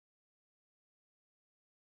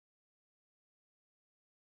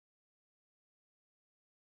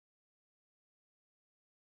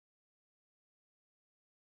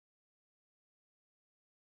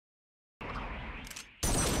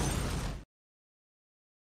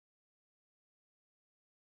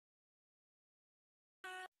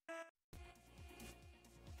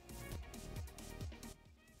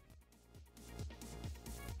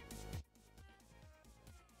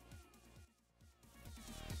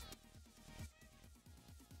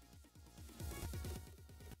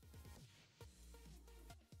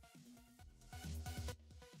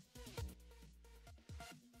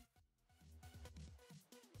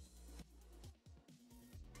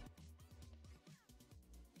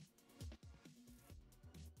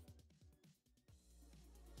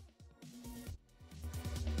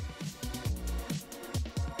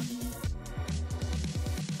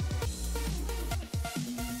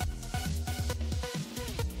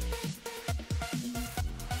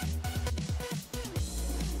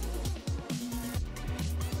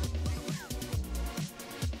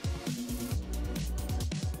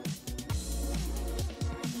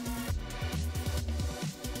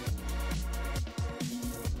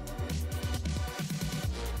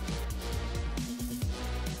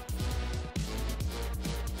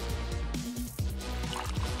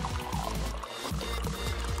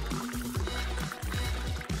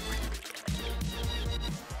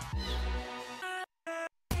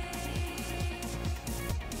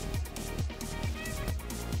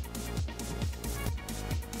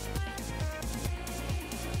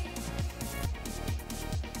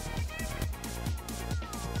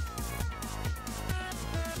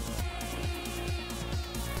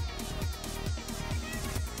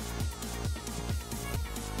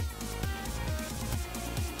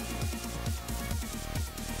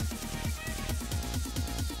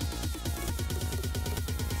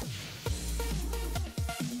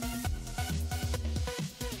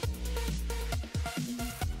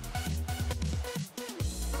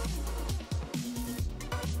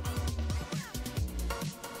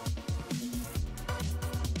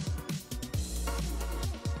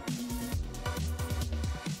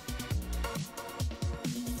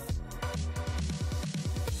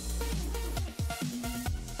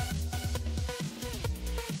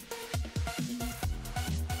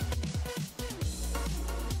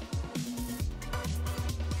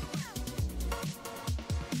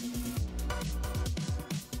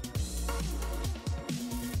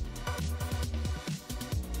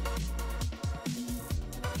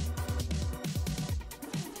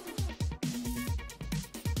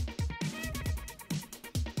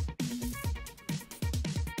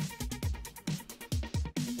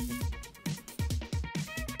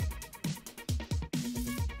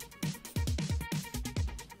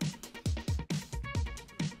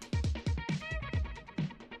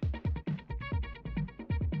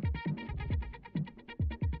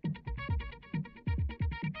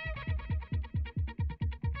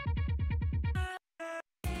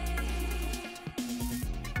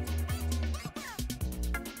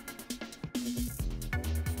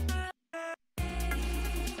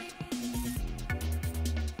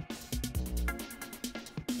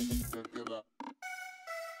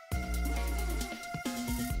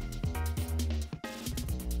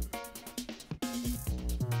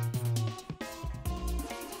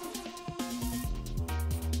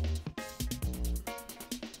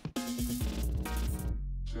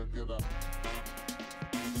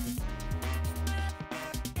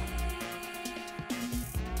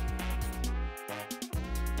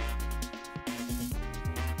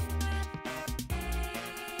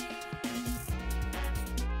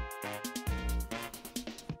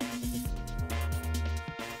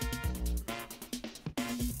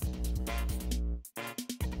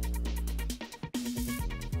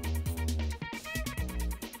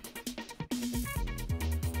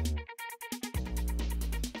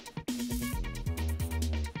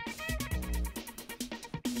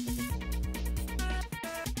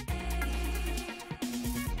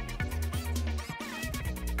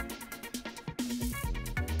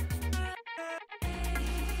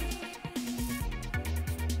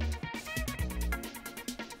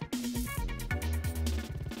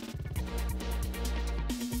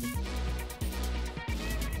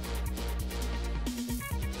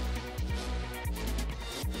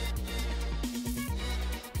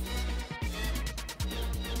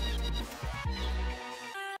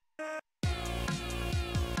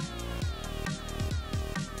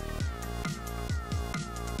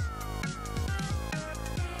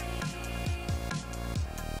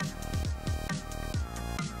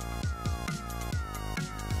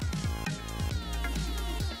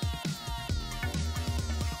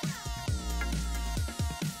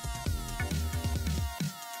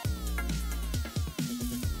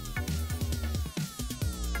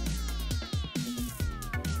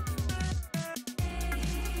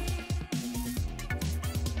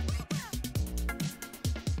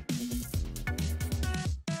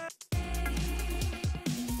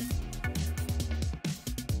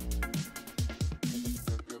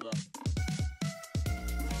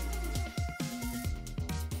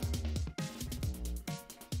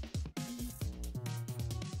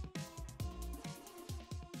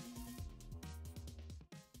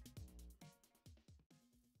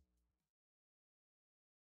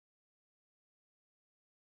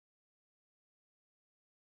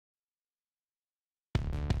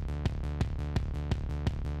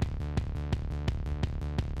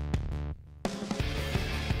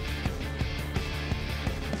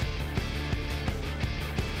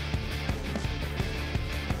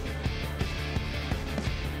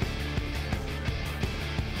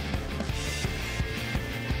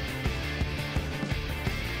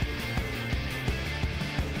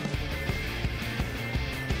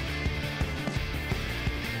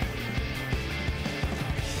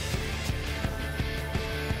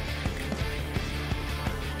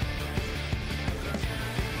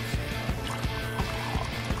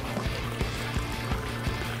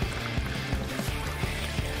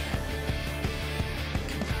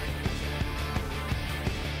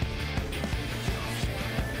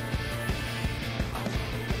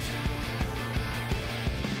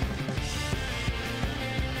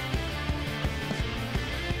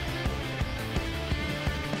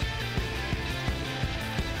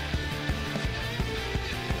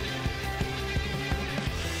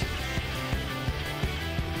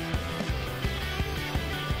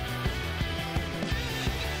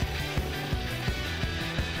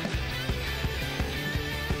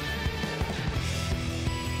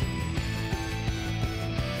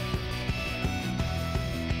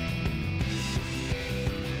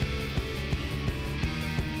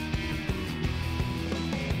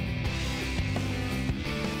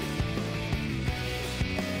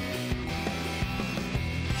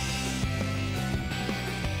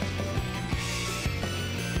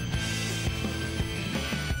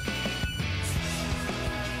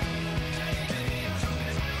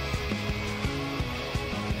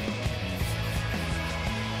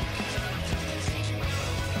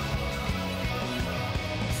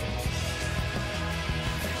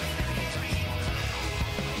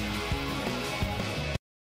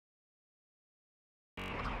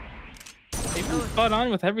spot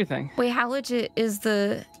on with everything. Wait, how legit is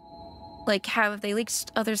the, like, have they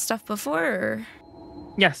leaked other stuff before? Or?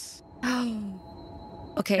 Yes.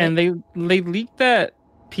 Oh. Okay. And they leaked that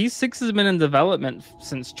P6 has been in development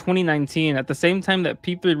since 2019, at the same time that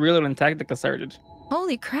P3 Reload and Tactica started.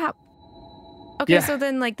 Holy crap. Okay, Yeah. so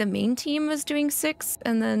then like the main team was doing 6,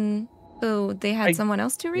 and then so they had someone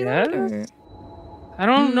else to reload? Or? I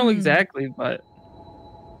don't know exactly, but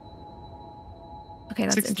okay,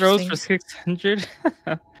 that's 6 throws for interesting. 600.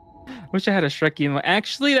 Wish I had a Shrek emote.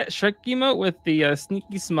 Actually, that Shrek emote with the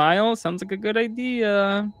sneaky smile sounds like a good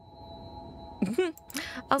idea.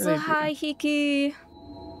 Also, hi, Hiki.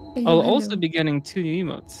 I'll also be getting 2 new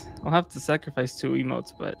emotes. I'll have to sacrifice 2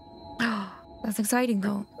 emotes, but that's exciting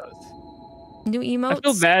though. New emotes. I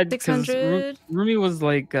feel bad because 600. Rumi was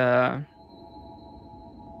like,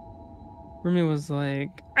 Rumi was like,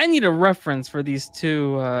 I need a reference for these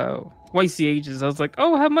two YCHs. I was like,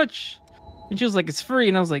 oh, how much? And she was like, it's free.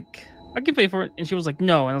 And I was like, I can pay for it. And she was like,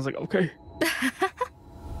 no. And I was like, okay.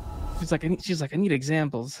 She's like, I need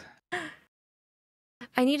examples.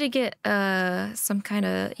 I need to get some kind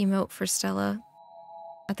of emote for Stella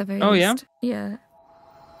at the very least. Oh, yeah? Yeah.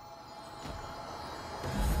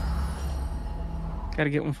 Gotta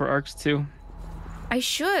get one for Arcs too. I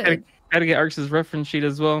should. Gotta get Arcs' reference sheet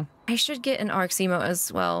as well. I should get an Arcs emote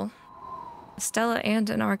as well. Stella and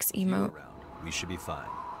an Arcs emote. We should be fine.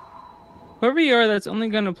 Whoever you are that's only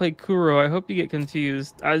gonna play Kuro, I hope you get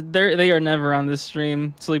confused. They are never on this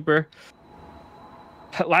stream, Sleeper.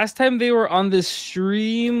 Last time they were on this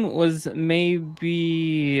stream was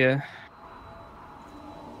maybe a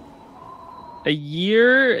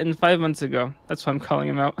year and 5 months ago. That's why I'm calling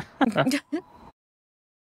him out.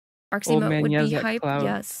 Arcs emote would be hype. Cloud.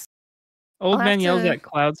 Yes. Old man yells at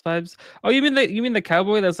clouds vibes. Oh, you mean the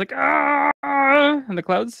cowboy that's like in the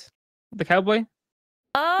clouds? The cowboy?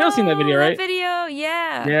 Oh, Y'all seen that video, right? That video,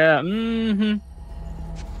 yeah. Yeah. Mm-hmm.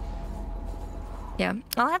 Yeah,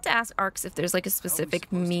 I'll have to ask Arcs if there's like a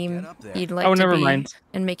specific meme he'd like oh, to never be mind.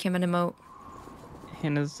 And make him an emote.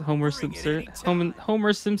 Hannah's Homer Simpson.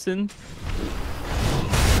 Homer Simpson.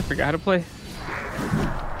 I forgot how to play.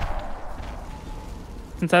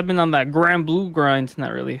 Since I've been on that Grand Blue grind,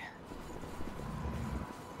 not really.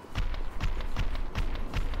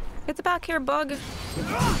 Get the back here, bug.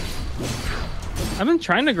 I've been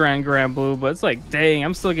trying to grind Grand Blue, but it's like, dang,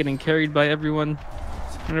 I'm still getting carried by everyone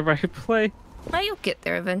whenever I play. Well, you'll get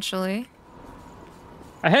there eventually.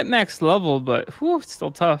 I hit max level, but whew, it's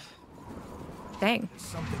still tough. Dang. There's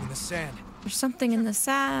something in the sand. There's something in the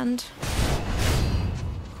sand.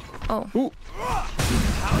 Oh. Ooh.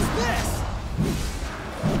 How's this?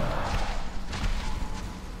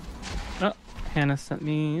 Oh, Hannah sent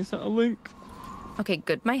me a link. Okay,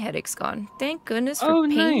 good. My headache's gone. Thank goodness for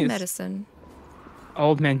pain medicine.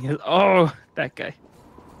 Old man, oh, that guy.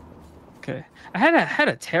 Okay, I had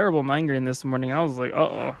a terrible migraine this morning. I was like,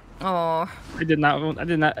 uh-oh. Oh. I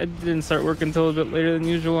didn't start working until a bit later than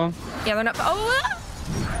usual. Yeah, they're not.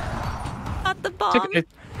 Oh, not the bomb.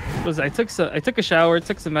 I took a shower,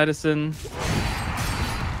 took some medicine,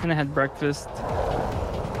 and I had breakfast.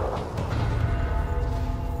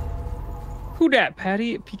 Who dat,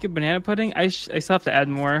 Patty? Pika banana pudding? I still have to add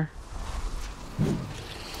more.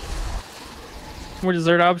 More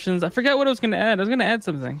dessert options. I forgot what I was gonna add. I was gonna add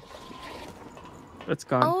something. It's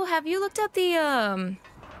gone. Oh, have you looked at the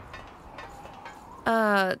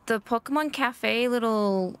Pokemon Cafe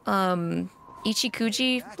little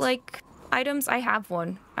𝐒𝐔𝐏𝐿 like items? I have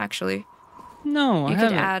one actually. No, you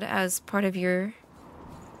could add as part of your.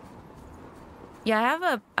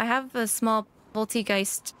 Yeah, I have a small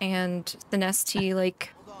𝐂𝐇𝐈𝐒 and 𝐻𝐸𝑡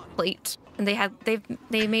like plate, and they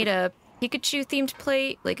made a Pikachu themed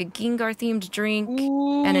plate, like a Gengar themed drink,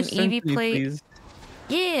 and an Eevee plate. Please.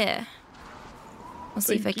 Yeah. I'll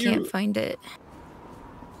see if I can't find it.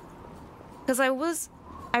 Because I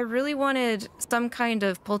really wanted some kind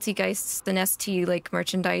of 𝐂𝐇𝐈𝐒, the 𝐻𝐸𝑡 like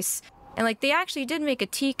merchandise, and like they actually did make a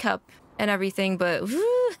teacup and everything, but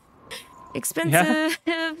whew, expensive.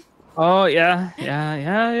 Yeah. Oh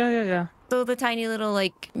yeah. So the tiny little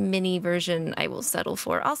like mini version I will settle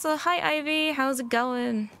for. Also, hi Ivy, how's it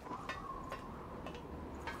going?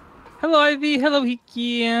 Hello Ivy, hello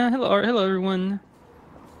Hiki, hello everyone.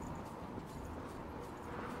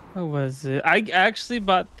 What was it? I actually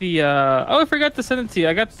bought the oh, I forgot to send it to you.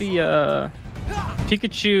 I got the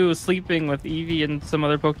Pikachu sleeping with Eevee and some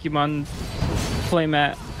other Pokemon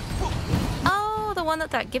playmat. Oh, the one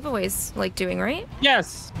that giveaway's like doing, right?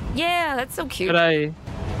 Yes. Yeah, that's so cute. But I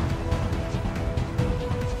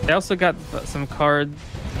also got some card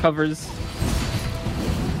covers.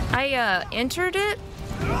 I entered it,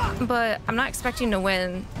 but I'm not expecting to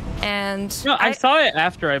win. And no, I saw it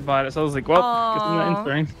after I bought it, so I was like, well, guess I'm not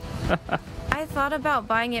entering. I thought about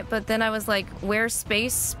buying it, but then I was like, where's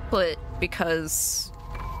space put? Because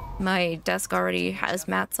my desk already has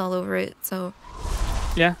mats all over it, so.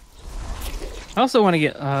 Yeah. I also want to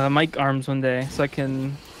get mic arms one day, so I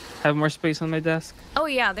can have more space on my desk. Oh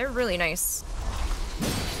yeah, they're really nice.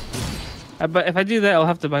 But if I do that, I'll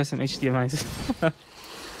have to buy some HDMIs.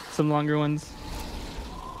 Some longer ones.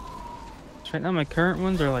 Right now my current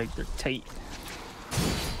ones are like, they're tight.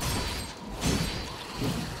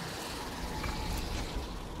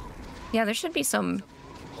 Yeah, there should be some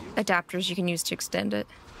adapters you can use to extend it.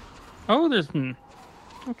 Oh, there's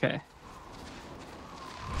okay.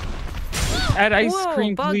 Add ice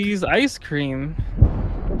cream, please. Ice cream.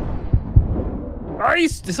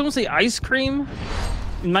 Ice. Did someone say ice cream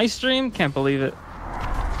in my stream? Can't believe it.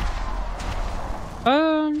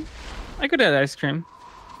 I could add ice cream.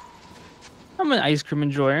 I'm an ice cream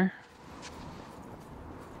enjoyer.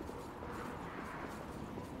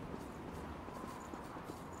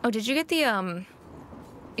 Oh, did you get the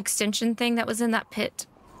extension thing that was in that pit?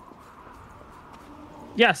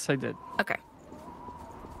 Yes, I did. Okay.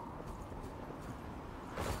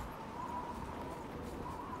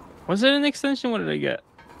 Was it an extension? What did I get?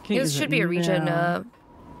 It should be a regen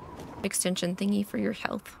extension thingy for your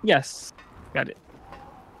health. Yes, got it.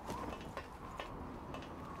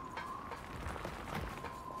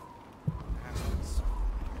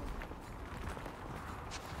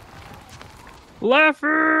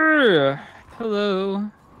 Laugher! Hello.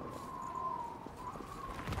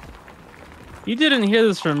 You didn't hear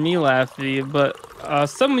this from me, Laffy, but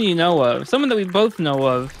someone you know of, someone that we both know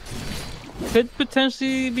of, could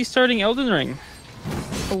potentially be starting Elden Ring.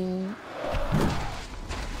 Oh.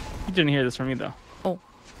 You didn't hear this from me, though. Oh.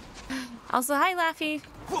 Also, hi, Laffy.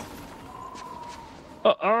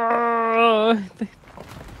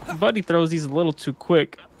 Buddy throws these a little too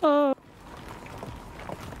quick.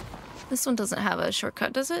 This one doesn't have a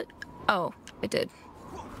shortcut, does it? Oh, it did.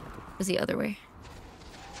 It was the other way.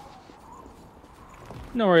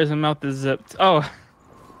 No worries, my mouth is zipped. Oh,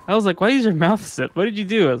 I was like, why is your mouth zipped? What did you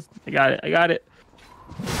do? I got it. I got it.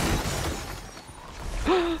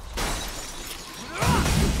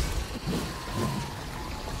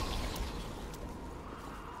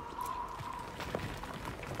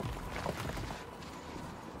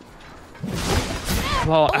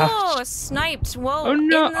 Well, oh, ouch. sniped. Whoa. Oh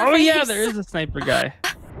no. Oh face. yeah, there is a sniper guy.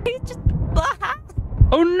 He just...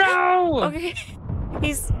 Oh no. Okay.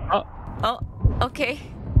 He's... Oh, okay.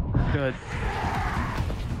 Good.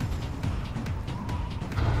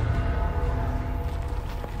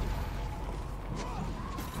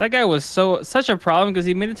 That guy was such a problem because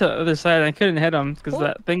he made it to the other side and I couldn't hit him because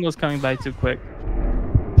that thing was coming by too quick.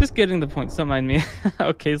 Just getting the point, don't mind me.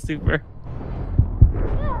 Okay, super.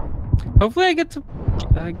 Hopefully I get to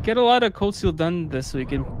get a lot of Cold Steel done this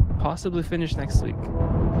week and possibly finish next week.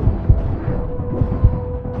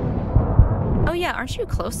 Oh yeah, aren't you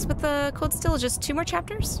close with the Cold Steel? Just 2 more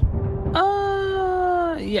chapters?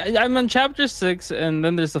 Yeah, I'm on chapter 6 and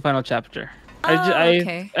then there's the final chapter.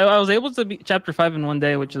 Okay. I was able to beat chapter 5 in one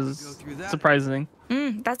day, which is surprising.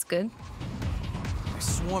 That's good. They're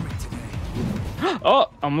swarming today.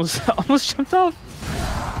 Oh, almost jumped off.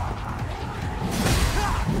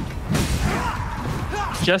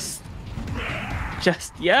 Just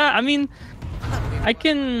yeah. I mean, I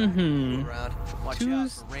can.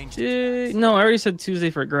 Tuesday. No, I already said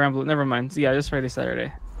Tuesday for Gramble. Never mind. Yeah, just Friday,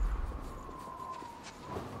 Saturday.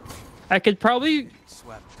 I could probably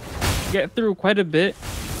get through quite a bit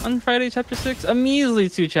on Friday, chapter 6. A measly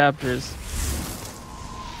 2 chapters.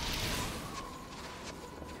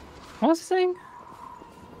 What was I saying?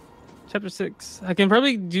 Chapter 6. I can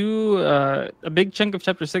probably do a big chunk of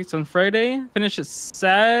chapter 6 on Friday, finish it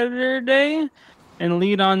Saturday, and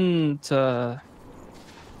lead on to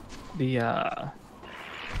the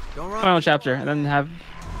final chapter, and then have.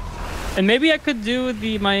 And maybe I could do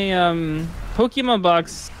my Pokemon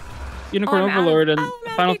box, Unicorn Overlord, and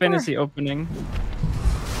Final Fantasy opening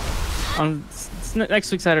on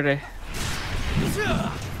next week Saturday.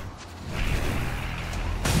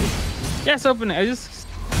 Yes, opening.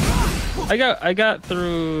 I got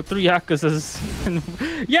through 3 Yakuzas.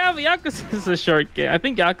 Yeah, but Yakuza is a short game. I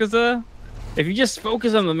think Yakuza, if you just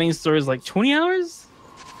focus on the main story, is like 20 hours.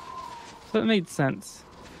 So it made sense.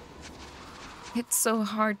 It's so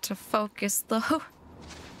hard to focus, though.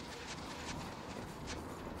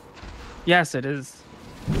 Yes, it is.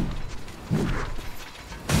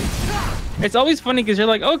 It's always funny because you're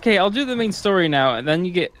like, okay, I'll do the main story now, and then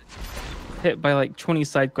you get hit by like 20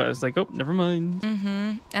 side quests. Like, oh, never mind.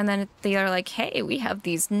 Mm-hmm. And then they are like, hey, we have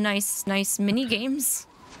these nice mini games.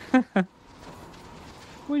 What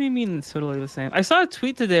do you mean it's totally the same? I saw a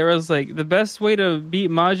tweet today where I was like, the best way to beat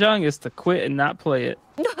Mahjong is to quit and not play it.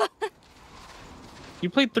 You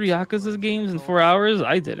played 3 Yakuza games in 4 hours?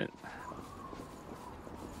 I didn't.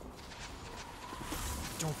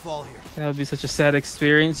 Don't fall here. That would be such a sad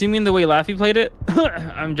experience. You mean the way Laffy played it?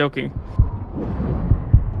 I'm joking.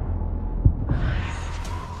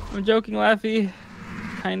 I'm joking, Laffy.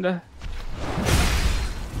 Kinda.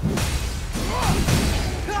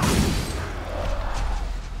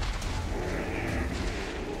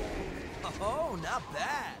 Oh, not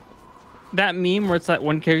bad. That meme where it's that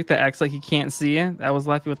one character that acts like he can't see you, that was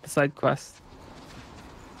Laffy with the side quest.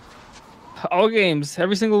 All games,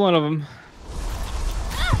 every single one of them.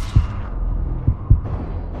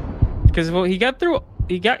 Because well, he caught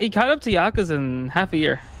up to Yakuza in half a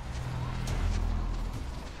year.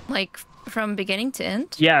 Like from beginning to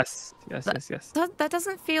end? Yes. That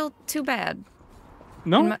doesn't feel too bad.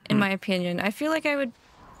 No? In my opinion. I feel like I would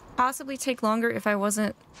possibly take longer if I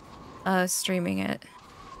wasn't streaming it.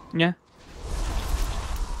 Yeah.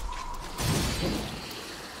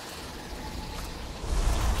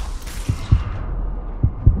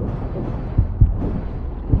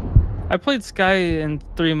 I played Sky in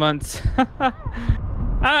 3 months.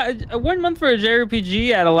 1 month for a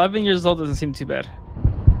JRPG at 11 years old doesn't seem too bad.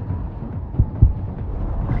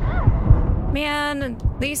 Man,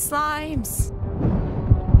 these slimes.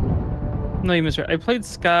 No, you misread. I played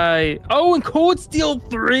Sky. Oh, and Cold Steel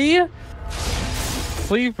 3?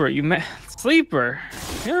 Sleeper, you man. Sleeper.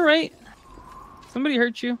 You're right. Somebody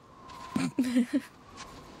hurt you.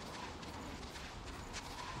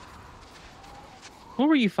 Who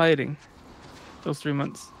were you fighting those 3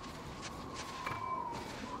 months?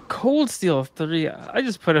 Cold Steel 3. I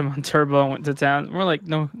just put him on turbo and went to town. We're like,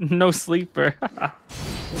 no sleeper.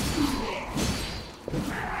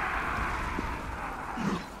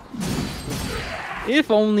 If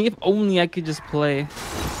only I could just play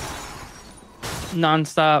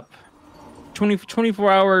non-stop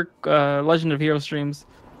 24-hour Legend of Heroes streams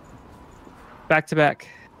back to back.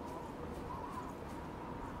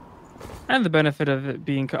 And the benefit of it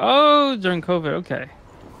being during COVID. Okay,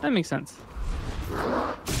 that makes sense.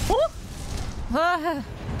 Oof.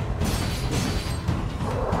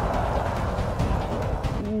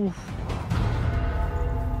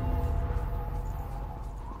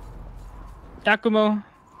 Yakumo.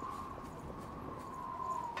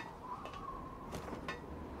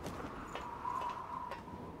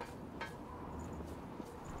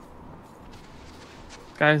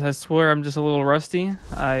 Guys, I swear I'm just a little rusty.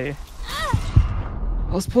 I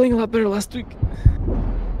was playing a lot better last week.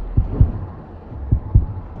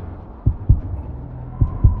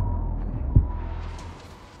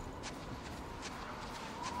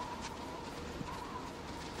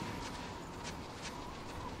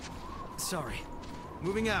 Sorry.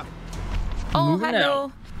 Moving out. Oh, Moving hello.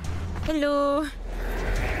 out. Hello.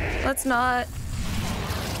 Let's not.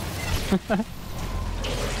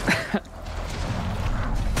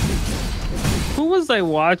 Who was I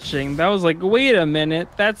watching? That was like, wait a minute,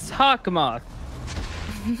 that's Hawkmoth.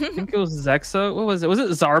 I think it was Zexa. What was it? Was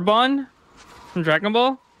it Zarbon from Dragon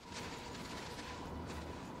Ball?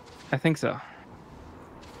 I think so.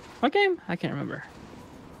 What game? I can't remember.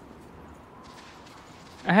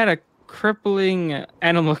 I had a crippling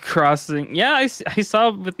Animal Crossing. Yeah, I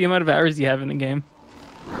saw with the amount of hours you have in the game.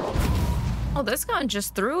 Oh, this guy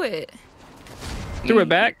just threw it. Threw it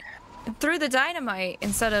back? Threw the dynamite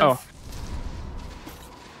instead of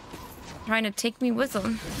trying to take me with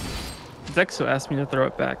him. Zexo asked me to throw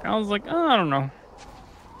it back. I was like, oh, I don't know.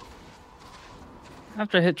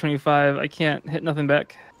 After I hit 25, I can't hit nothing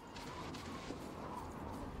back.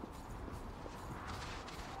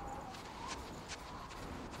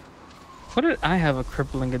 What did I have a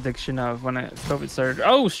crippling addiction of when COVID started?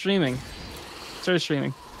 Oh, streaming. Started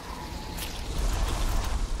streaming.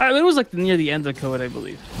 It was like near the end of COVID, I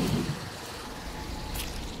believe.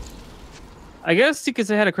 I guess because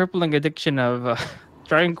I had a crippling addiction of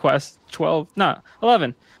Dragon Quest 12. No,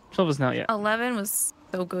 11. 12 is not yet. 11 was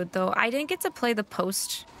so good, though. I didn't get to play the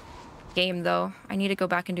post game, though. I need to go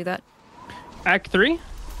back and do that. Act 3?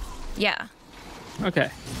 Yeah. Okay.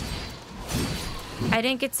 I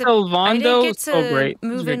didn't get to. Great.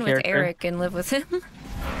 Move in with Eric and live with him.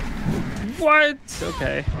 What?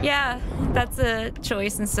 Okay. Yeah, that's a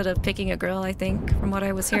choice instead of picking a girl, I think, from what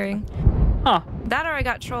I was hearing. Huh. That or I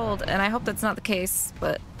got trolled, and I hope that's not the case,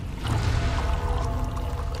 but...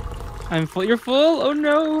 I'm full. You're full? Oh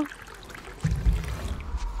no.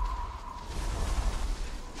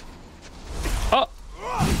 Oh.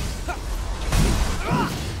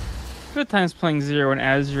 Good times playing Zero and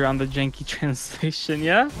Azure on the janky translation,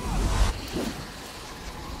 yeah?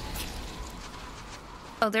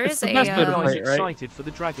 Oh, there is a... Are you guys excited for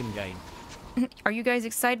the dragon game? Are you guys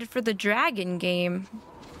excited for the dragon game?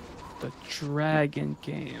 The dragon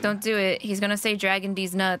game. Don't do it. He's gonna say Dragon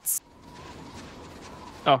D's nuts.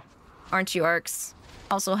 Oh. Aren't you, Arcs?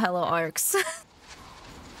 Also, hello, Arcs.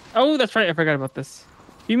 Oh, that's right. I forgot about this.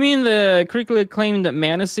 You mean the critically acclaimed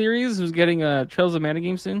Mana series who's getting a Trails of Mana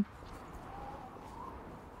game soon?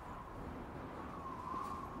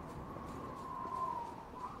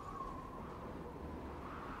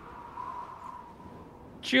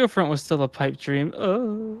 Geofront was still a pipe dream.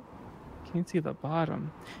 Oh, can't see the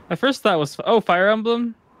bottom. My first thought was, Fire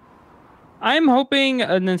Emblem. I'm hoping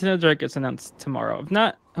a Nintendo Direct gets announced tomorrow. If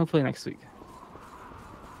not, hopefully next week.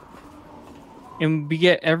 and we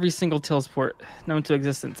get every single Tales port known to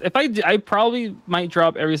existence. If I probably might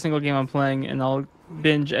drop every single game I'm playing, and I'll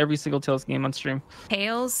binge every single Tales game on stream.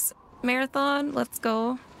 Tales marathon, let's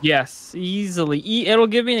go. Yes, easily. It'll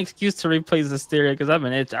give me an excuse to replay Zestiria because I've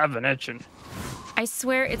been itching. I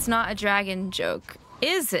swear it's not a dragon joke.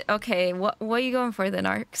 Is it? Okay, what are you going for then,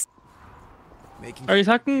 Arcs? Are you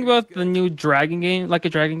talking about the new dragon game, like a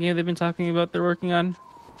dragon game they've been talking about they're working on?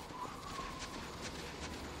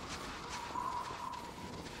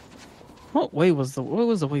 What was the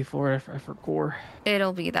way forward? I forgot.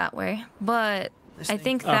 It'll be that way, but I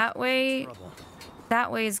think that way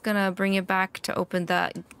is gonna bring you back to open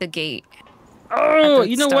the gate. Oh,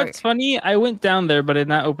 you know what's funny? I went down there, but it did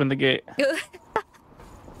not open the gate.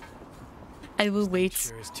 I will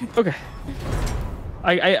wait. Okay.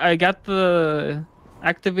 I got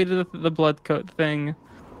activated the blood coat thing.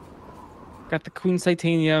 Got the Queen's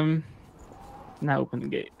Titanium. Now open the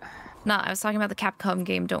gate. Nah, I was talking about the Capcom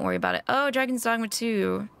game. Don't worry about it. Oh, Dragon's Dogma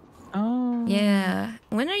 2. Oh. Yeah.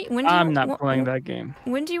 I'm not playing that game.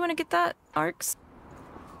 When do you want to get that, Arcs?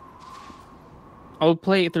 I'll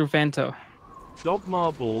play it through Fanto. Dog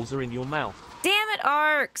marbles are in your mouth. Damn it,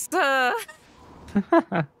 Arcs!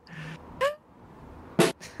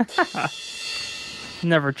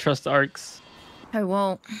 Never trust Arcs. I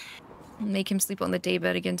won't. Make him sleep on the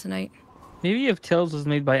daybed again tonight. Maybe if Tales was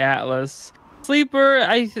made by Atlas. Sleeper,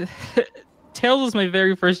 Tales was my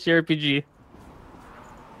very first JRPG.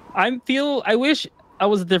 I wish I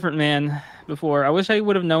was a different man before. I wish I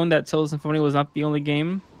would have known that Tales Symphonia was not the only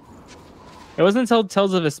game. It wasn't until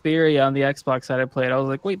Tales of Vesperia on the Xbox that I played. I was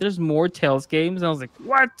like, wait, there's more Tales games? And I was like,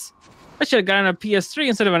 what? I should have gotten a PS3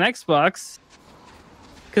 instead of an Xbox.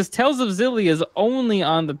 Because Tales of Xillia is only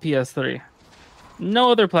on the PS3.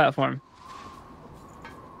 No other platform.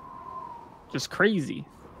 Just crazy.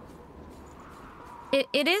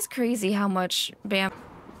 It is crazy how much Bam.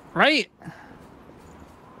 Right?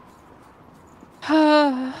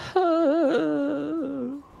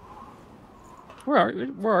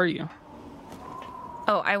 Where are you?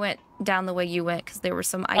 Oh, I went down the way you went because there were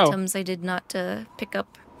some items I did not pick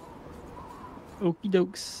up. Okie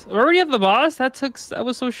dokes. We're already at the boss? That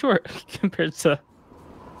was so short compared to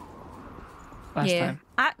last time.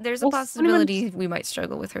 There's a possibility we might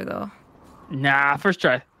struggle with her though. Nah, first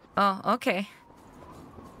try. Oh, okay.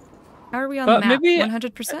 How are we on the map? Maybe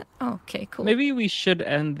 100%? Oh, okay, cool. Maybe we should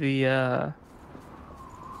end the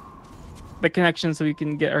connection so we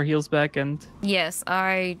can get our heals back and... Yes,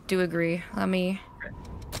 I do agree. Let me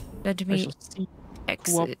exit.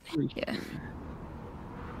 Yeah.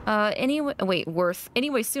 Anyway, wait, Worth.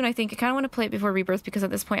 Anyway, soon I think I kind of want to play it before Rebirth because at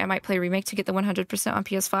this point I might play Remake to get the 100% on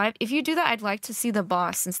PS5. If you do that, I'd like to see the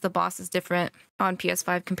boss since the boss is different on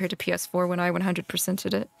PS5 compared to PS4 when I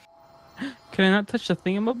 100%ed it. Can I not touch the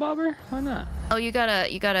thingamabobber? Why not? Oh, you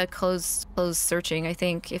gotta close searching. I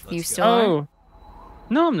think if you still are.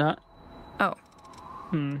 No, I'm not. Oh.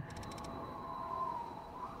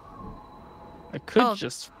 I could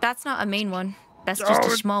just. That's not a main one. That's just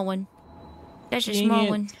a small one. That's a small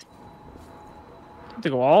one. To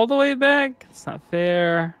go all the way back? It's not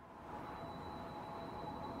fair.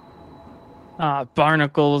 Ah,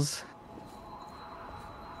 barnacles.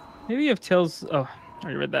 Maybe if Tails. Oh, I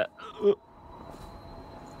already read that.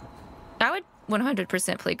 I would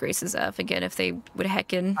 100% play Grace's F again if they would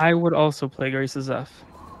heckin'. I would also play Grace's F.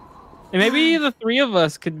 And maybe the three of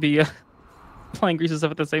us could be playing Grace's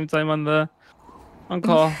F at the same time on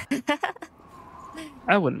call.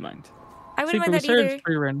 I wouldn't mind. I wouldn't mind that either.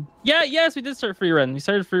 Free run. Yes, we did start free run. We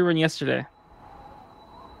started free run yesterday.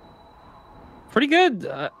 Pretty good.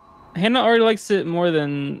 Hannah already likes it more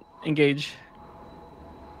than Engage.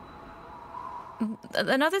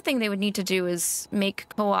 Another thing they would need to do is make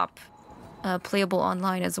co-op playable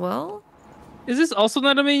online as well. Is this also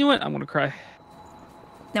not a main one? I'm gonna cry.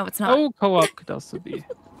 No, it's not. Oh, co-op could also be.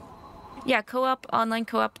 Yeah, co-op, online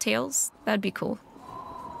co-op Tales. That'd be cool.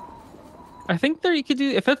 I think there you could do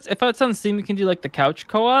if it's on Steam, you can do like the couch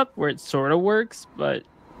co-op where it sort of works, but.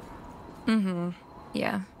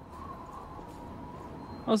 Yeah.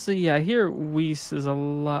 Also, yeah, I hear 𝐕𝐶 is a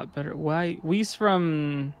lot better. Why 𝐕𝐶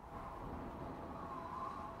from?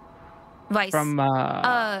 Vice. From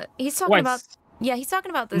he's talking about he's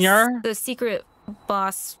talking about the secret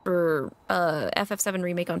boss for FF7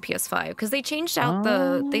 remake on PS5 because they changed out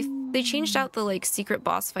they changed out the like secret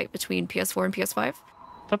boss fight between PS4 and PS5. I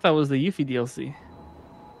thought that was the Yuffie DLC.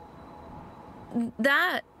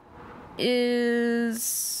 That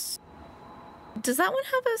is. Does that one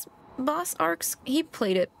have a boss arcs? He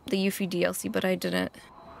played it, the Yuffie DLC, but I didn't.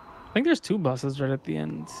 I think there's two bosses right at the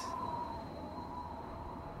end.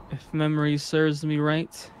 If memory serves me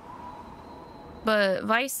right. But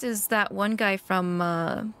Vice is that one guy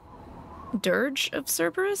from Dirge of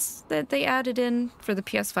Cerberus that they added in for the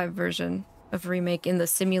PS5 version of Remake in the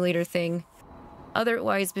simulator thing.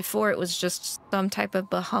 Otherwise, before it was just some type of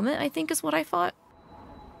Bahamut, I think is what I thought.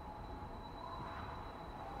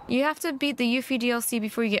 You have to beat the Yuffie DLC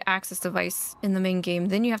before you get access to Vice in the main game.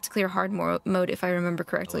 Then you have to clear hard mode, if I remember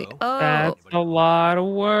correctly. Hello? Oh, That's a lot of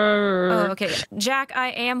work. oh, okay. Jack, I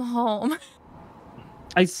am home.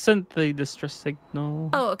 I sent the distress signal.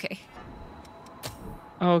 Oh, okay.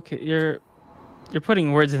 Okay, you're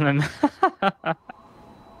putting words in them.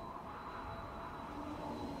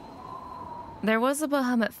 There was a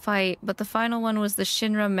Bahamut fight, but the final one was the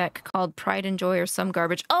Shinra mech called Pride and Joy or some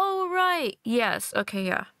garbage. Oh, right. Yes. Okay,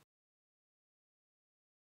 yeah.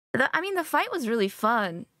 I mean, the fight was really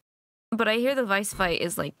fun, but I hear the Vice fight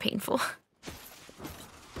is, like, painful.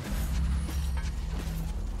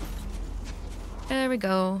 There we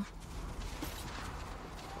go.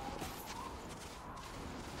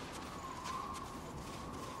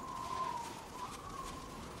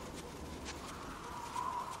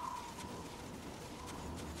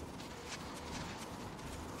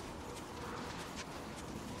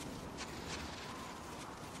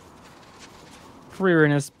 Career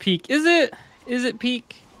in his peak. Is it? Is it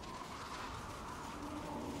peak?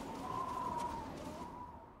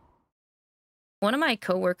 One of my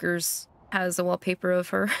coworkers has a wallpaper of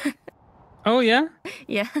her. Oh yeah?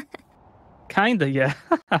 Yeah. Kinda, yeah.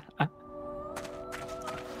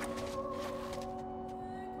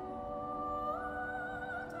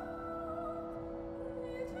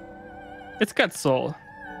 It's got soul.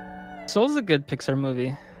 Soul's a good Pixar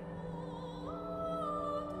movie.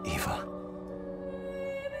 Eva.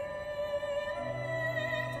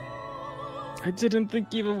 I didn't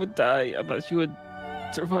think Eva would die. I thought she would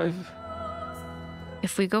survive.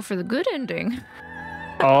 If we go for the good ending.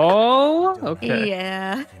 Oh, okay.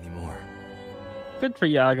 Yeah. Anymore. Good for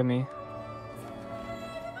Yagami.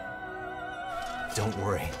 Don't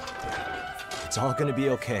worry. It's all gonna be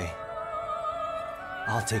okay.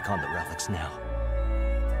 I'll take on the relics now.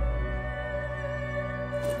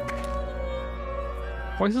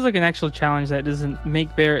 Why is this like an actual challenge that doesn't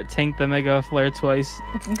make Barrett tank the Mega Flare twice?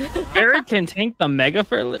 Barrett can tank the Mega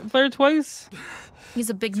Flare twice? He's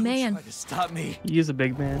a big man. Try to stop me. He is a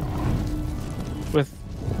big man. With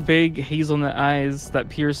big hazelnut eyes that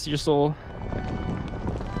pierce your soul.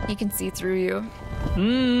 He can see through you.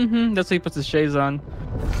 Mm-hmm. That's why he puts his shades on.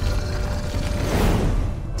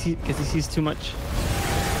 Because he sees too much.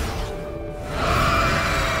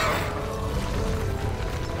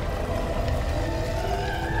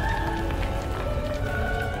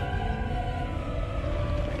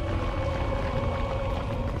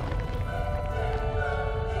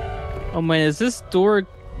 Oh man, is this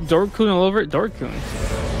Dorkun all over it? Dorkun.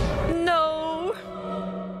 No.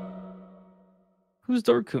 Who's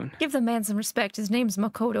Dorkun? Give the man some respect. His name's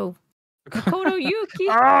Makoto. Makoto Yuki.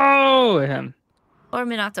 Oh, him. Or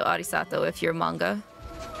Minato Arisato if you're manga.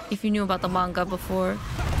 If you knew about the manga before.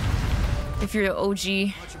 If you're an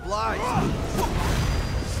OG. Much obliged.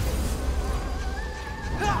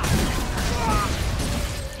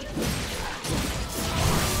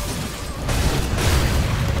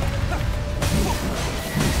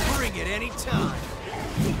 Bring it any time.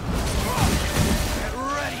 Get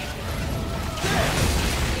ready.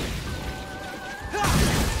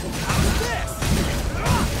 How's this?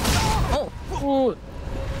 Oh. Ooh.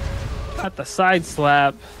 At the side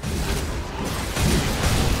slap.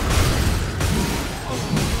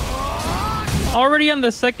 Already on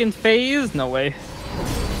the second phase? No way.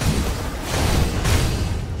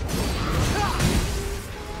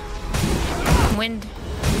 Wind.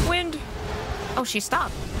 Wind. Oh, she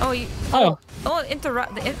stopped. Oh, you. Oh. Oh,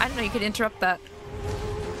 interrupt. I didn't know you could interrupt that.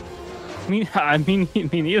 Me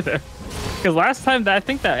neither. Because last time I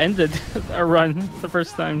think that ended a run the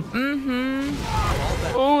first time. Mm-hmm.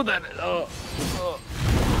 Oh, that. Oh.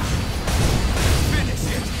 Finish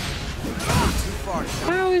it. Too far.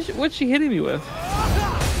 What's she hitting me with?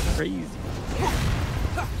 Crazy.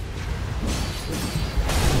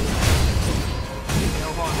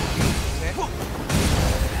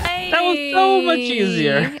 Hey, That was so much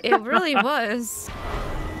easier. It really was.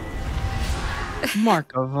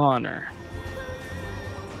 Mark of honor.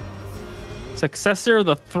 Successor of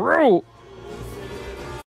the throat.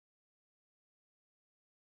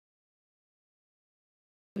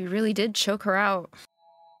 We really did choke her out.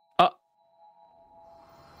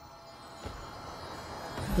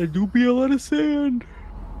 There do be a lot of sand.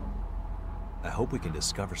 I hope we can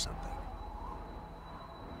discover something.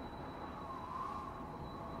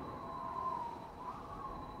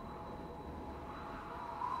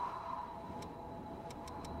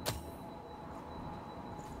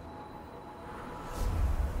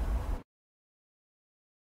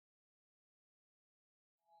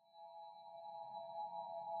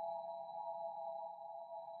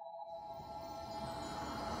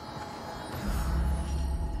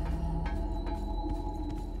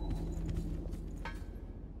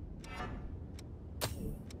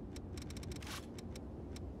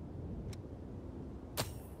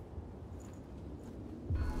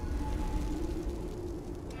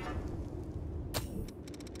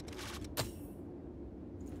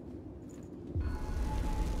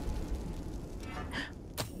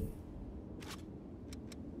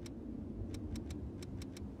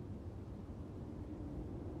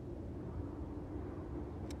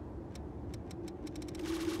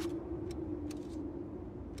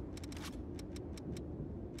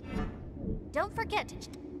 forget to...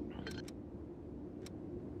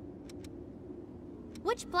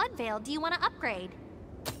 Which blood veil do you want to upgrade?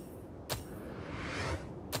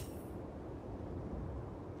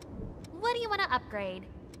 What do you want to upgrade?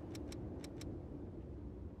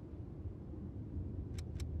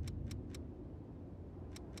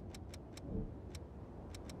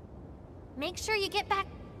 Make sure you get back...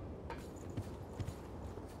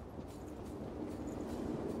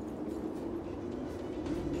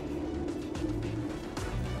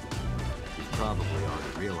 You've probably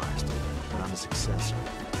already realized it, but I'm a successor.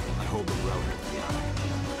 I hold the relic of the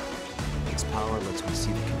eye. Its power lets me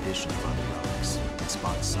see the condition of other relics and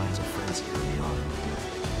spot signs of frenzy early on.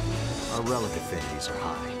 Our relic affinities are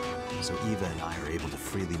high, so Eva and I are able to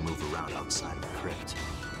freely move around outside of the crypt.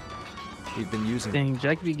 We've been using... Dang,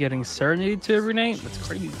 Jack be getting serenaded to every night? That's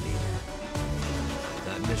crazy.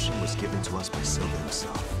 That mission was given to us by Silva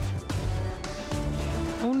himself.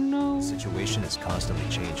 Oh no. The situation is constantly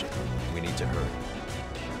changing. We need to hurry.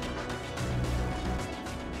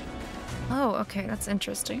 Oh, okay, that's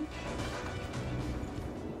interesting.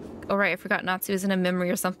 Oh right, I forgot Natsu is in a memory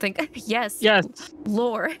or something. Yes. Yes.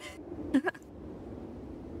 Lore.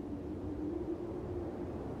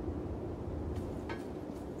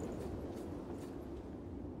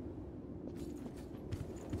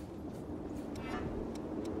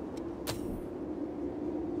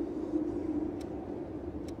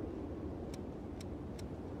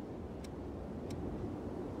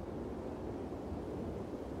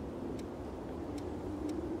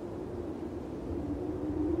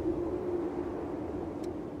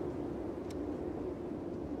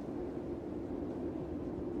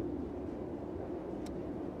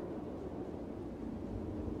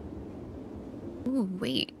 Ooh,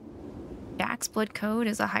 wait. Jack's blood code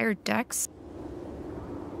is a higher dex?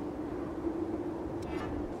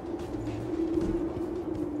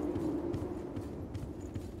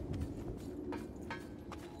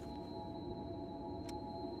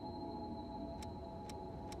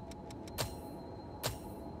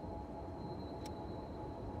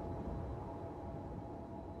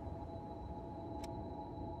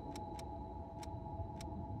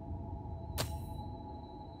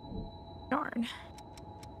 Darn.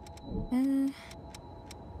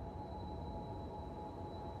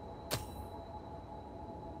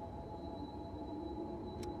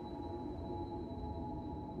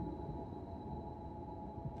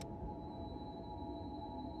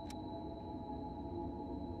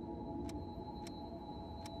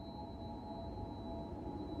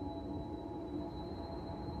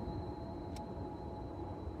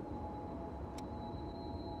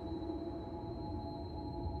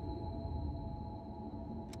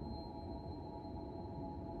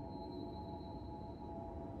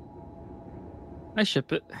 I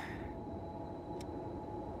ship it.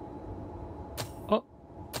 Oh.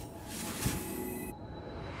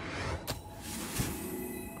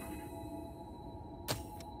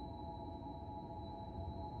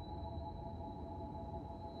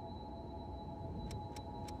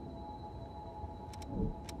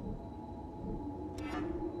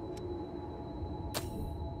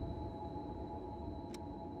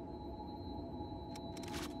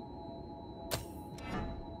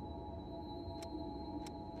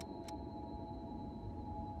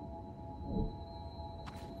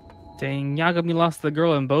 Dang, Yagami lost the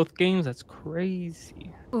girl in both games? That's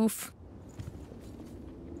crazy. Oof.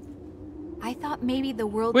 I thought maybe the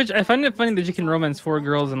world... Which, I find it funny that you can romance 4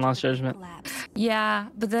 girls in Lost Judgment. Yeah,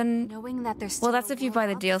 but then... Knowing that there's Well, that's if you buy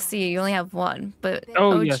the DLC. You only have one. But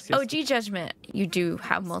yes. OG Judgment, you do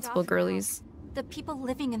have multiple girlies. The people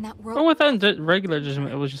living in that world... Oh, without regular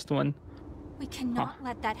Judgment, it was just one. We cannot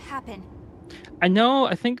let that happen. I know,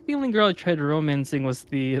 I think the only girl I tried romancing was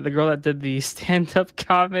the girl that did the stand-up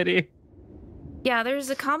comedy. Yeah, there's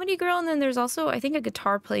a comedy girl, and then there's also, I think, a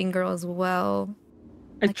guitar-playing girl as well.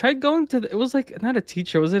 I tried going to it was like not a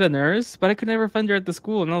teacher, was it a nurse? But I could never find her at the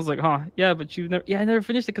school, and I was like, huh, yeah, but you never, I never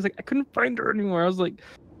finished it because like I couldn't find her anymore. I was like,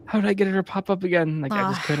 how did I get her to pop up again? Like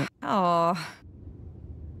I just couldn't. Oh.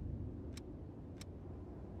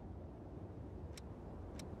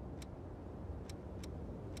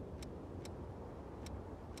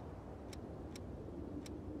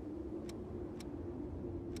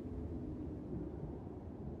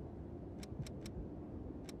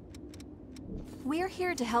 We're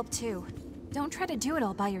here to help too. Don't try to do it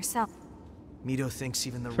all by yourself. Mido thinks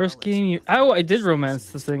even the First relics- game you... Oh, I did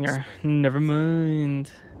romance the singer. Never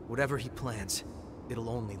mind. Whatever he plans, it'll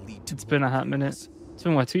only lead to... It's been a hot minute. It's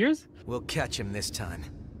been what, 2 years? We'll catch him this time.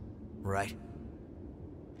 Right?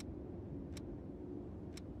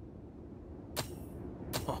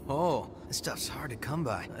 Oh, this stuff's hard to come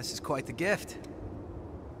by. This is quite the gift.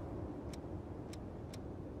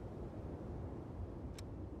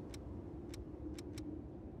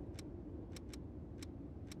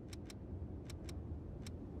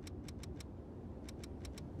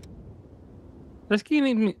 This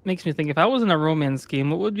game makes me think, if I was in a romance game,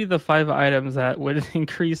 what would be the 5 items that would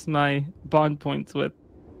increase my bond points with?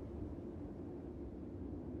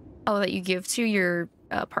 Oh, that you give to your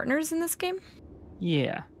partners in this game?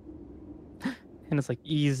 Yeah. And it's like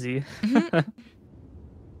easy. Mhm.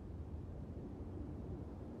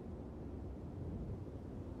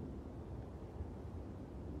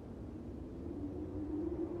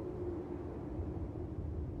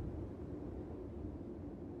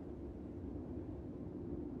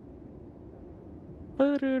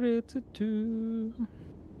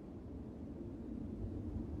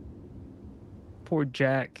 Poor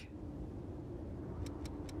Jack.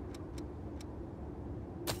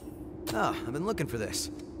 Oh, I've been looking for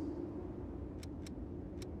this.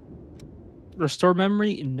 Restore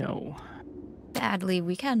memory? No. Sadly,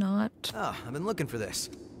 we cannot. Oh, I've been looking for this.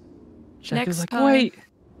 Jack Next is like, time.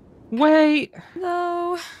 wait.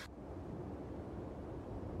 No.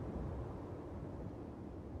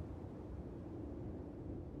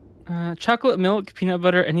 Chocolate milk, peanut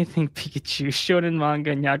butter, anything Pikachu, shonen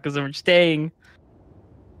manga, and Yakuza are staying.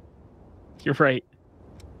 You're right.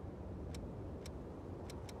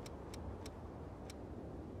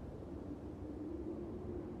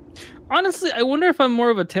 Honestly, I wonder if I'm more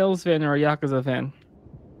of a Tales fan or a Yakuza fan.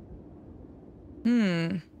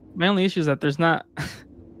 My only issue is that there's not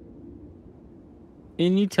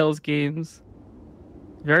any Tales games.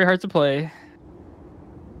 Very hard to play.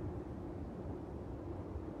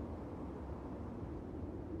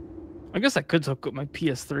 I guess I could hook up my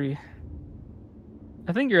PS3.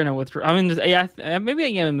 I think you're in a withdrawal. I mean, yeah, maybe I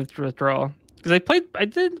am in withdrawal because I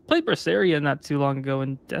did play Berseria not too long ago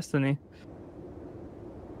in Destiny.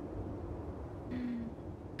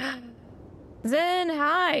 Zen,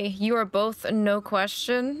 hi. You are both no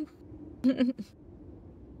question.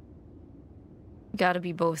 Gotta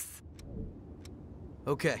be both.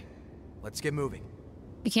 Okay, let's get moving.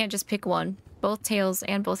 You can't just pick one. Both Tales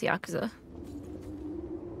and both Yakuza.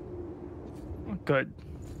 Good.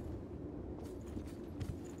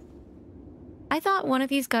 I thought one of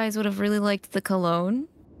these guys would have really liked the cologne.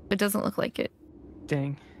 It doesn't look like it.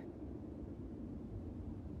 Dang.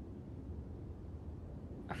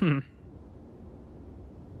 Who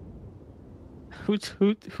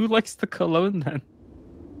likes the cologne then?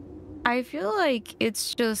 I feel like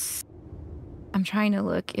it's just... I'm trying to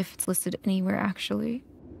look if it's listed anywhere, actually.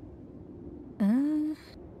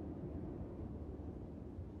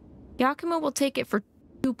 Yakima will take it for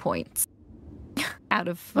 2 points out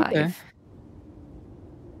of 5. Okay.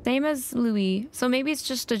 Same as Louis. So maybe it's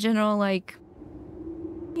just a general, like,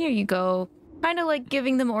 here you go. Kind of like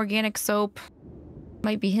giving them organic soap.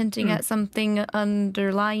 Might be hinting at something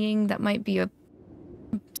underlying that might be a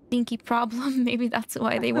stinky problem. Maybe that's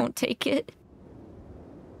why they won't take it.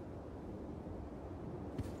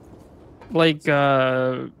 Like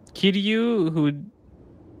Kiryu, who,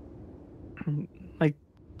 like,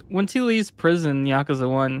 once he leaves prison, Yakuza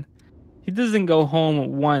 1, he doesn't go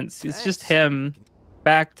home once. It's just him,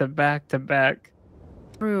 back to back to back.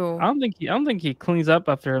 True. I don't think he cleans up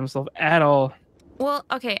after himself at all. Well,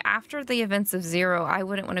 okay, after the events of Zero, I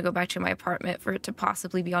wouldn't want to go back to my apartment for it to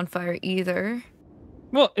possibly be on fire either.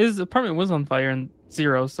 Well, his apartment was on fire in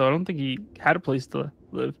Zero, so I don't think he had a place to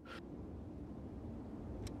live.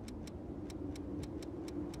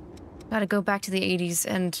 Gotta go back to the 80s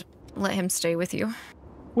and let him stay with you.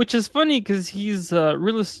 Which is funny because he's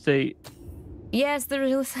real estate. Yes, the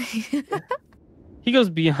real estate. He goes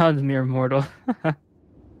beyond mere mortal.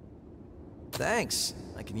 Thanks.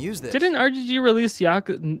 I can use this. Didn't RGG release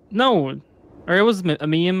Yakuza? No. Or it was a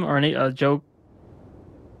meme or a joke.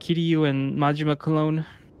 Kiryu and Majima cologne.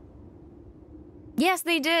 Yes,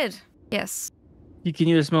 they did. Yes. You can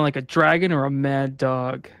either smell like a dragon or a mad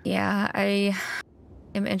dog. Yeah, I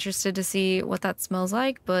am interested to see what that smells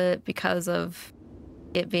like, but because of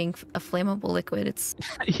it being a flammable liquid, it's...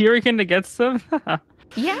 Here we can get some?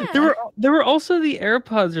 Yeah. There were also the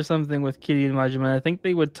AirPods or something with Kiryu and Majima. I think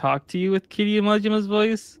they would talk to you with Kiryu and Majima's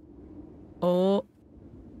voice. Oh.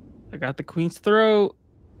 I got the Queen's throat.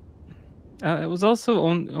 It was also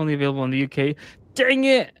only available in the UK. Dang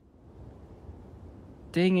it!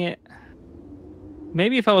 Dang it.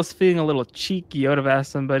 Maybe if I was feeling a little cheeky, I would have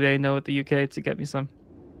asked somebody I know at the UK to get me some.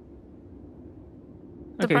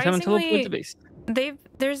 Okay, so I'm gonna teleport to base.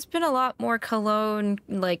 There's been a lot more cologne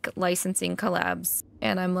like licensing collabs,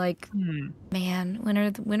 and I'm like, man,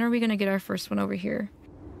 when are we gonna get our first one over here?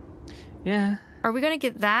 Yeah. Are we gonna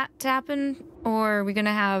get that to happen, or are we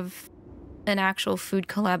gonna have an actual food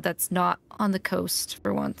collab that's not on the coast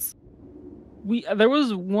for once? There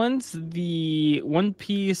was once the One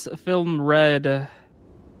Piece film Red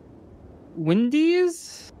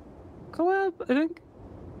Wendy's collab, I think.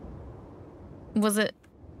 Was it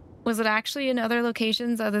actually in other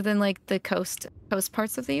locations other than like the coast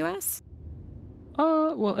parts of the US?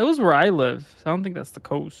 Well, it was where I live. So I don't think that's the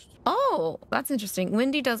coast. Oh, that's interesting.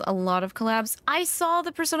 Windy does a lot of collabs. I saw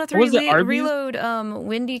the Persona 3 Was it Arby's? Reload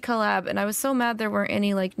Windy collab, and I was so mad there weren't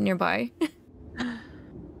any like nearby.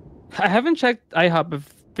 I haven't checked IHOP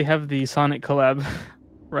if they have the Sonic collab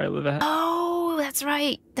where I live at. Oh, that's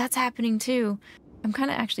right. That's happening too. I'm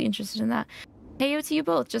kind of actually interested in that. Hey, to you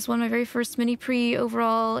both. Just won my very first mini pre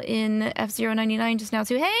overall in F099 just now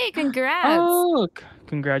too. Hey, congrats! Oh,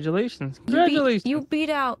 congratulations. Congratulations. You beat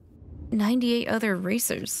out 98 other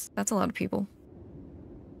racers. That's a lot of people.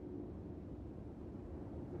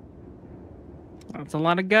 That's a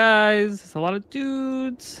lot of guys. It's a lot of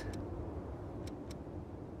dudes.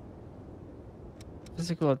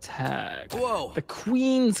 Physical attack. Whoa! The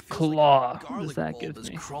Queen's Claw. What Garlic does that bulb give is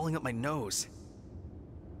me? crawling up my nose.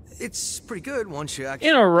 It's pretty good once you actually.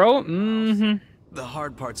 In a row? Mm-hmm. The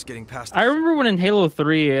hard part's getting past. I remember when in Halo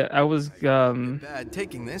 3, I was bad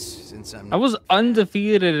taking this since I'm. I was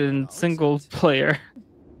undefeated in single player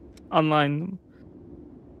online.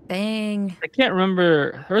 Dang. I can't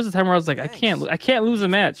remember. There was a time where I was like, I can't lose a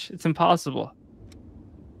match. It's impossible.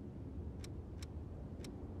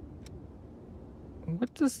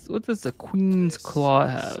 What does the Queen's Claw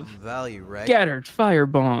have? Value, right? Scattered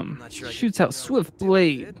firebomb. Not sure I Shoots can out swift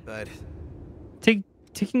blade. but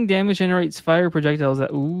Taking damage generates fire projectiles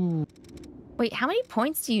that ooh. Wait, how many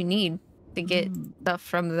points do you need to get stuff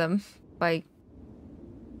from them by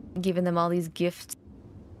giving them all these gifts?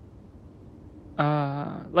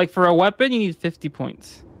 Like for a weapon, you need 50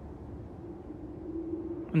 points.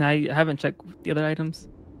 And I haven't checked the other items.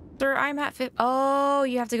 Sir, I'm at 50. Oh,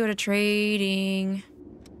 you have to go to trading.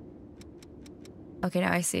 Okay,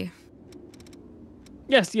 now I see.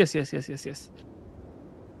 Yes.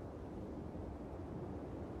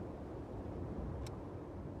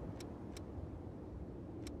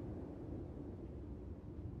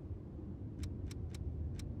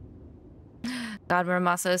 God,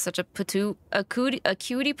 Muramasa is such a cutie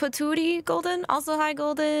patootie. Golden, also hi,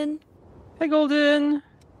 Golden. Hey, Golden.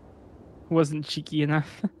 Wasn't cheeky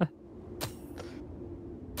enough.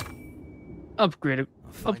 Upgrade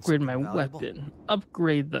my weapon.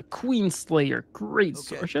 Upgrade the Queen Slayer Great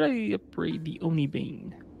Sword. Or should I upgrade the Oni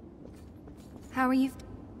Bane? How are you?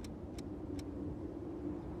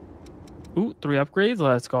 Ooh, 3 upgrades.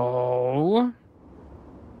 Let's go.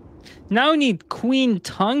 Now we need Queen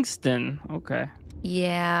Tungsten. Okay.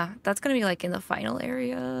 Yeah, that's gonna be like in the final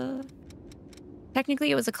area.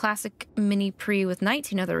 Technically, it was a classic mini pre with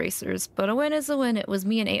 19 other racers, but a win is a win. It was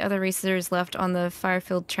me and 8 other racers left on the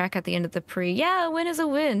fire-filled track at the end of the pre. Yeah, a win is a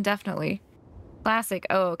win, definitely. Classic.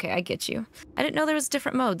 Oh, okay, I get you. I didn't know there was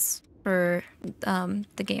different modes for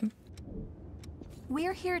the game.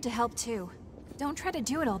 We're here to help too. Don't try to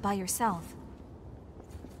do it all by yourself.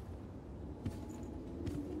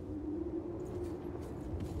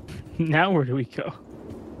 Now where do we go?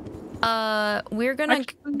 We're gonna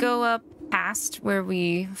go up past where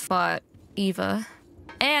we fought Eva.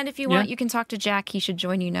 And if you want, you can talk to Jack. He should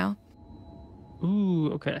join you now.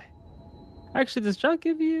 Ooh, okay. Actually, does Jack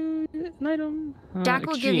give you an item? Jack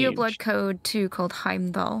will give you a blood code too called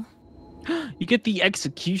Heimdall. You get the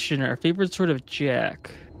Executioner, favorite sword of Jack.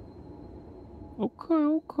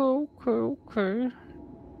 Okay.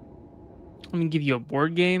 Let me give you a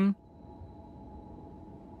board game.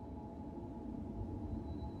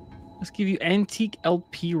 Let's give you Antique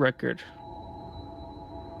LP record.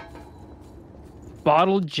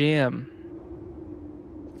 Bottle Jam.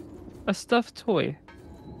 A stuffed toy.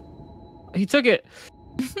 He took it.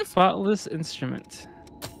 Spotless instrument.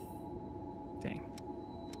 Dang.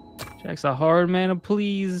 Jack's a hard man to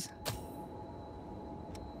please.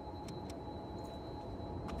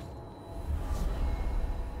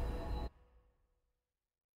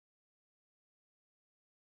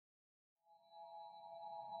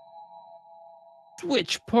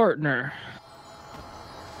 Switch partner.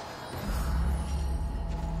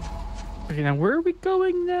 Okay, now where are we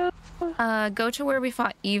going now? Go to where we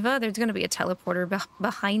fought Eva. There's gonna be a teleporter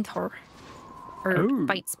behind her. Or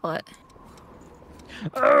fight spot.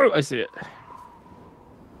 Oh, I see it.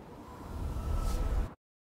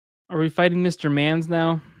 Are we fighting Mr. Mans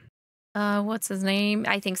now? What's his name?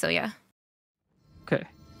 I think so, yeah. Okay.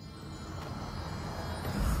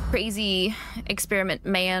 Crazy experiment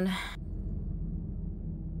man.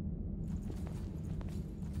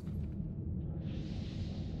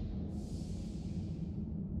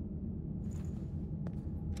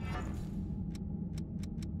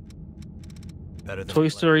 Toy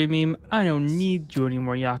Story meme. I don't need you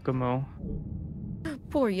anymore, Yakumo.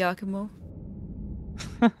 Poor Yakumo.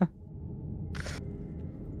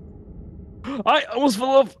 I almost fell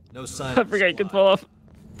off. No sign I of the forgot you could squad. fall off.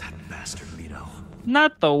 That bastard Mido.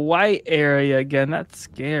 Not the white area again. That's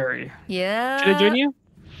scary. Yeah. Should I join you?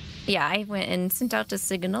 Yeah, I went and sent out a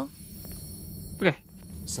signal. Okay.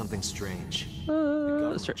 Something strange.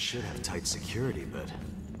 Let's try. Should have tight security, but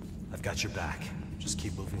I've got your back. Just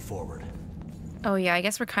keep moving forward. Oh yeah, I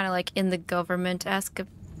guess we're kind of like in the government-esque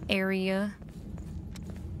area.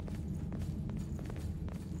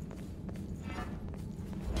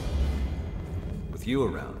 With you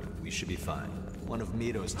around, we should be fine. One of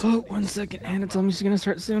Mido's. Oh, 1 second. Anna told me she's gonna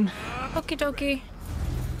start soon. Okie dokie.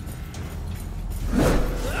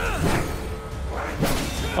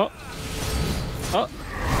 Oh. Oh.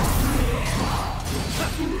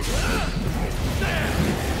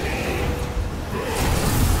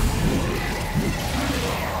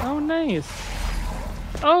 Oh, nice.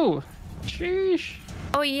 Oh, sheesh.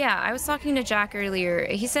 Oh yeah, I was talking to Jack earlier.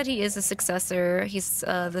 He said he is a successor. He's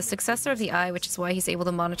the successor of the Eye, which is why he's able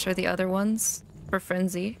to monitor the other ones for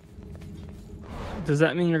frenzy. Does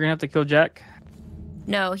that mean you're gonna have to kill Jack?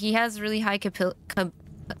 No, he has really high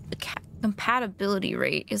compatibility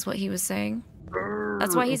rate, is what he was saying.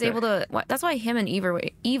 That's why he's able to. That's why him and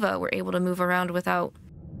Eva were able to move around without,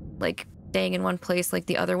 like, staying in one place like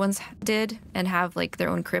the other ones did, and have like their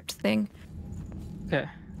own crypt thing. Okay.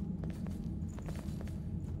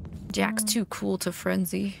 Jack's too cool to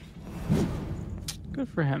frenzy. Good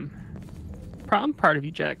for him. I'm proud of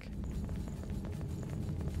you, Jack.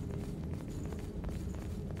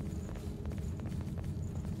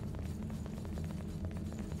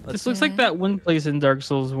 This looks like that one place in Dark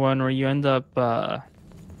Souls 1 where you end up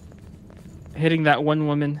hitting that one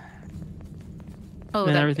woman. Oh,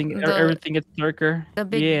 and everything gets darker. The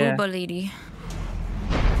big booba lady.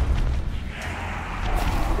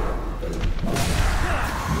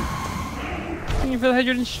 Thank you for the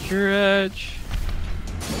hydrant stretch.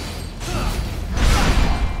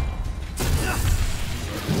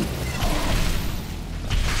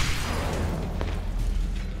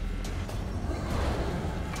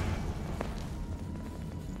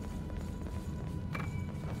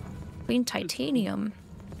 Clean titanium.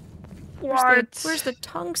 Where's the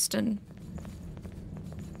tungsten?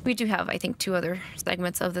 We do have, I think, 2 other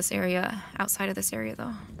segments of this area outside of this area,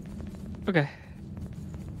 though. Okay.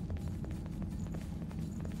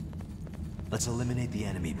 Let's eliminate the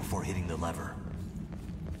enemy before hitting the lever.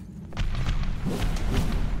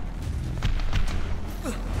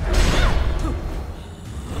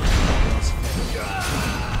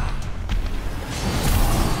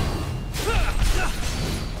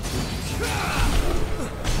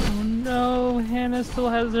 Oh no, Hannah still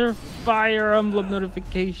has her Fire Emblem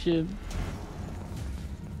notification.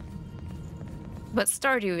 But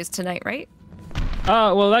Stardew is tonight, right?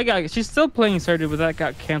 Well, she's still playing Stardew, but that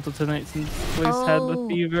got canceled tonight since Blaze had the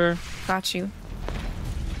fever. Got you.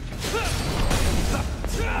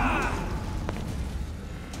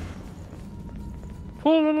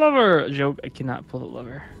 Pull the lever! Joke, I cannot pull the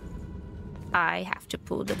lever. I have to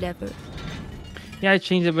pull the lever. Yeah, I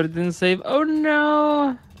changed it, but it didn't save. Oh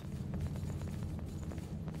no!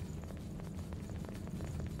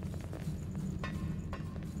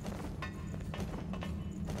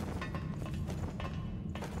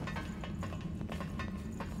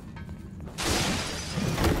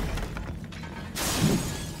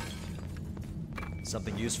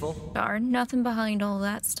 Something useful? Darn, nothing behind all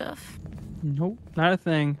that stuff. Nope, not a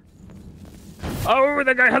thing. Oh,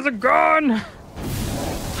 that guy has a gun!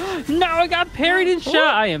 No, I got parried and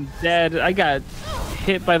shot. I am dead. I got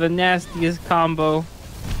hit by the nastiest combo.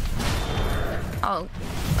 Oh,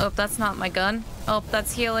 that's not my gun. Oh,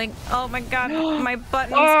 that's healing. Oh my god, my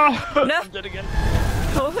buttons. Oh, No. I'm dead again.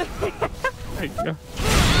 Oh. There you go.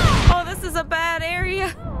 Oh, this is a bad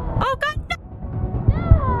area. Oh god, no.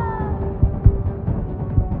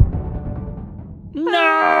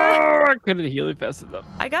 No, I couldn't heal it fast enough.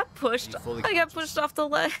 I got pushed. I got pushed off the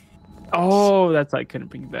ledge. Oh, that's why I couldn't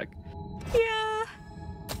bring it back. Yeah.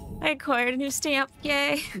 I acquired a new stamp.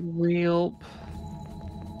 Yay. Real.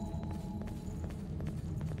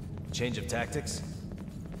 Change of tactics?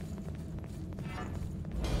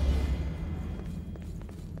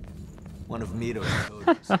 One of Mido's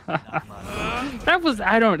codes. Not mine. That was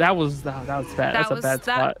bad. That's a bad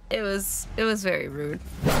spot. It was very rude.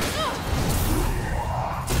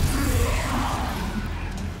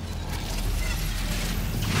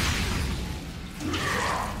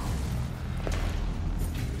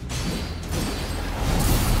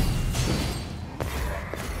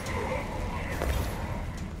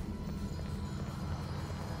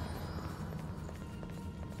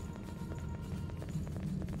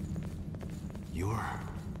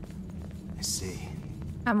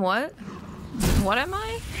 I'm what? What am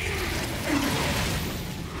I?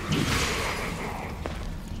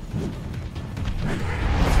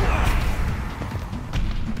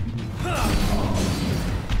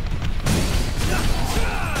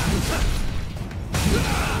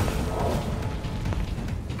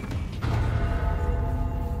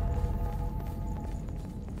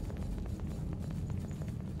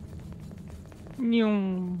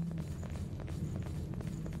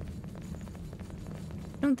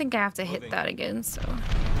 I don't think I have to hit that again, so...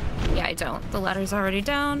 Yeah, I don't. The ladder's already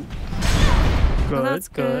down. Good, So that's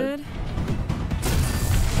good.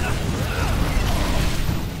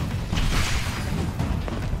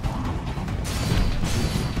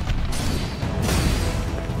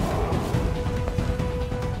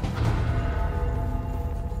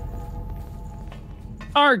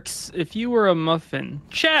 Arcs, if you were a muffin.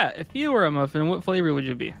 Chat, if you were a muffin, what flavor would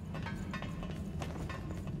you be?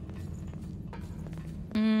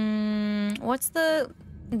 What's the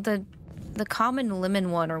common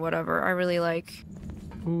lemon one or whatever? I really like.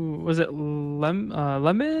 Ooh, was it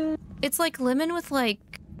lemon? It's like lemon with like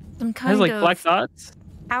some It kind has like of black dots.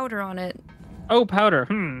 powder on it. Oh, powder.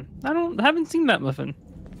 Haven't seen that muffin.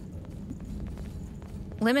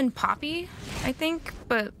 Lemon poppy, I think,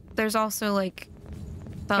 but there's also like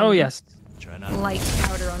some Oh yes. light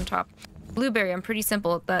powder on top. Blueberry, I'm pretty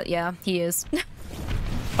simple at that. Yeah, he is.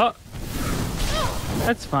 Oh,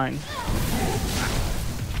 that's fine.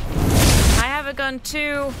 I have a gun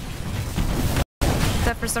too.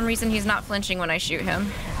 Except for some reason he's not flinching when I shoot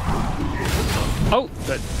him. Oh,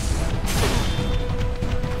 good.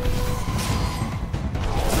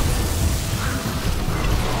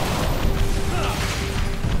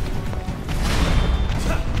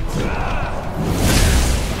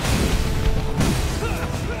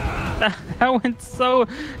 That went so...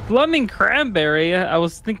 Lemon cranberry. I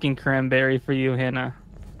was thinking cranberry for you, Hannah.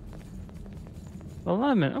 The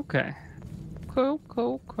lemon, okay.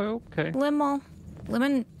 Okay.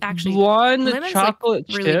 Lemon actually... Blonde lemon's chocolate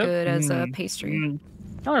like chip. really good as a pastry.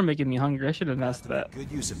 Y'all are making me hungry. I should have asked that.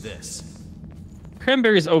 Good use of this.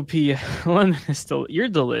 Cranberry's OP. Lemon is still... You're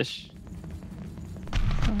delish.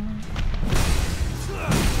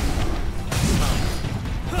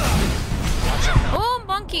 Oh,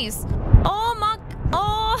 monkeys! Oh,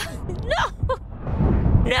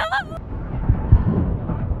 no! No!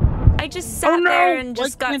 I just sat there and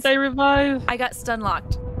just Why can't I revive? I got stun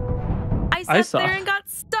locked. I I sat saw. there and got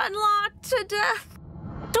stun locked to death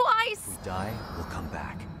twice. If we die, we'll come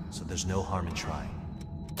back. So there's no harm in trying.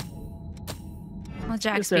 Well,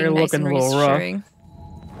 Jack's This area being nice and looking a little rough. reassuring.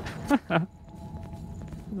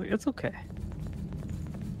 It's okay.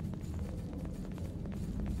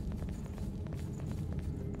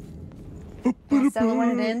 Stella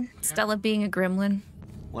wanted in. Stella being a gremlin.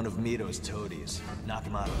 One of Mido's toadies. Knock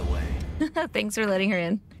him out of the way. Thanks for letting her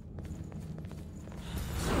in.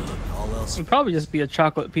 Look, all else. It'd probably just be a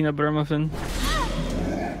chocolate peanut butter muffin.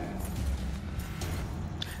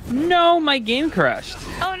 No, my game crashed.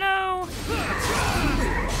 Oh no!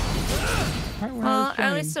 Right when I Well, was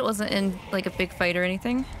at least it wasn't in like a big fight or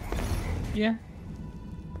anything. Yeah.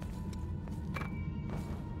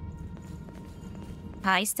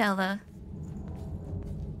 Hi, Stella.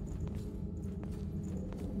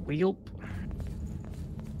 Wheelp.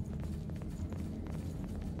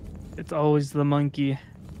 It's always the monkey.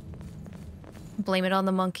 Blame it on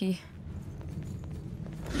the monkey.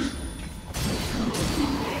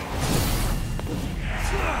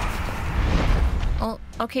 Oh,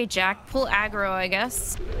 okay, Jack. Pull aggro, I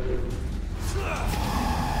guess.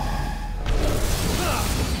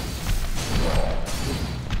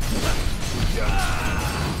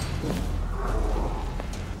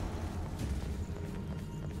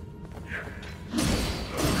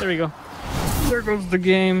 There we go. There goes the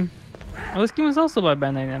game. Oh, this game was also by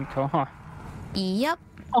Bandai Namco, huh? Yep.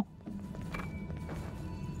 Oh.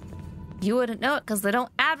 You wouldn't know it because they don't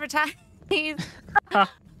advertise.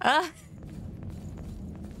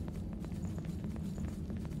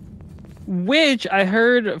 Which I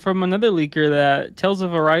heard from another leaker that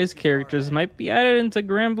𝐂𝐸𝐈𝐒 characters might be added into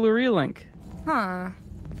Grand Blue Relink. Huh.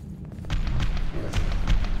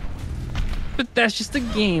 But that's just a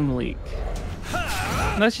game leak.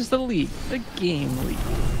 That's just a leak. A game leak.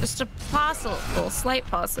 Just a possible, slight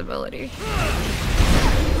possibility.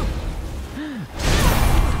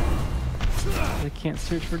 I can't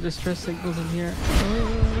search for distress signals in here.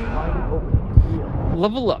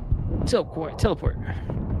 Level up. Teleport.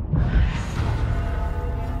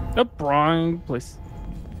 Oh, wrong place.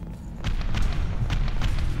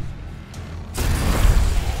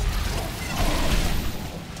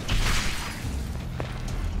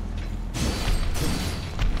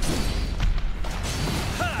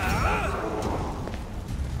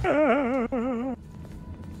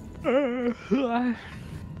 Ah.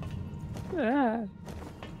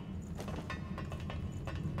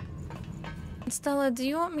 Stella, do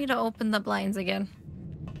you want me to open the blinds again?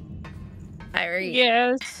 Alright.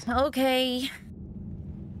 Yes. Okay.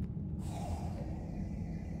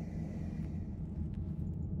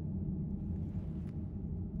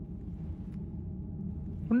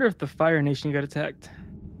 Wonder if the Fire Nation got attacked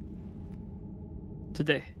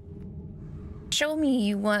today. Show me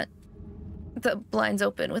you want the blinds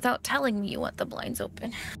open without telling me you want the blinds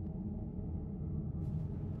open.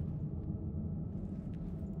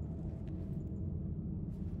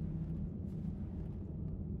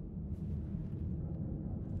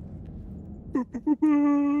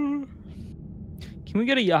 Can we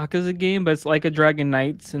get a Yakuza game, but it's like a Dragon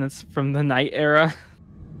Knights and it's from the Night era?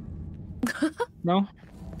 No?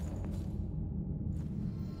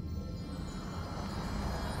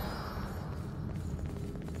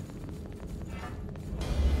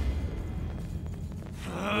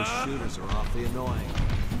 Those shooters are awfully annoying.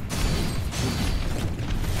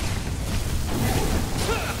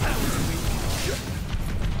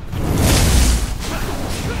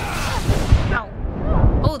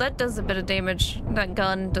 Ow. Oh, that does a bit of damage. That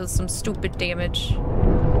gun does some stupid damage.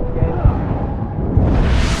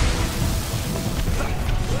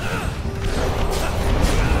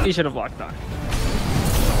 You should have locked on.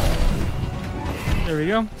 There we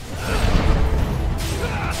go.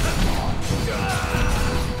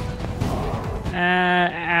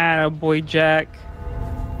 Boy, Jack.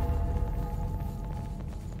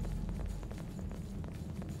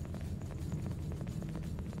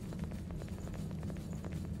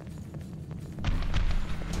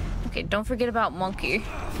 Okay, don't forget about Monkey.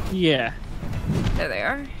 Yeah. There they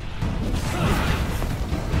are.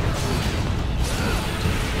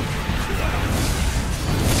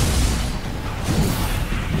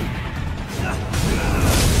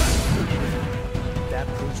 That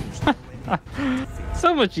proves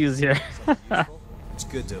So much easier. it's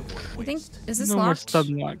good to avoid I think, waste. is this No more locked? stub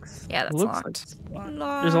locks. Yeah, that's Looks locked. like it's locked.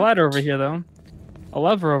 Locked. There's a ladder over here, though. A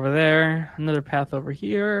lever over there. Another path over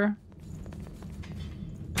here.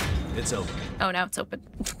 It's open. Oh, now it's open.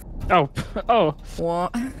 Oh, oh.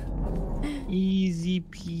 What? Easy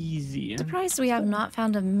peasy. Surprised we have not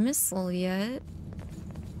found a missile yet.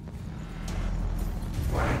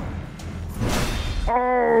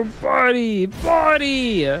 Oh, buddy,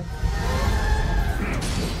 buddy.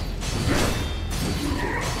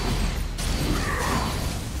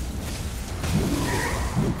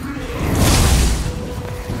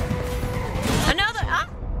 Another,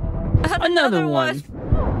 Another one.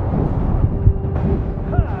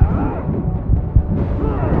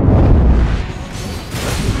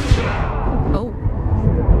 Oh,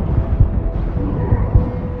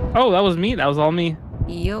 Oh, that was me. That was all me.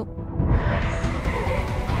 yup.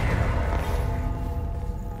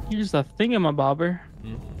 You're just a thingamabobber.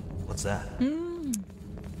 What's that?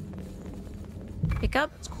 Pick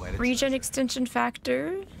up It's quite a regen treasure. extension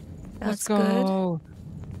factor. Let's That's good. go.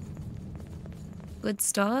 Good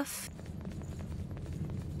stuff.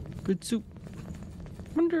 Good soup.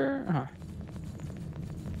 Wonder.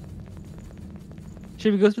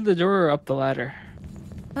 Should we go through the door or up the ladder?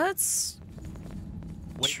 Let's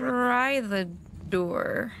Wait, try the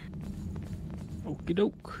door. Okie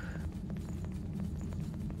doke.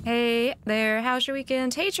 Hey there, how's your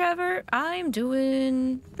weekend? Hey Trevor, I'm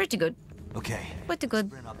doing pretty good. Okay. Pretty good.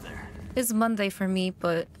 Sprint up there. It's Monday for me,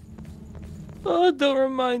 but Oh, don't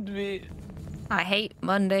remind me. I hate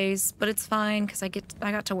Mondays, but it's fine because I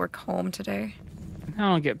got to work home today. I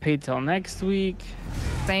don't get paid till next week.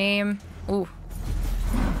 Same. Ooh.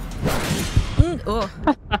 Oh.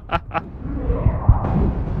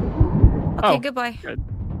 Okay, Oh, goodbye. Good.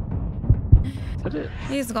 Is that it?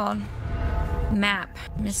 He's gone. Map.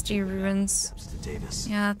 Misty Ruins. Steps to Davis.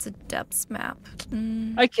 Yeah, it's a depths map.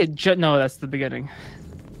 I could jump. No, that's the beginning.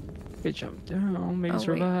 Good jump down. Maybe Oh, wait.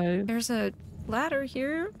 survive. There's a ladder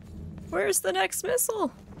here. Where's the next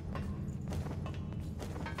missile?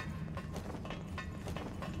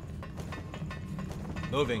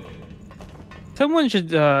 Moving. Someone should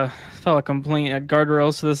file a complaint at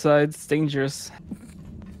guardrails to the sides. It's dangerous.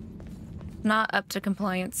 Not up to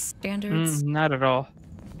compliance standards. Not at all.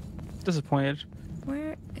 Disappointed.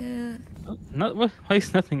 Where is... Oh, why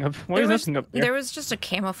is nothing up? Why is nothing up there? There was just a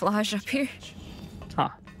camouflage up here. Huh.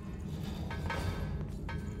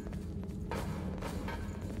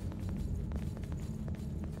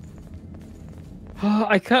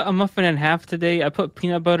 I cut a muffin in half today. I put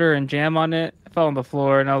peanut butter and jam on it. I fell on the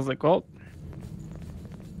floor, and I was like, well,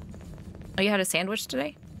 Oh, you had a sandwich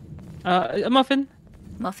today? a muffin.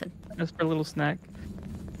 Muffin. Just for a little snack.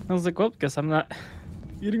 I was like, well, guess I'm not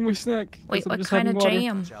Eating my snack. Wait, Guess I'm what just kind having of water.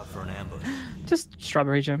 jam? Watch out for an ambush. Just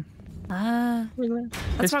strawberry jam. Ah, This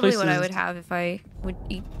that's probably what place I is- would have if I would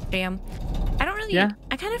eat jam. I don't really. Yeah.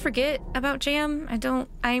 I kind of forget about jam.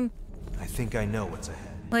 I'm I think I know what's ahead.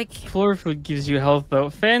 like. Floor food gives you health though.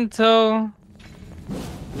 Fanto.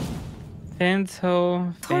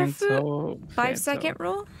 Fanto. Tofu? Fanto. 5-second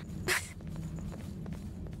rule.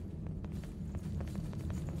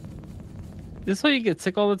 This is why you get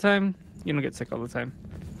sick all the time. You don't get sick all the time.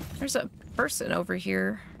 There's a person over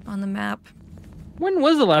here on the map. When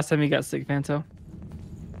was the last time you got sick, Fanto?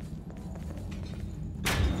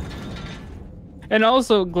 And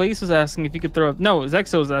also, Glace was asking if you could throw it. No,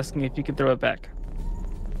 Zexo was asking if you could throw it back.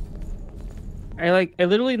 I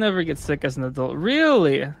literally never get sick as an adult.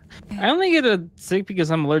 Really? I only get sick because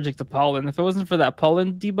I'm allergic to pollen. If it wasn't for that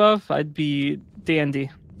pollen debuff, I'd be dandy.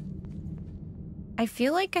 I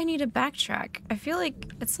feel like I need to backtrack. I feel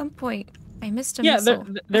like at some point I missed a Yeah, missile.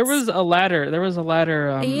 there was a ladder. There was a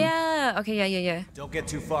ladder. Yeah. Okay. Yeah. Don't get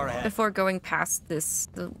too far ahead. Before going past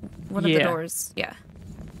one of the doors. Yeah.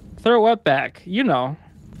 Throw it back. You know.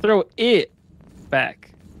 Throw it back.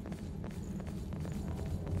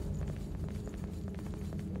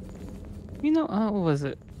 You know, what was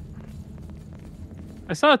it?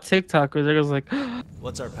 I saw a TikTok where there was like,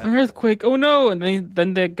 What's our an path? earthquake. Oh no! And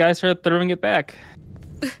then the guy started throwing it back.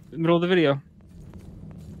 In the middle of the video.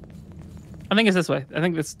 I think it's this way. I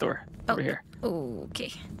think this door over here.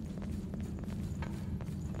 Okay.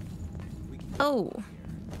 Oh.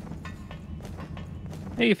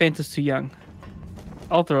 Hey, Fanta's too young.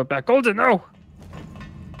 I'll throw it back. Golden, no!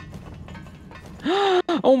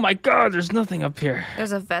 Oh my god, there's nothing up here.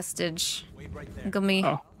 There's a vestige. Wait right there. Look at me.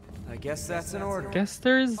 Oh. I guess that's an order. Guess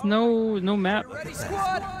there's no map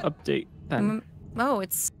update then. Oh,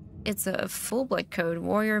 it's a full blood code.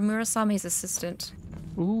 Warrior Murasame's assistant.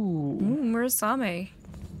 Ooh. Murasame.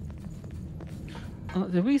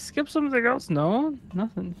 Did we skip something else? No,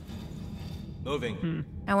 nothing. Moving.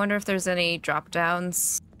 I wonder if there's any drop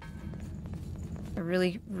downs. I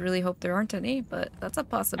really hope there aren't any, but that's a I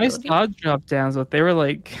possibility. saw drop downs, but they were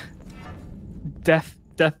like death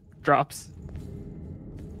drops.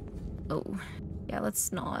 Oh, yeah.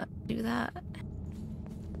 Let's not do that.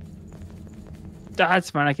 That's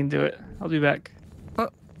fine. I can do it. I'll be back. Oh.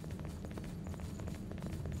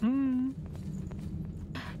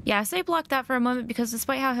 Yeah, say block that for a moment because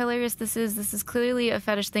despite how hilarious this is clearly a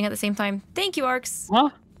fetish thing at the same time. Thank you, Arcs. Huh?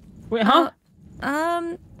 Wait, huh?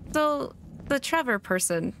 So the Trevor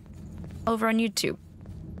person over on YouTube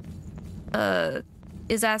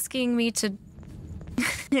is asking me to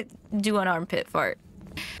do an armpit fart.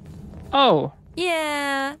 Oh.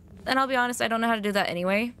 Yeah, and I'll be honest, I don't know how to do that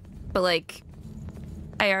anyway. But like,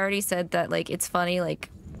 I already said that like it's funny like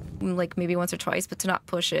maybe once or twice, but to not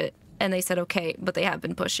push it. And they said okay, but they have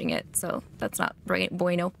been pushing it, so that's not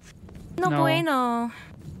bueno. No bueno.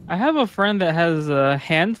 I have a friend that has a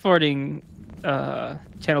hand farting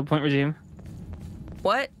channel point regime.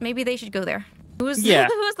 What? Maybe they should go there. Who's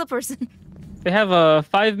who's the person? They have a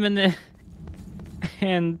 5-minute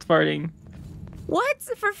hand farting. What?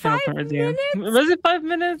 For channel 5 point regime. minutes? Was it 5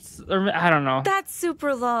 minutes? Or I don't know. That's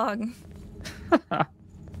super long. I'm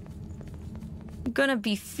gonna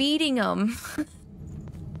be feeding them.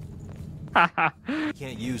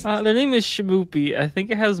 Can't use Their name is Shaboopy. I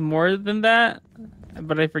think it has more than that,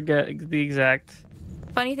 but I forget the exact.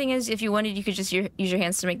 Funny thing is, if you wanted, you could just use your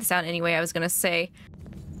hands to make the sound anyway. I was gonna say,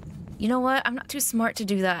 you know what? I'm not too smart to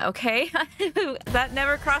do that, okay? That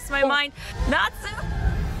never crossed my mind. Natsu!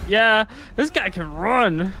 Yeah, this guy can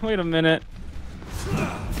run. Wait a minute.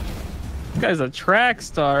 This guy's a track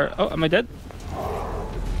star. Oh, am I dead?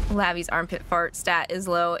 Lavi's armpit fart stat is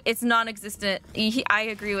low. It's non-existent. I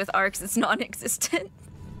agree with Arcs. It's non-existent.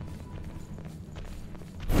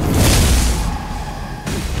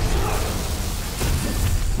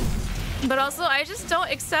 But also, I just don't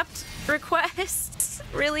accept requests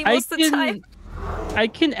really most of the time. I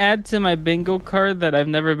can add to my bingo card that I've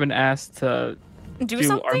never been asked to Do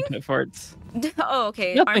something? armpit farts. Oh,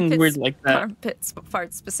 okay. Nothing weird like that. Armpit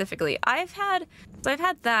farts specifically. I've had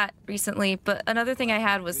that recently, but another thing I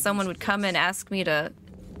had was someone would come and ask me to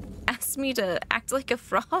act like a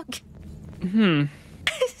frog.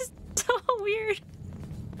 It's so weird.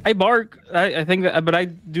 I bark. I think that, but I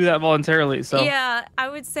do that voluntarily. So Yeah, I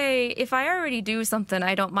would say if I already do something,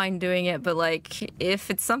 I don't mind doing it. But like, if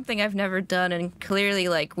it's something I've never done and clearly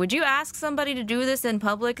like, would you ask somebody to do this in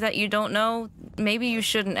public that you don't know? Maybe you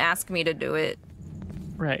shouldn't ask me to do it.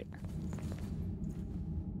 right.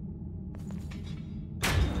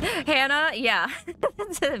 Hannah, yeah,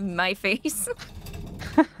 my face.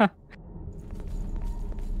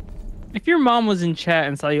 If your mom was in chat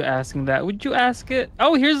and saw you asking that, would you ask it?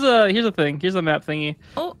 Oh, here's a thing. Here's a map thingy.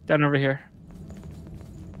 Oh, Down over here.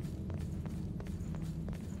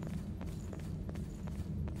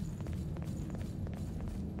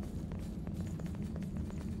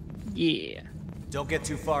 Yeah. Don't get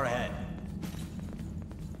too far ahead.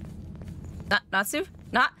 Natsu?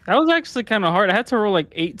 Not. That was actually kind of hard. I had to roll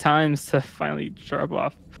like 8 times to finally drop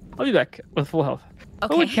off. I'll be back with full health.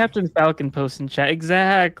 Okay. Oh, what Captain Falcon post in chat.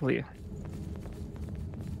 Exactly.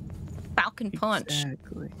 Falcon Punch.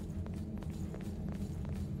 Exactly.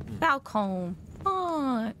 Falcon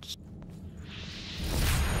Punch.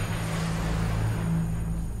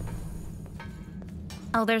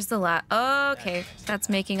 Oh, there's the okay, that's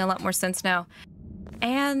making a lot more sense now.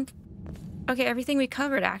 And okay, everything we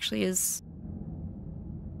covered actually is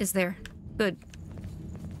there. Good.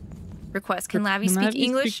 Request. Can Lavi speak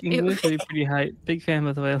English? Speak English? Are you pretty hype? Big fan,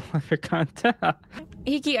 by the way. I love your content.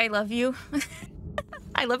 Hiki, I love you.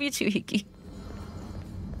 I love you too, Hiki.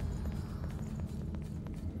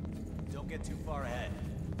 Don't get too far ahead.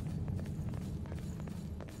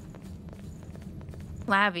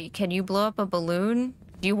 Lavi, can you blow up a balloon?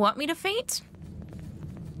 Do you want me to faint?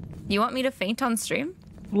 You want me to faint on stream?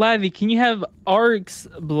 Lavi, can you have Arx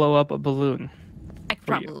blow up a balloon? I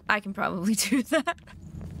can probably do that.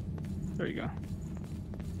 There you go.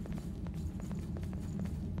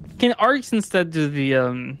 Can Arx instead do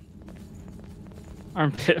the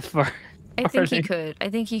armpit fart? I think he could. I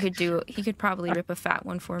think he could do. He could probably rip a fat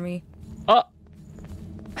one for me. Oh.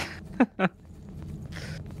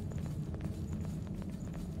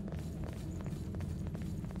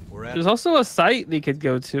 There's also a site they could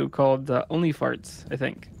go to called Only Farts, I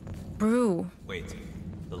think. Brew. Wait.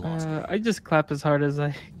 The lost I just clap as hard as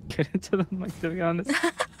I get into them, like, to be honest.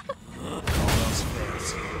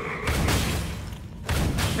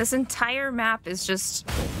 This entire map is just,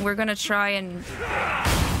 we're gonna try and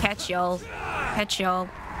catch y'all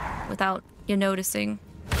without you noticing.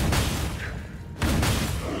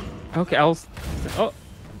 Okay, oh.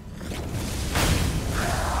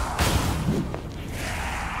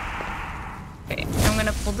 Okay, I'm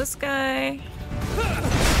gonna pull this guy.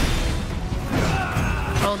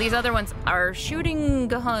 Oh, these other ones are shooting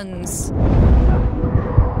guns.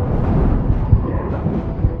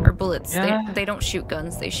 Or bullets. Yeah. They don't shoot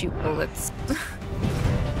guns, they shoot bullets.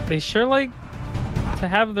 They sure like to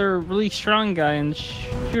have their really strong guy and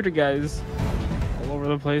shooter guys all over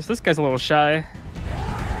the place. This guy's a little shy.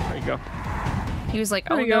 There you go. He was like,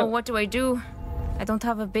 oh no, what do I do? I don't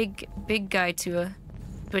have a big guy to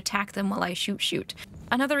attack them while I shoot.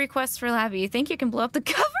 Another request for Lavi. Think you can blow up the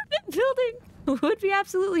government building? Would be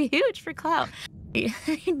absolutely huge for clout.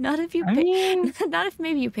 Not if you pay. Not if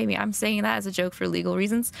maybe you pay me. I'm saying that as a joke for legal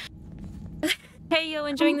reasons. Hey yo,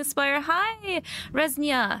 enjoying the Spire? Hi,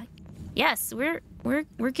 Resnia. Yes, we're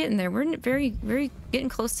getting there. We're very getting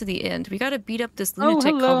close to the end. We gotta beat up this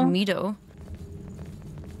lunatic called Mido.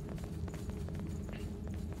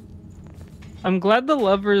 I'm glad the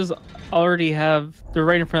lovers already have. They're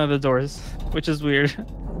right in front of the doors, which is weird.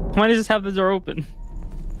 Why not just have the door open?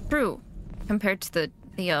 True, compared to the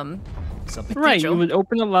something. Right, you would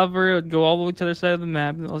open the lever, it would go all the way to the other side of the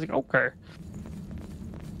map, and I was like, okay.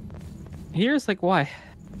 Here it's like, why?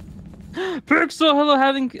 Pixel, hello,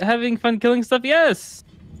 having fun killing stuff? Yes.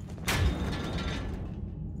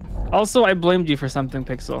 Also, I blamed you for something,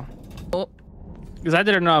 Pixel. Oh. Because I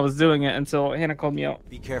didn't know I was doing it until Hannah called me out.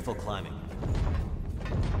 Be careful climbing.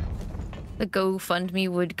 The GoFundMe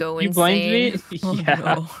would go You insane. blamed me? Oh, Yeah.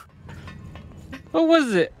 no. What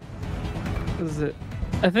was it? What was it?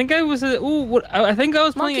 I think I was. I think I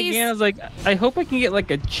was playing Monkeys. again. I was like, I hope I can get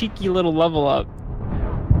like a cheeky little level up.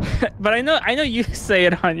 But I know you say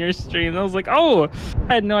it on your stream. I was like, oh,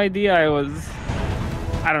 I had no idea I was.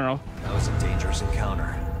 I don't know. That was a dangerous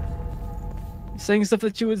encounter. Saying stuff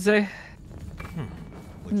that you would say.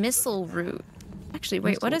 Missile route. Actually,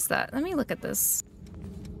 wait, what is that? Let me look at this.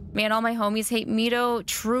 Man, all my homies hate Mido.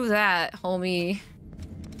 True that, homie.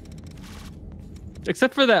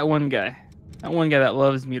 Except for that one guy. That one guy that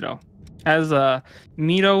loves Mido. Has a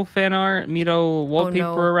Mido fan art, Mido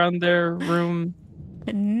wallpaper around their room.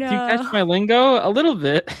 No. Do you catch my lingo? A little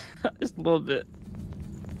bit. Just a little bit.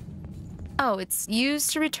 Oh, it's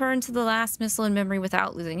used to return to the last missile in memory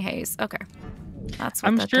without losing haze. Okay. That's what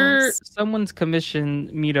I'm that sure does. someone's commissioned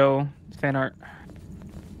Mido fan art.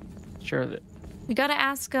 Sure of it. We gotta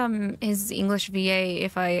ask his English VA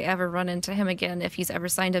if I ever run into him again, if he's ever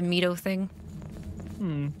signed a Mido thing.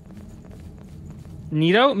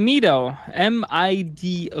 Mido? Mido.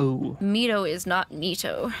 M-I-D-O. Mido is not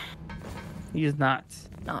Nito. He is not.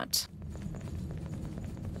 Not.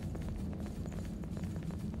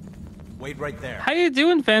 Wait right there. How you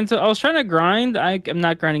doing, Phantom? I was trying to grind. I'm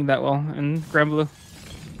not grinding that well in Grand Blue.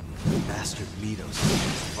 Bastard Mido's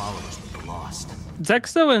followers were lost.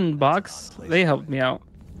 Zexo and Box, they helped me out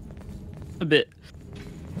a bit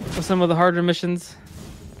with some of the harder missions.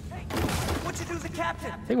 Hey, what you do to the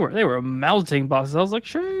captain? They were melting bosses. I was like,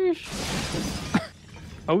 sheesh.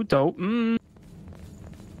 Oh, dope.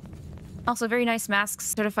 Also, very nice masks.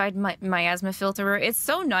 Certified miasma filterer. It's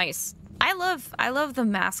so nice. I love the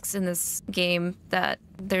masks in this game. That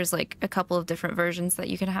there's like a couple of different versions that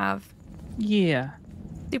you can have. Yeah.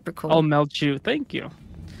 Super cool. I'll melt you. Thank you.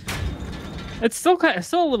 It's still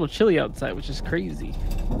a little chilly outside, which is crazy.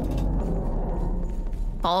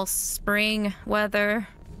 Fall spring weather.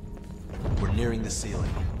 We're nearing the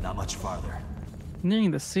ceiling. Not much farther.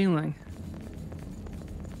 Nearing the ceiling.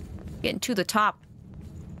 Getting to the top.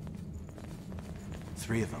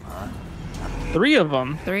 3 of them, huh? 3 of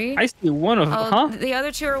them. 3? I see 1 of them. Oh, Huh? the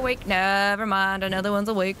other 2 are awake. Never mind. Another one's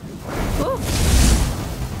awake. Ooh.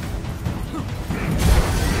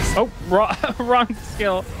 Oh, wrong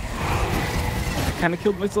skill. Kind of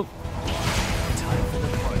killed myself.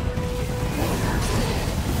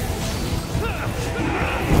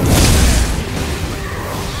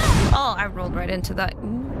 Oh, I rolled right into that.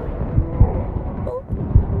 Ooh.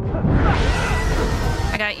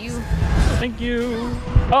 I got you. Thank you.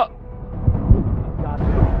 Oh.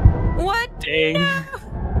 What? Dang. No.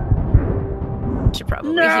 Should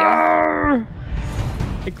probably heal. No.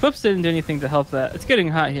 Eclipse didn't do anything to help that. It's getting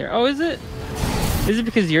hot here. Oh, is it? Is it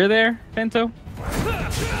because you're there, Fanto?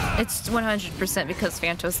 It's 100% because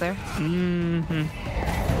Fanto's there. Mm-hmm.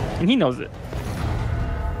 And he knows it.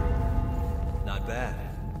 Not bad.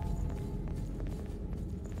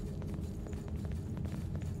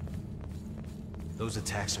 Those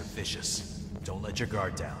attacks are vicious. Don't let your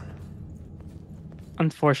guard down.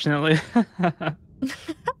 Unfortunately.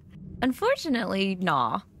 Unfortunately,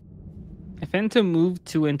 nah. If Fanto moved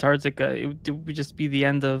to Antarctica, it would just be the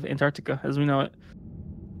end of Antarctica as we know it.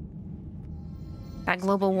 That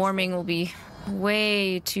global warming will be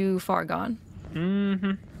way too far gone.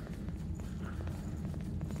 Mm-hmm.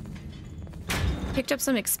 Picked up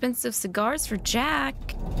some expensive cigars for Jack.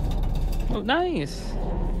 Oh, nice.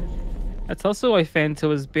 That's also why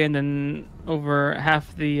Fanto is banned in over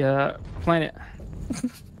half the planet.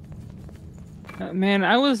 Man,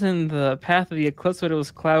 I was in the path of the eclipse when it was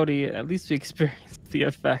cloudy. At least we experienced the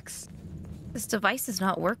effects. This device is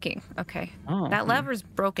not working. Okay. Oh, That lever's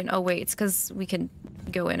broken. Oh, wait. It's because we can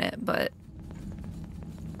go in it, but...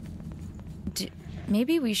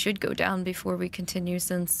 Maybe we should go down before we continue,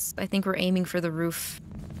 since I think we're aiming for the roof.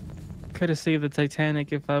 Could have saved the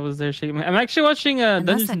Titanic if I was there shaking my... I'm actually watching Unless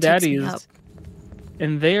Dungeons and that takes me Daddies. up.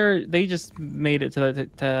 And they just made it to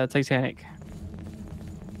the Titanic.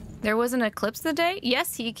 There was an eclipse today?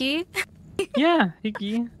 Yes, Hiki. Yeah,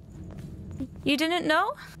 Hiki. You didn't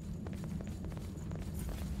know?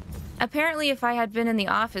 Apparently, if I had been in the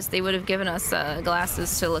office, they would have given us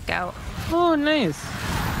glasses to look out. Oh, nice.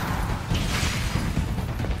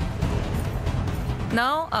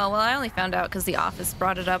 No? Oh, well, I only found out because the office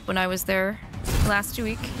brought it up when I was there last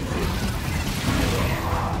week.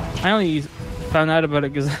 I only found out about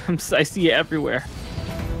it because I see it everywhere.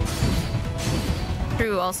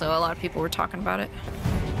 True, also, a lot of people were talking about it.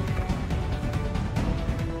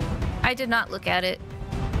 I did not look at it.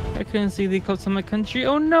 I couldn't see the eclipse in my country.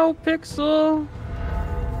 Oh no, Pixel!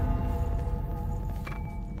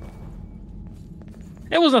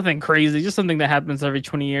 It was nothing crazy, just something that happens every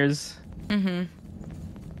 20 years. Mm-hmm.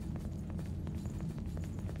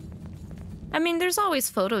 I mean, there's always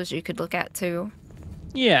photos you could look at, too.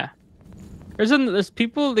 Yeah. There's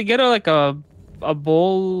people, they get a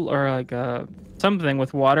bowl or like a something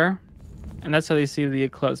with water, and that's how they see the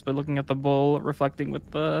eclipse, by looking at the bowl reflecting with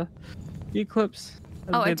the eclipse.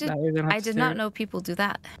 Oh, I did not know people do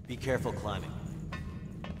that. Be careful climbing.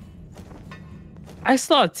 I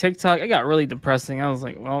saw a TikTok. It got really depressing. I was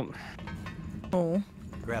like, well, Oh.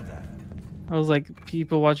 Grab that. I was like,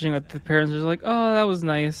 people watching with the parents are like, oh, that was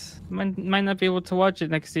nice. Might not be able to watch it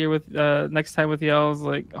next year with next time with you. I was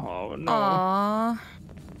like, oh no. Aww.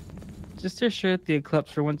 Just to share the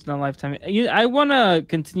eclipse for once in a lifetime. I want to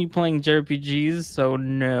continue playing JRPGs, so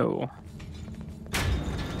no.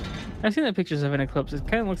 I've seen the pictures of an eclipse. It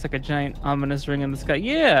kind of looks like a giant ominous ring in the sky.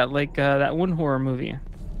 Yeah, like that one horror movie.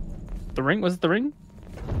 The Ring? Was it The Ring?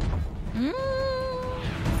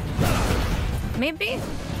 Maybe?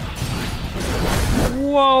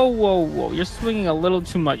 Whoa, whoa, whoa. You're swinging a little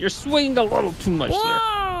too much. You're swinging a little too much there.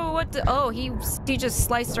 Whoa! What the? Oh, he just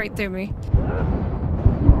sliced right through me.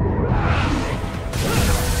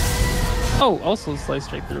 Oh, also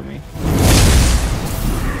sliced right through me.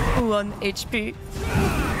 1 HP.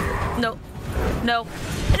 No. No.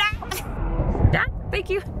 No! Ah, thank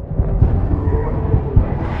you.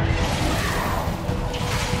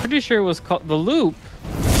 Pretty sure it was called the Loop.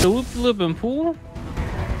 The Loop and Pool?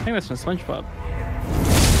 I think that's from SpongeBob.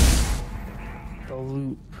 The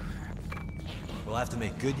Loop. We'll have to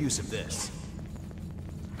make good use of this.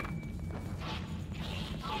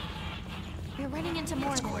 You're running into more.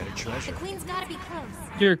 That's quite a treasure. The queen's gotta be close.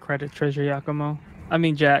 Your credit, Treasure Yakumo. I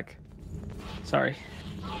mean, Jack. Sorry.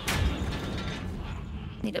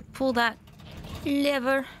 Need to pull that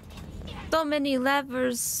lever. So many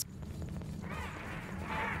levers.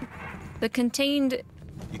 The contained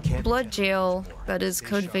You can't blood jail that is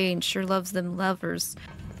𝐂𝐸𝐈 sure loves them levers.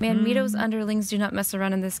 Man, Mido's underlings do not mess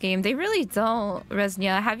around in this game. They really don't,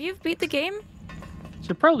 Resnia. Have you beat the game?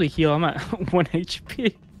 Should probably heal. I'm at 1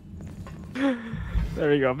 HP. There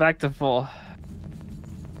we go. Back to full.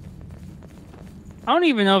 I don't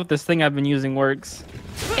even know if this thing I've been using works.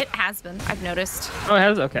 It has been, I've noticed. Oh, it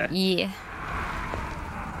has? Okay. Yeah.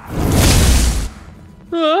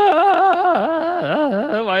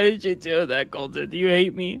 Why did you do that, Golden? Do you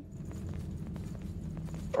hate me?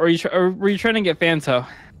 Or were you trying to get Fanto?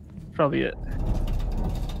 Probably it.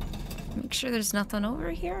 Make sure there's nothing over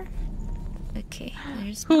here. Okay,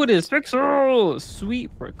 there's... Who it is? Pixel! Sweet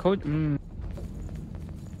for code.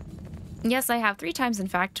 Yes, I have 3 times, in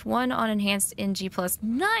fact. 1 on enhanced in G+.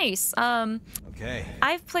 Nice! Okay.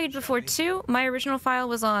 I've played before too. My original file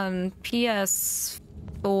was on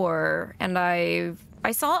PS4, and I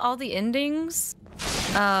saw all the endings,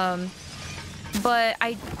 but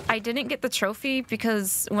I didn't get the trophy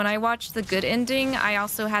because when I watched the good ending, I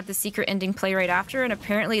also had the secret ending play right after, and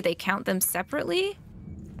apparently they count them separately.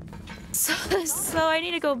 So I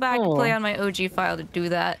need to go back and play on my OG file to do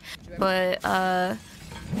that. But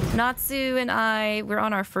Natsu and I, we're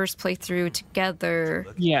on our first playthrough together.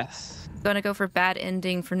 Yes. Gonna go for bad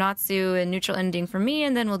ending for Natsu and neutral ending for me,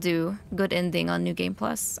 and then we'll do good ending on New Game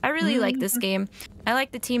Plus. I really like this game. I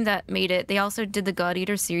like the team that made it. They also did the God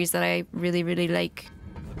Eater series that I really, really like.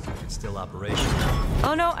 Looks like it's still operational.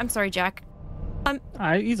 Oh no, I'm sorry, Jack.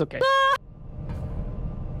 He's okay.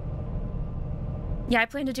 Yeah, I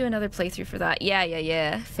plan to do another playthrough for that.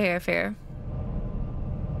 Yeah. Fair.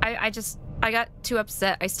 I got too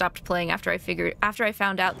upset. I stopped playing after I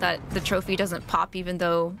found out that the trophy doesn't pop even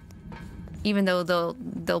though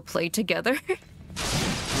they'll play together.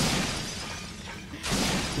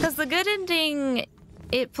 Because the good ending,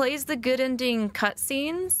 it plays the good ending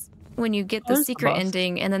cutscenes when you get the secret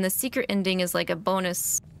ending, and then the secret ending is like a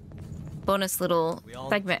bonus little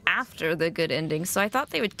segment after the good ending. So I thought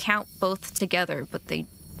they would count both together, but they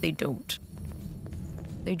don't.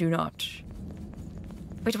 They do not.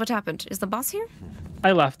 Wait, what happened? Is the boss here?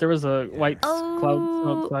 I left. There was a white cloud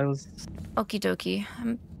smoke, so I was... Okie dokie.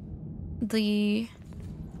 The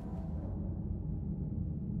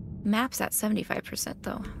map's at 75%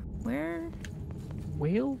 though. Where?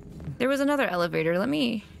 Whale? There was another elevator. Let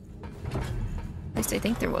me... At least I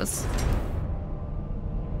think there was.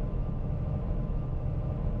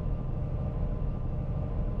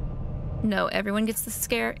 No, everyone gets the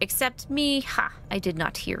scare except me. Ha! I did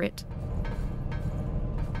not hear it.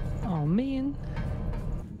 Oh man.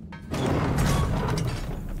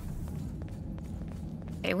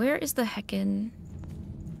 Okay, where is the heckin'...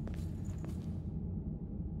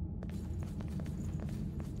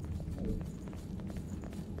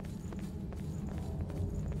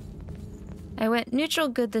 I went neutral,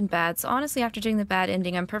 good, then bad. So honestly, after doing the bad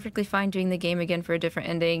ending, I'm perfectly fine doing the game again for a different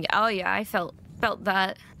ending. Oh yeah, I felt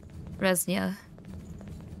that, Resnia.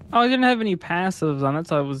 Oh, I didn't have any passives on.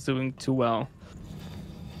 That's why I was doing too well.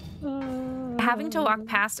 Having to walk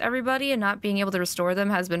past everybody and not being able to restore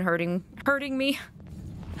them has been hurting me.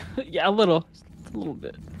 Yeah, a little. Just a little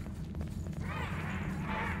bit.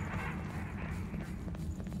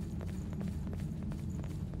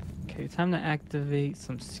 Okay, time to activate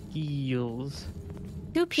some skills.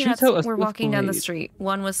 2 peanuts were walking down the street.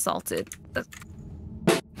 1 was salted. 1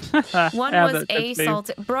 was a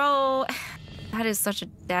salted. Bro, that is such a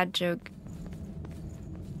dad joke.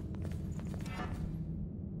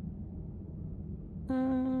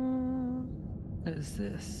 What is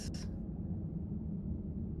this?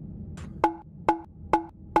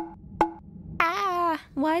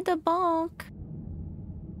 Why the bonk?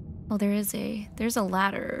 Oh, there's a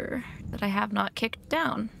ladder that I have not kicked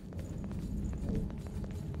down.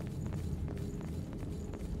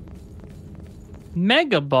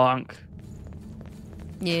 Mega bonk.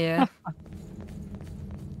 Yeah.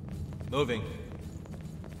 Moving.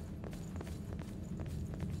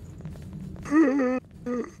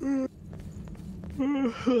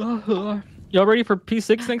 Y'all ready for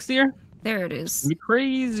P6 next year? There it is. Be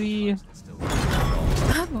crazy.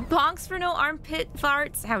 Bonks for no armpit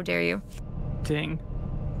farts. How dare you? Dang.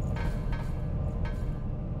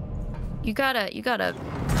 You gotta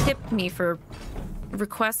tip me for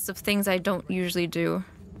requests of things I don't usually do.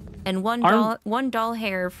 And one doll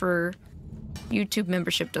hair for YouTube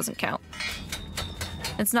membership doesn't count.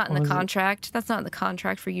 It's not in the contract. That's not in the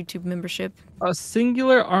contract for YouTube membership. A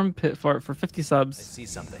singular armpit fart for 50 subs. I see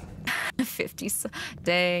something. 50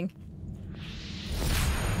 dang.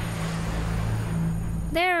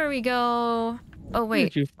 There we go. Oh, Where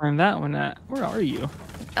wait. did you find that one at? Where are you?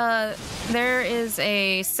 There is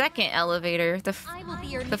a second elevator. The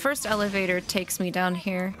first elevator takes me down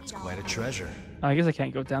here. It's quite a treasure. I guess I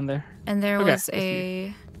can't go down there. And there Okay, was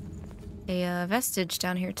a vestige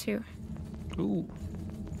down here, too. Ooh.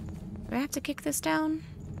 Do I have to kick this down?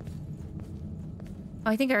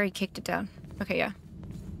 Oh, I think I already kicked it down. Okay, yeah.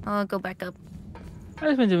 I'll go back up.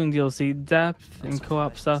 I've been doing DLC depth and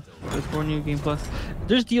co-op stuff for New Game Plus.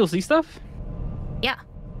 There's DLC stuff? Yeah.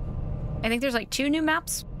 I think there's like 2 new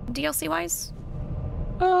maps, DLC-wise.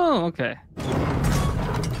 Oh, okay.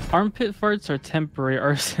 Armpit farts are temporary.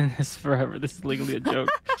 Arson is forever. This is legally a joke.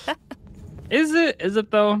 Is it? Is it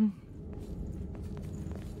though?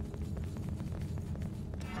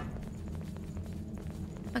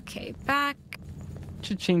 Okay, back.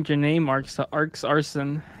 Should change your name, Arcs, to Arcs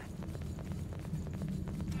Arson.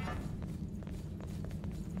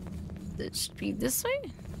 It should be this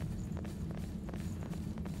way.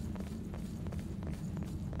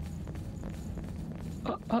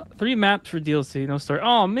 3 maps for DLC, no story.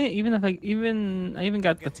 Oh man, I even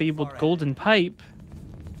got the fabled golden pipe.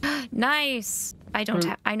 Nice. I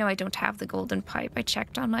know I don't have the golden pipe. I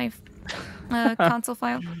checked on my console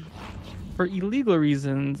file. For illegal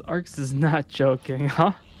reasons, Arcs is not joking,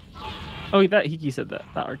 huh? Oh, that Hiki said that.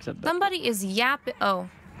 That Arc said that. Somebody is yapping. Oh.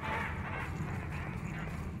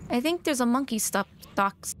 I think there's a monkey stuck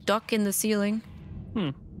in the ceiling.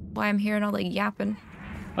 Why I'm hearing all the yapping.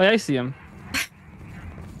 Oh, yeah, I see him.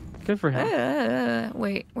 Good for him.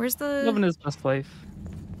 Wait, where's the... Living his best life.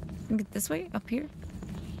 This way? Up here?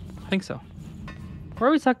 I think so. Where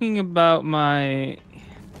are we talking about my...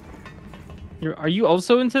 Are you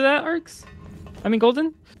also into that, Arcs? I mean,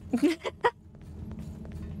 Golden?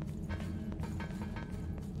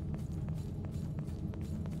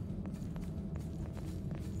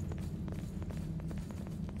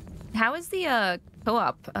 How is the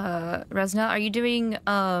co-op, Resna? Are you doing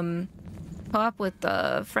co-op with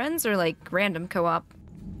friends or like random co-op?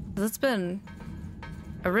 'Cause it's been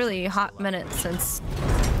a really hot minute since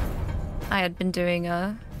I had been doing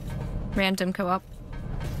a random co-op.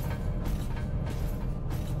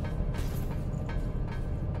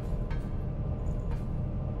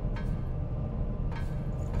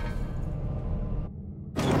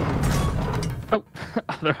 Oh,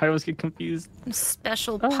 other I always get confused.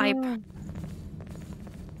 Special pipe.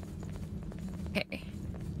 Okay.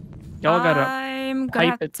 Y'all gotta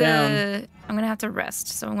pipe it down. I'm gonna have to rest,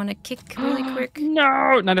 so I'm gonna kick really quick.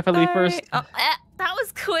 No, not if I leave first. Oh, that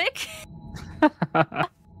was quick.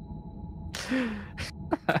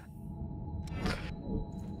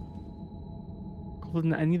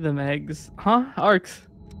 Golden, I need them eggs. Huh? Arcs.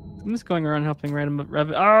 I'm just going around helping random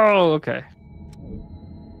Oh, okay.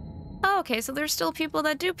 Oh, okay, so there's still people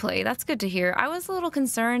that do play. That's good to hear. I was a little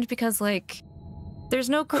concerned because, like, there's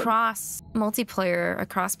no cross multiplayer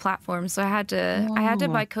across platforms, so I had to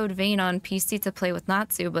buy Code Vein on PC to play with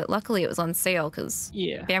Natsu, but luckily it was on sale because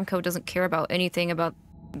Bamco doesn't care about anything about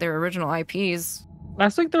their original IPs.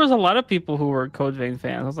 Last week there was a lot of people who were Code Vein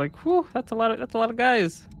fans. I was like, whew, that's a lot of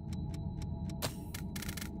guys.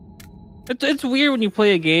 It's weird when you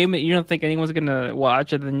play a game that you don't think anyone's gonna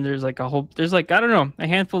watch, and then there's like I don't know, a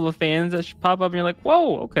handful of fans that should pop up, and you're like,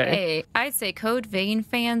 whoa, okay. Hey, I'd say Code Vein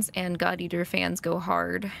fans and God Eater fans go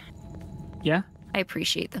hard. Yeah? I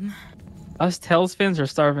appreciate them. Us Tales fans are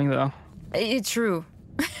starving though. It's true.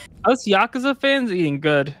 Us Yakuza fans eating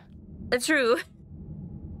good. It's true.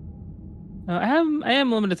 I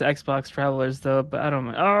am limited to Xbox Travelers though, but I don't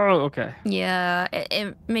mind. Oh, okay. Yeah,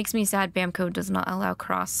 it makes me sad Bamco does not allow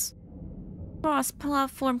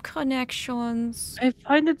cross-platform connections. I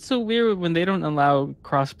find it so weird when they don't allow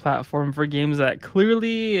cross-platform for games that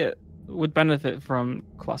clearly would benefit from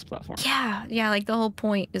cross-platform. Yeah, like the whole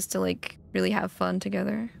point is to like really have fun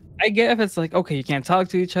together. I get if it's like, okay, you can't talk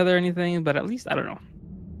to each other or anything, but at least, I don't know.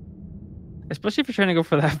 Especially if you're trying to go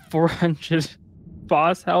for that 400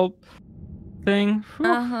 boss help thing.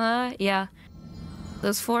 Whew. Yeah.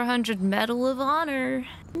 Those 400 Medal of Honor.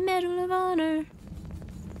 Medal of Honor.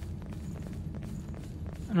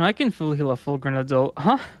 No, I can fully heal a full-grown adult.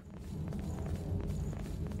 Huh?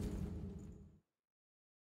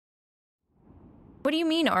 What do you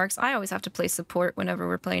mean, Arcs? I always have to play support whenever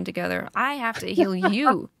we're playing together. I have to heal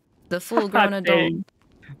you, the full-grown adult. Dang.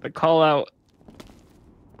 The call out.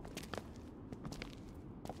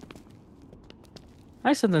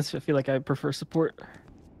 I sometimes feel like I prefer support.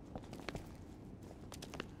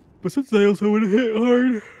 But since I also want to hit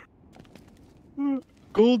hard.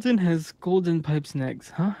 Golden has golden pipes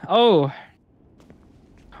next, huh? Oh.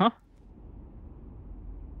 Huh?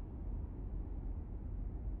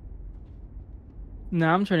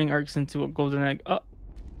 Now I'm turning Arcs into a golden egg. Oh.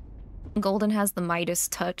 Golden has the Midas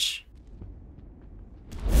touch.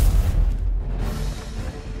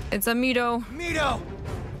 It's a Mido. Mido!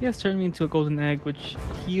 Yes, turn me into a golden egg, which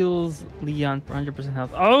heals Leon for 100%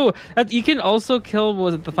 health. Oh, you can also kill,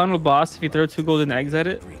 was it the final boss if you throw 2 golden eggs at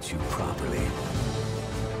it? Treat you properly.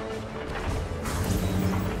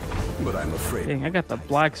 But I'm afraid. Dang, I got the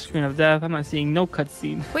black screen of death. I'm not seeing no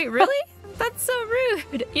cutscene. Wait, really? That's so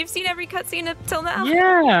rude. You've seen every cutscene up till now?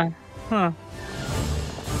 Yeah. Huh.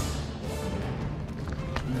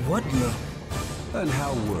 What the? And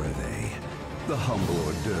how were they? The humble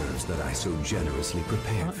hors d'oeuvres that I so generously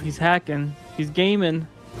prepared Oh, for he's you. hacking. He's gaming.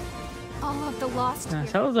 All of the lost Nah, here.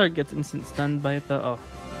 Salazar gets instant stunned by the. Oh.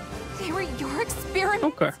 They were your experiments?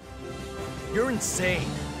 Okay. You're insane.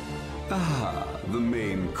 Ah, the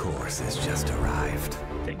main course has just arrived.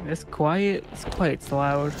 Dang, this quiet. It's quiet. It's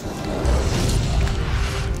loud.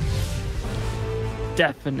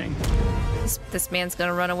 Deafening. This man's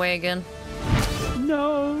gonna run away again.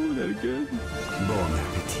 No, not again. Bon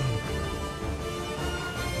appetit.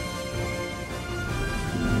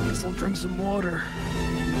 Guess I'll drink some water.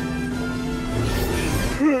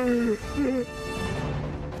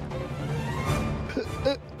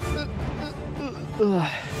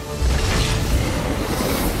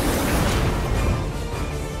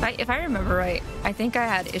 If I remember right, I think I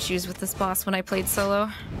had issues with this boss when I played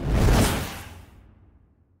solo.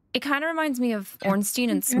 It kind of reminds me of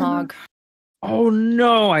Ornstein and Smog. Oh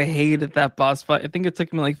no, I hated that boss fight. I think it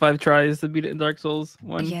took me like 5 tries to beat it in Dark Souls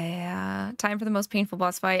 1. Yeah, time for the most painful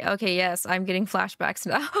boss fight. Okay, yes, I'm getting flashbacks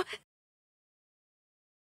now.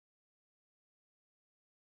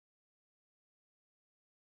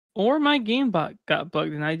 Or my game bot got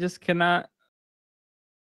bugged and I just cannot.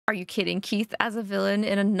 Are you kidding? Keith as a villain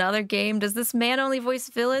in another game? Does this man only voice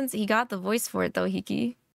villains? He got the voice for it though,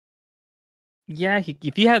 Hiki. Yeah,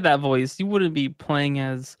 if you had that voice, you wouldn't be playing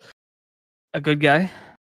as a good guy.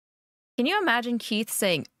 Can you imagine Keith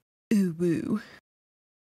saying, ooh woo?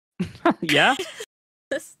 Yeah?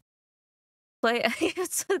 Play,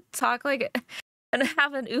 talk like, and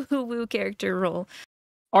have an ooh woo character role.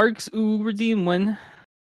 Arcs ooh redeem when.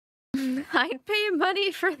 I'd pay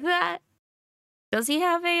money for that. Does he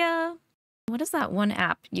have a, what is that one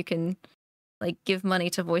app you can, like, give money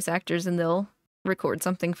to voice actors and they'll record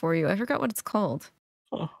something for you? I forgot what it's called.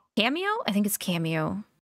 Oh. Cameo? I think it's Cameo.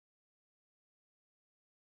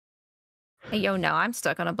 Hey, yo, now I'm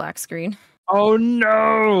stuck on a black screen. Oh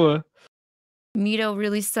no! Mido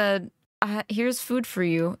really said, here's food for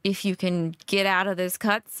you if you can get out of this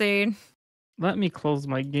cutscene. Let me close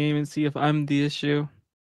my game and see if I'm the issue.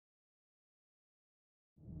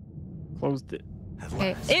 Closed it.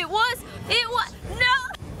 Okay. It was, no!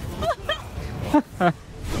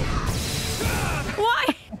 Why?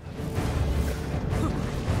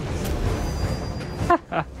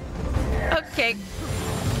 Okay.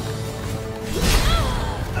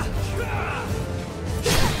 I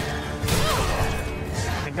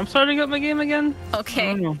think I'm starting up my game again.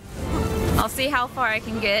 Okay. I don't know. I'll see how far I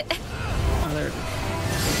can get. Oh, there it is.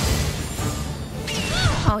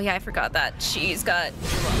 Oh yeah, I forgot that. She's got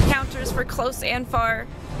counters for close and far.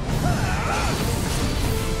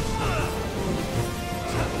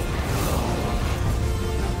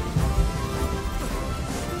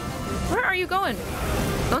 Where are you going?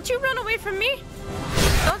 Don't you run away from me?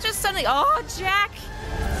 Don't just suddenly... Oh, Jack!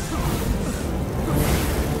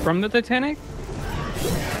 From the Titanic?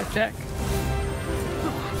 Jack.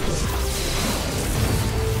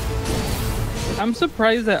 I'm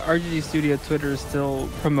surprised that RGG Studio Twitter is still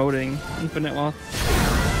promoting Infinite Wealth.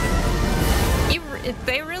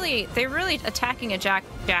 They really attacking a Jack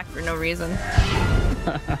for no reason.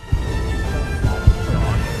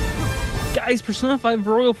 Guys, Persona 5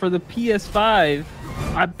 Royal for the PS5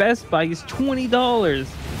 at Best Buy is $20.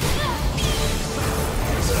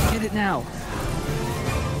 Get it now.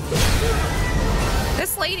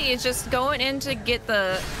 This lady is just going in to get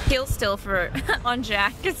the kill still for on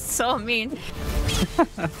Jack. It's so mean.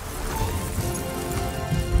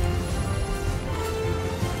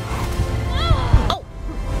 Oh!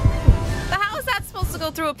 How is that supposed to go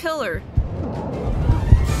through a pillar?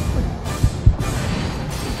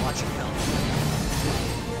 Watch your health.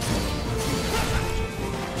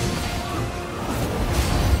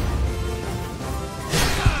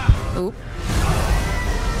 Oop.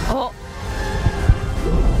 Oh.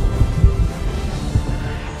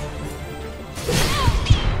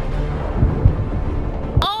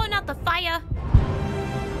 Oh, not the fire.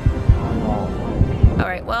 All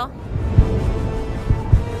right, well.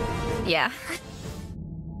 Yeah.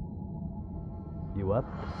 You up?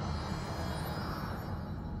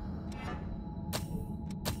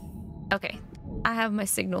 Okay. I have my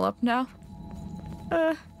signal up now.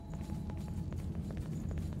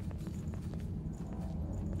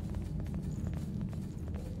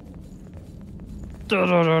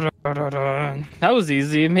 That was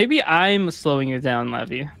easy. Maybe I'm slowing you down,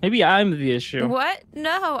 Levy. Maybe I'm the issue. What?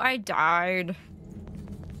 No, I died.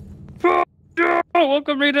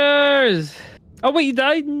 Welcome, readers. Oh wait, you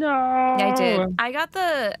died? No. I did. I got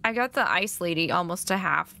the ice lady almost to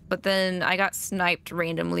half, but then I got sniped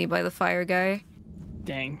randomly by the fire guy.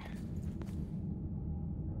 Dang.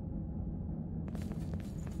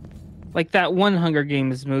 Like that one Hunger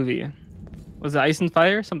Games movie. Was it Ice and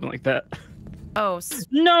Fire? Something like that. Oh.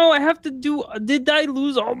 No, I have to do. Did I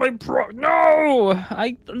lose all my No.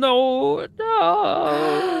 No.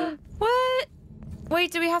 What?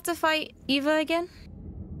 Wait, do we have to fight Eva again?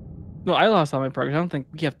 No, I lost all my progress. I don't think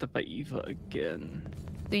we have to fight Eva again.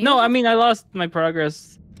 No, I mean I lost my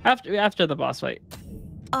progress after the boss fight.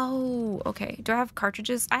 Oh, okay. Do I have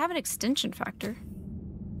cartridges? I have an extension factor.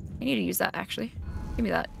 I need to use that actually. Give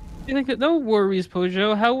me that. No worries,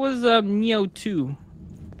 Pojo. How was Neo 2?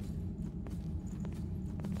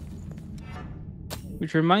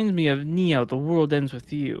 Which reminds me of Neo, The World Ends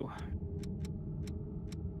With You.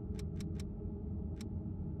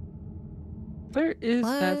 Where is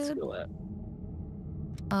that skill at?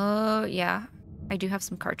 Oh, yeah. I do have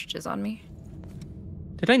some cartridges on me.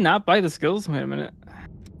 Did I not buy the skills? Wait a minute.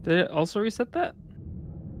 Did it also reset that?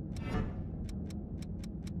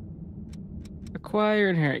 Acquire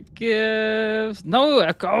inherent gifts.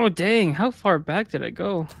 No, oh dang. How far back did I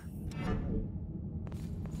go?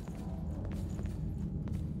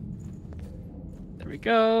 There we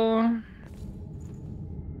go.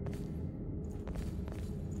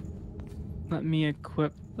 Let me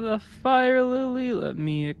equip the fire lily. Let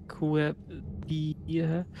me equip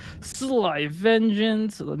the sly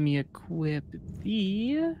vengeance. Let me equip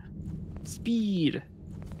the speed.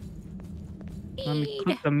 Let me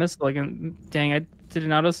equip the missile again. Dang, I did an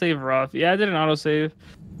autosave rough. Yeah, I did an autosave.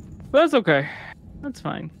 But that's okay. That's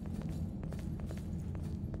fine.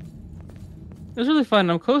 It was really fun.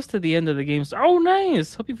 I'm close to the end of the game. Oh,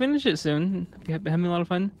 nice! Hope you finish it soon. Hope you're having a lot of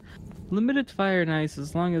fun. Limited fire, nice,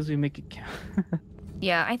 as long as we make it count.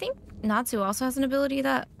 Yeah, I think Natsu also has an ability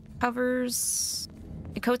that covers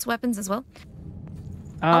coats weapons as well.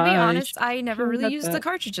 I'll be honest, I never really used the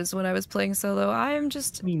cartridges when I was playing solo.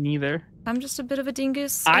 Me neither. I'm just a bit of a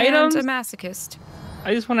dingus Items? and a masochist.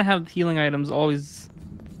 I just want to have healing items always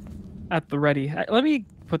at the ready. Let me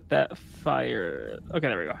put that fire. Okay,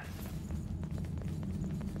 there we go.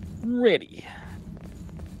 Ready.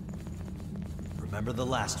 Remember the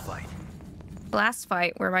last fight. Last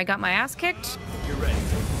fight where I got my ass kicked? You're ready.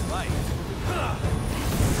 Fight.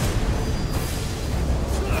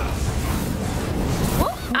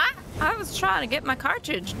 Oh, I was trying to get my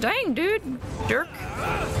cartridge. Dang, dude. Jerk.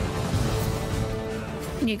 I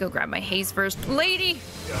need to go grab my haze first. Lady!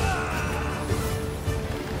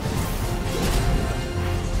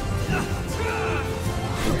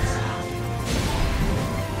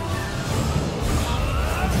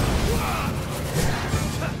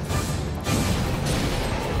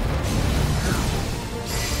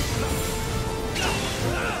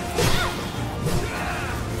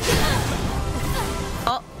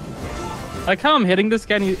 I like how I'm hitting this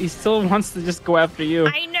guy and he still wants to just go after you.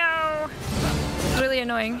 I know! It's really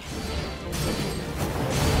annoying.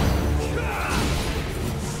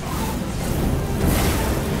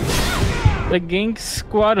 The gank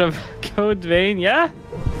squad of 𝐂𝐀𝐕𝐈, yeah?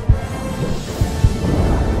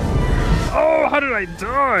 Oh, how did I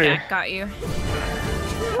die? Yeah, got you.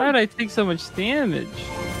 How did I take so much damage?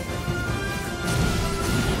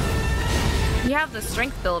 You have the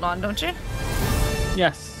strength build on, don't you?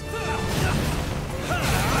 Yes.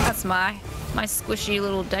 That's my squishy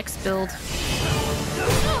little dex build.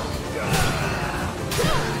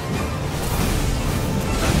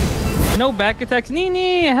 No back attacks.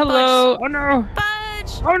 Nini, hello. Fudge. Oh no.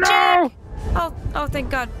 Fudge! Oh no. Jack. Oh,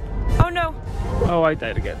 thank God. Oh no. Oh, I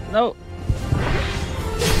died again. No.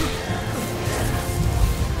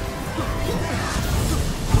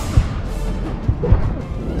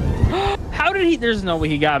 How did he? There's no way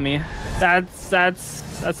he got me. That's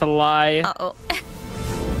a lie. Uh-oh.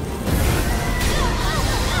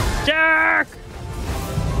 Jack!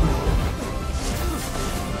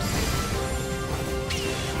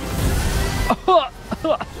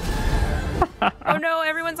 Oh no,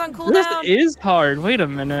 everyone's on This cooldown. is hard. Wait a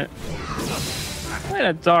minute. Wait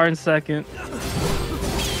a darn second.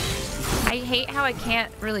 I hate how I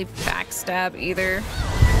can't really backstab either.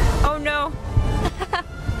 Oh no.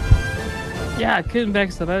 Yeah, I couldn't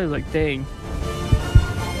backstab. I was like, dang.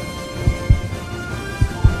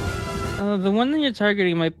 The one that you're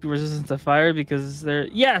targeting might be resistant to fire because they're...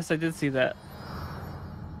 Yes, I did see that.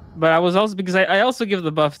 But I was also... Because I also give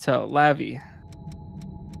the buff to Lavi.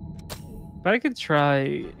 But I could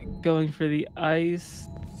try going for the ice.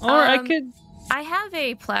 Or I could... I have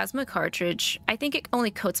a plasma cartridge. I think it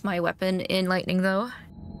only coats my weapon in lightning though.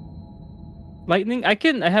 Lightning? I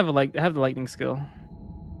have the lightning skill.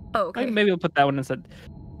 Oh, okay. Maybe I'll put that one instead.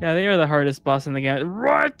 Yeah, they are the hardest boss in the game.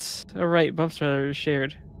 What? Alright, buffs are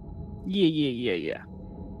shared. Yeah.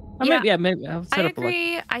 Maybe I'll set I up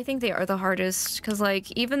agree. I think they are the hardest because,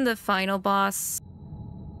 like, even the final boss.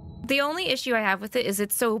 The only issue I have with it is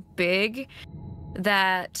it's so big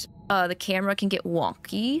that the camera can get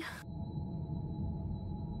wonky.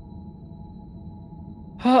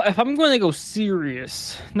 If I'm going to go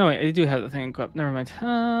serious, no, wait, I do have the thing equipped. Never mind.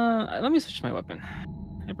 Let me switch my weapon.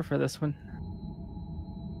 I prefer this one.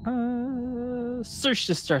 Search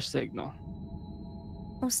the star signal.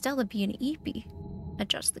 Oh, Stella be an EP.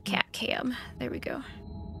 Adjust the cat cam. There we go.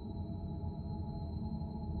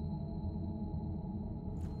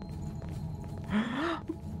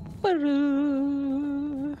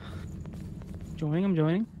 Joining, I'm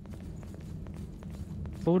joining.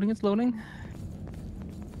 Loading, it's loading.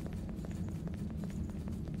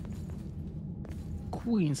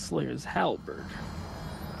 Queen Slayer's halberd.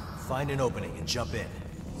 Find an opening and jump in.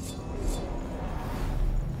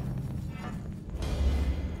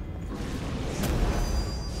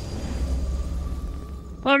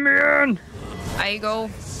 Let me in! I go.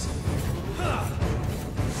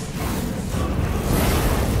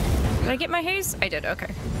 Did I get my haze? I did,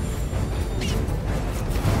 okay.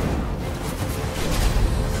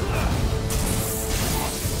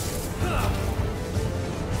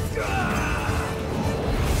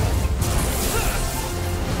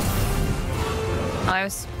 I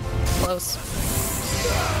was close.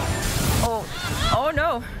 Oh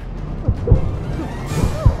no.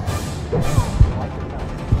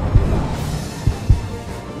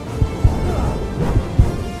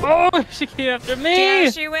 Oh, she came after me! Yeah,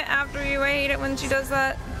 she went after you. I hate it when she does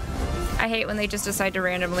that. I hate when they just decide to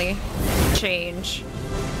randomly change.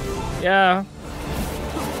 Yeah.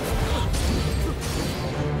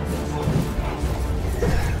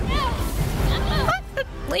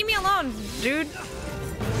 Leave me alone, dude.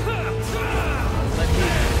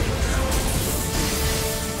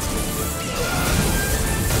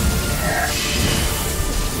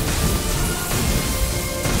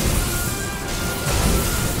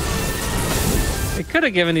 I could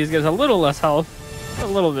have given these guys a little less health. A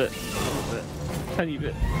little bit. Tiny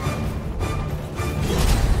bit.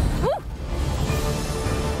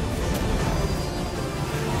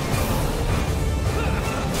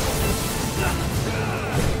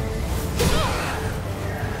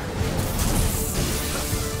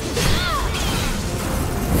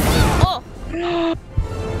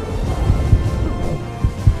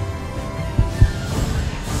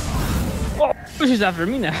 Oh, she's after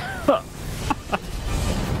me now.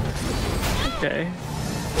 Okay.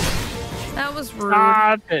 That was rude.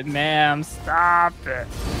 Stop it, ma'am. Stop it.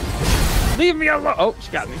 Leave me alone. Oh,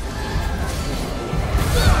 she got me.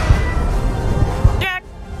 Jack.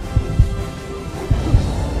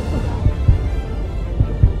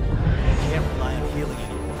 Can't rely on healing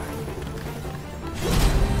anymore.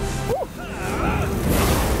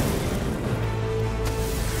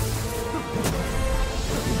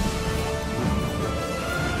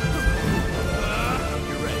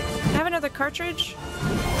 You're ready. I have another cartridge?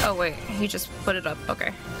 Oh wait, he just put it up.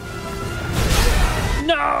 Okay.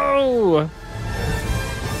 No!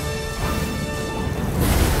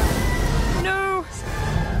 No!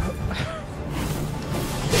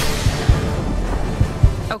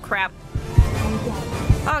 Oh crap.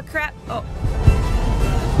 Oh crap. Oh.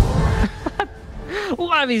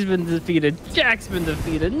 Lavi's been defeated. Jack's been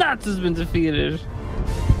defeated. Natsu's been defeated.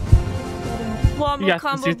 Wombo Yeah,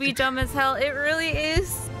 combo be dumb as hell. It really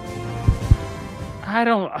is. I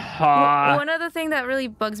don't. One other thing that really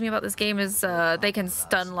bugs me about this game is they can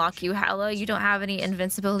stun lock you hella. You don't have any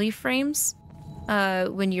invincibility frames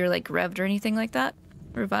when you're like revved or anything like that.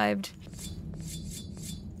 Revived.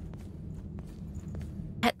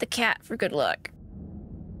 Pet the cat for good luck.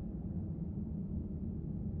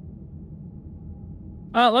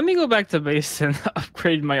 Let me go back to base and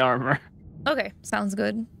upgrade my armor. Okay, sounds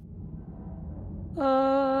good.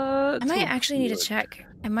 I might actually need to check.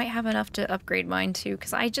 I might have enough to upgrade mine too,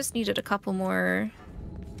 because I just needed a couple more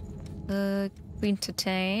Queen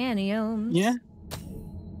Titaniums. Yeah.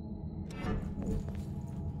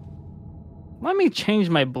 Let me change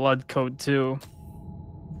my blood code too.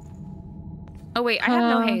 Oh wait, I have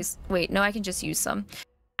no haze. Wait, no, I can just use some.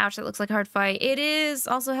 Ouch, that looks like a hard fight. It is!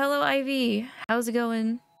 Also, hello, Ivy. How's it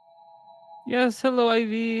going? Yes, hello,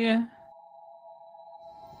 Ivy.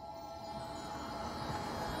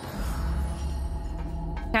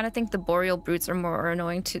 Kind of think the boreal brutes are more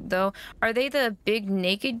annoying too, though. Are they the big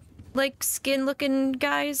naked, like, skin-looking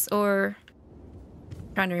guys, or...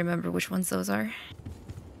 I'm trying to remember which ones those are.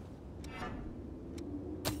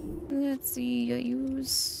 Let's see, I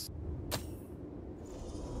use...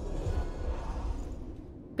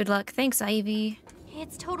 Good luck. Thanks, Ivy.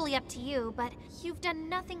 It's totally up to you, but you've done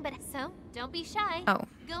nothing but... So, don't be shy. Oh.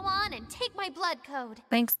 Go on and take my blood code.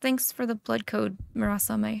 Thanks for the blood code,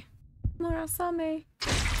 Murasame. Murasame.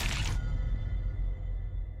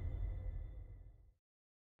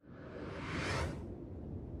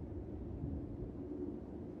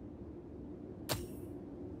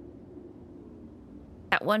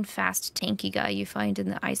 That one fast tanky guy you find in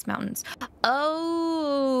the ice mountains.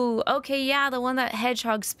 Oh, okay, yeah, the one that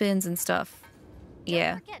hedgehog spins and stuff.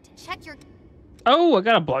 Yeah. Don't forget to check your... Oh, I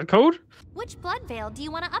got a blood code. Which blood veil do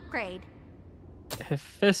you want to upgrade?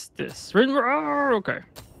 Hephaestus. Okay.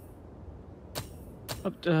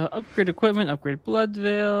 Upgrade equipment, upgrade blood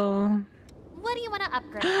veil. What do you want to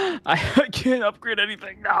upgrade? I can't upgrade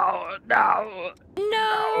anything. No.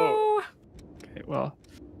 No. Okay, well,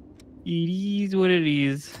 it is what it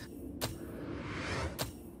is.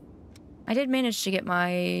 I did manage to get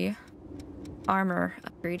my armor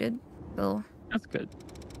upgraded, so That's good.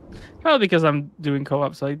 Probably because I'm doing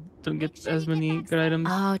co-op, so I don't get as many good items.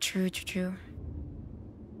 oh, true.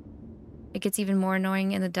 It gets even more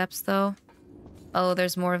annoying in the depths, though. Oh,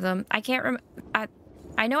 there's more of them. I can't remember.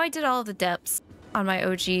 I know I did all of the depths on my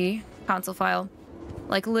OG console file.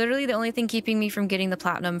 Like, literally, the only thing keeping me from getting the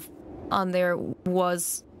platinum on there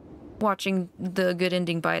was watching the good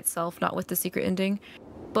ending by itself, not with the secret ending.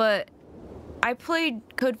 But I played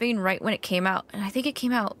Code Vein right when it came out, and I think it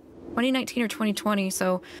came out 2019 or 2020,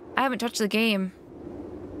 so I haven't touched the game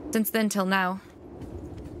since then till now.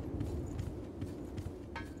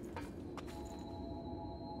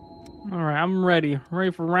 All right, I'm ready.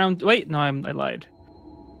 Ready for round. Wait, no, I lied.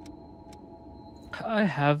 I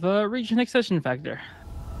have a region accession factor.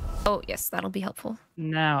 Oh, yes, that'll be helpful.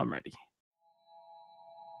 Now I'm ready.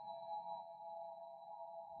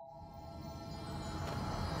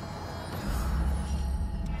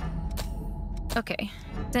 Okay,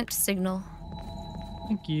 sent signal.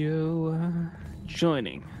 Thank you.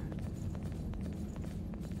 Joining.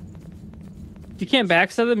 You can't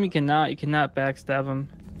backstab them. You cannot backstab them.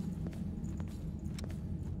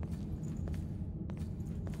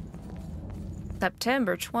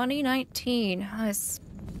 September 2019. That's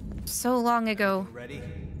so long ago. Ready?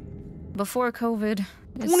 Before COVID.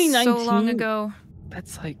 It's 2019? so long ago.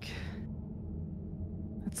 That's like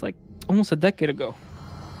almost a decade ago.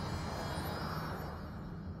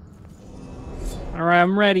 All right,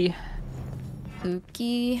 I'm ready.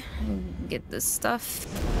 Spooky. Get this stuff.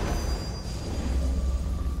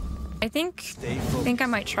 I think I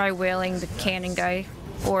might try whaling the cannon guy,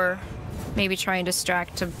 or maybe try and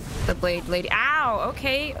distract the blade lady. Ow!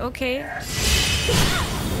 Okay.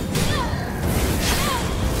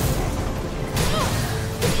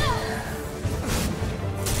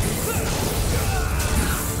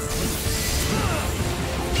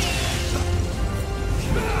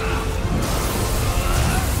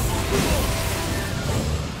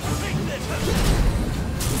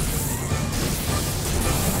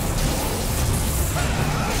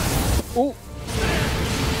 Oh.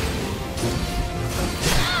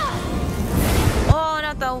 Oh,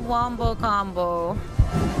 not the wombo combo.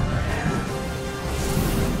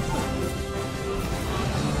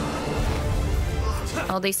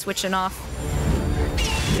 Oh, they switching off.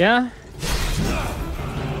 Yeah.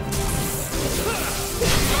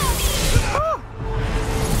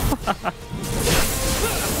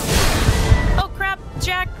 Oh crap,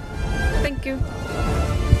 Jack. Thank you.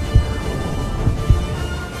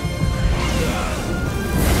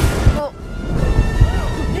 Oh.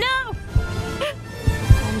 No!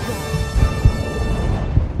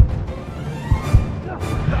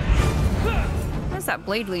 What's that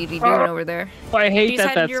blade lady doing over there? I hate She's that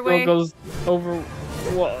headed that your skill way. goes over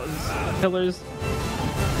walls, pillars.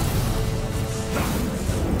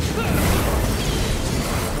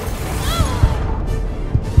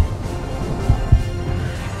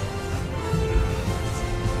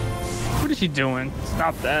 Where did she doing?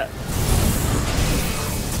 Stop that.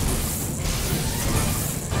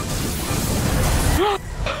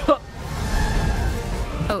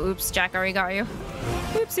 Oh, oops, Jack already got you.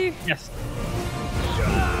 Oopsie. Yes.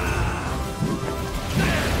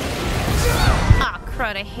 Ah,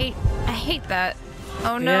 crud, I hate that.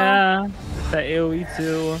 Oh no. Yeah, that AoE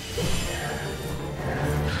too.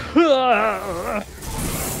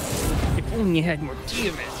 If only you had more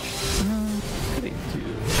damage. What could I do?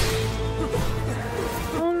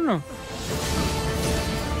 I don't know.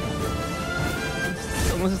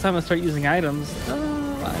 Unless it's time to start using items.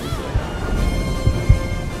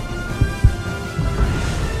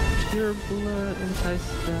 Pure blood,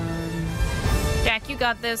 anti-stun. Jack, you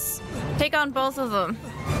got this. Take on both of them.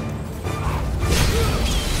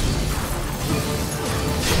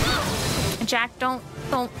 Jack, don't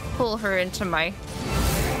pull her into my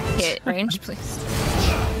hit range, please.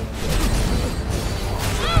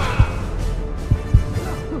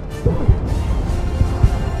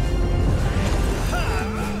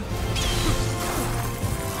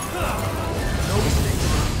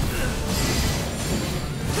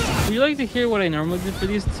 Would you like to hear what I normally do for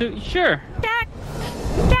these two? Sure. Jack,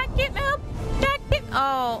 get help! Jack, get...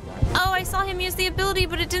 Oh, I saw him use the ability,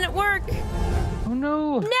 but it didn't work. Oh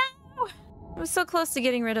no. No! I was so close to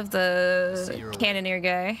getting rid of the Cannoneer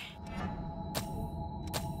guy.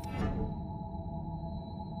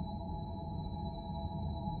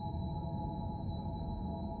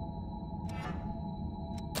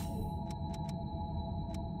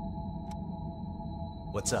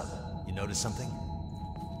 What's up? You notice something?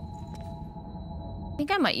 I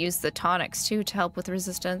think I might use the tonics too to help with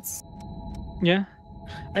resistance. Yeah.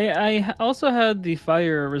 I also had the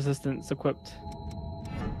fire resistance equipped.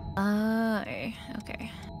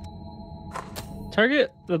 Okay.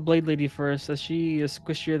 Target the Blade Lady first, as she is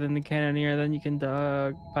squishier than the Cannoneer, then you can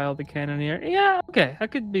pile the Cannoneer. Yeah, okay. I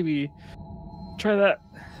could maybe try that.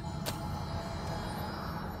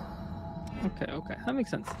 Okay. That makes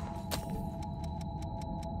sense.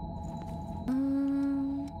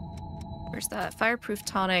 Where's that? Fireproof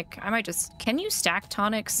tonic. I might just... Can you stack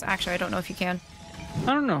tonics? Actually, I don't know if you can.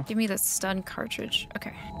 I don't know. Give me the stun cartridge.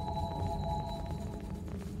 Okay.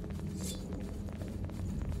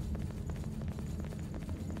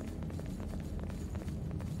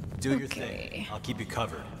 Do your thing. I'll keep you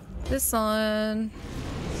covered. This one.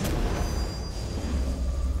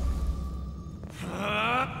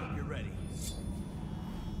 You're ready.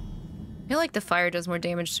 I feel like the fire does more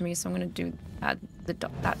damage to me, so I'm gonna add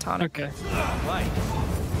that tonic. Okay. Right.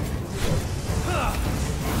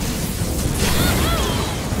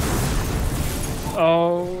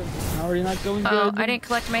 Oh, already not going good. Oh, I didn't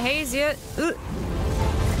collect my haze yet. Ugh.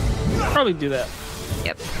 Probably do that.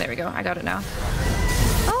 Yep, there we go. I got it now.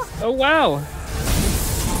 Oh wow.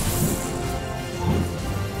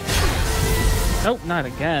 Nope, not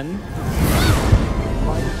again.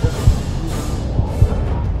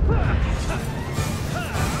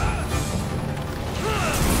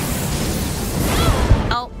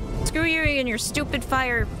 Oh, screw you and your stupid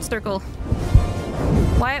fire circle.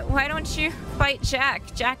 Why don't you fight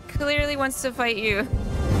Jack? Jack clearly wants to fight you.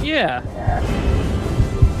 Yeah.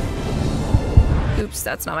 Oops,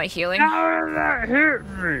 that's not my healing. How did that hit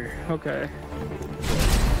me? Okay.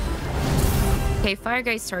 Okay, fire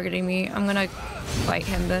guy's targeting me. I'm gonna fight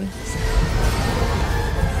him then.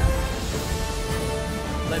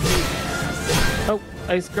 Let me. Oh,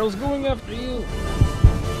 Ice Girl's going after you.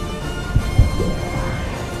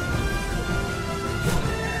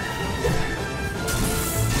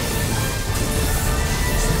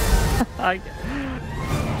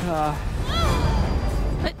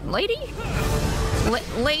 Lady?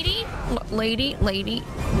 Lady?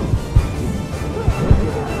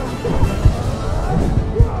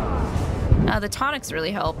 The tonics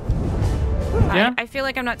really help. Yeah? I feel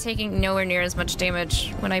like I'm not taking nowhere near as much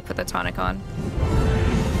damage when I put the tonic on.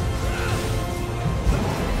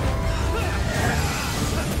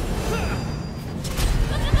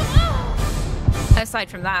 Aside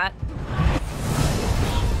from that.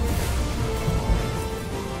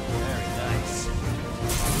 Very nice.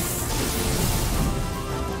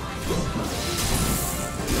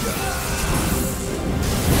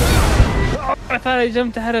 Oh, I thought I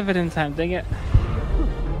jumped ahead of it in time, dang it.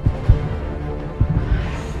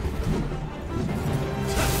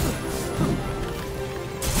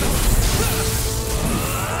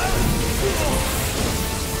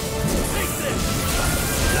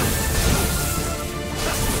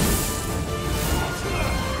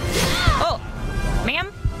 Oh!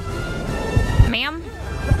 Ma'am? Ma'am?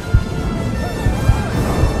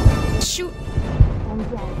 Shoot!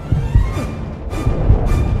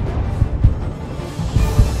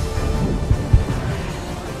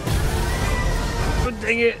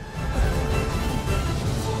 Dang it!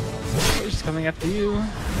 Oh, she's coming after you.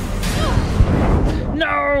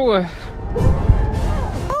 No!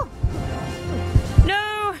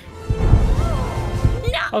 No!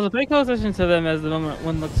 No! Also, pay close attention to them as the moment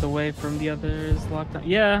one looks away from the other is locked on.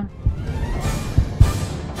 Yeah.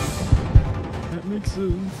 That makes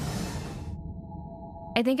sense.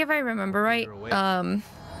 I think if I remember right, You're awake. I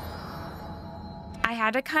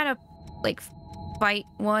had to kind of like fight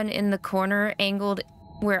one in the corner angled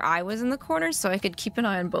where I was in the corner so I could keep an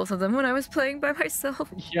eye on both of them when I was playing by myself.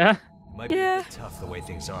 Yeah, Might be Yeah. a bit tough the way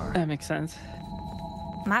things are. that makes sense.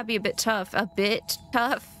 Might be a bit tough. A bit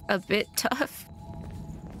tough. A bit tough.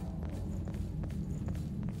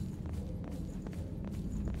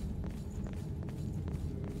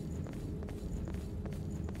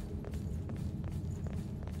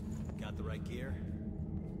 Got the right gear?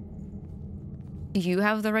 Do you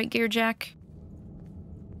have the right gear, Jack?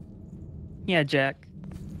 Yeah, Jack.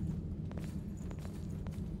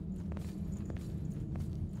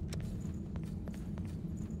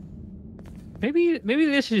 Maybe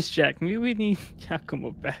this is Jack. Maybe we need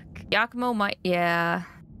Giacomo back. Giacomo might. Yeah.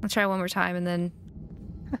 I'll try one more time and then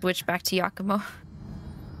switch back to Giacomo.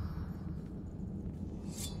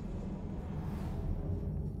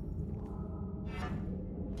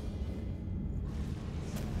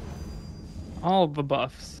 All the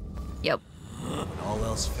buffs. Yep. When all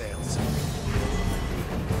else fails.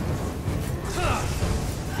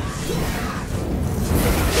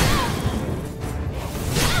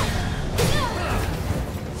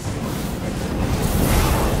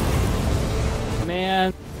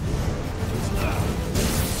 Man.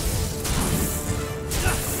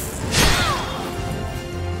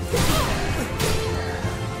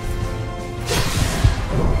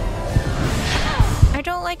 I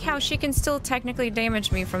don't like how she can still technically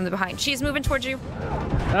damage me from the behind. She's moving towards you.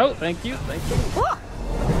 Oh, thank you, thank you. Whoa!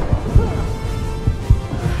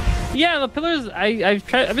 Yeah, the pillars. I've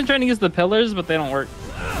been trying to use the pillars, but they don't work.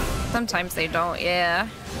 Sometimes they don't, yeah.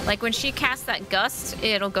 Like when she casts that gust,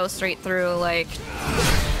 it'll go straight through, like...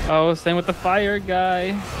 Oh, same with the fire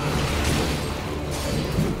guy.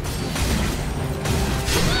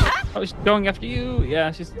 Oh, she's going after you.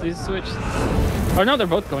 Yeah, she's switched. Oh no, they're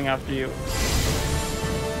both going after you.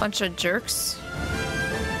 Bunch of jerks.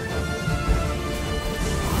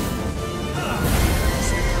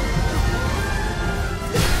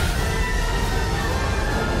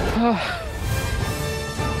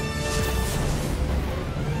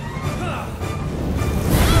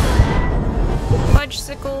 Fudge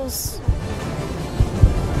sickles.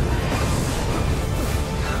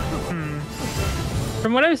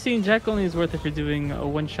 From what I've seen, Jack only is worth it for doing a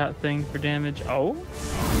one-shot thing for damage. Oh.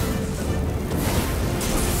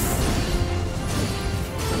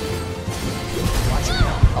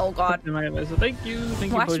 Oh god. So thank you,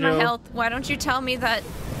 Watch Pojo. my health. Why don't you tell me that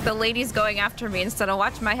the lady's going after me instead of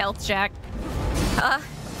watch my health, Jack?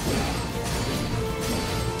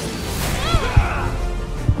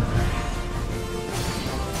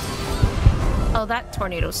 Oh, that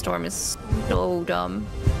tornado storm is so dumb.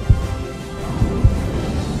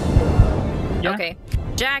 Yeah? Okay.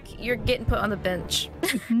 Jack, you're getting put on the bench.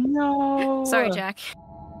 No. Sorry, Jack.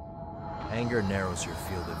 Anger narrows your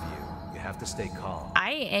field of view. You have to stay calm.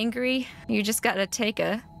 I ain't angry. You just gotta take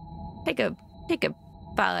a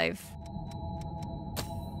 5.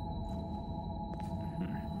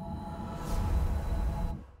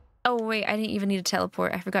 Oh wait, I didn't even need to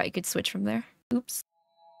teleport. I forgot you could switch from there. Oops.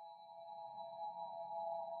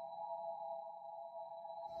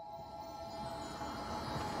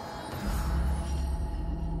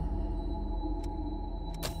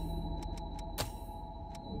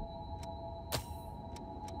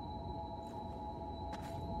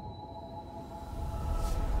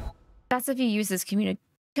 That's if you use this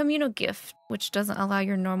communal gift, which doesn't allow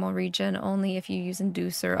your normal regen, only if you use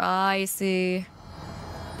Inducer. I see.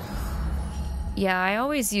 Yeah, I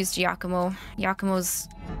always use Giacomo. Giacomo's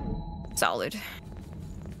solid.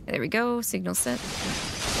 There we go, signal sent.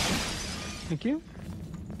 Thank you.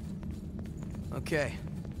 Okay,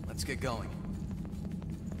 let's get going.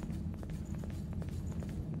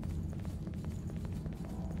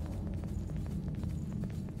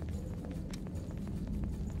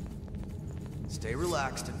 Stay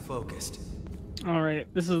relaxed and focused. All right,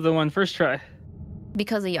 this is the one. First try.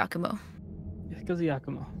 Because of Giacomo. Because of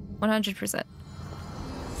Giacomo. 100%.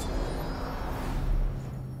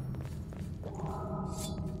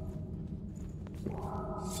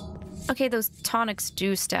 Okay, those tonics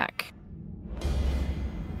do stack.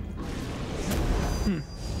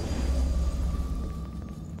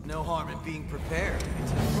 No harm in being prepared.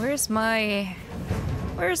 Where's my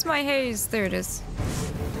haze? There it is.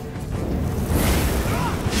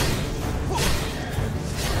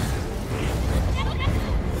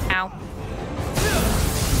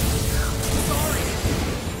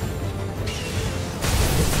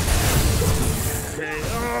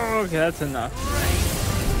 Okay, that's enough.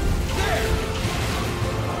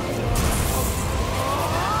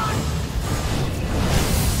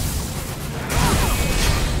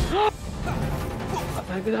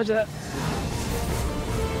 I could dodge that.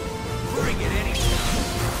 Bring it any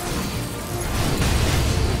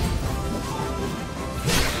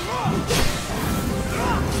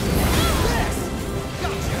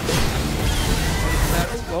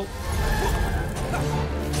Well.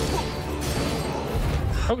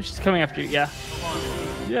 Oh, she's coming after you. Yeah.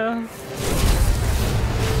 Yeah.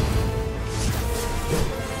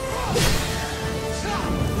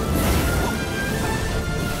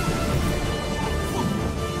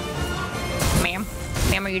 Ma'am.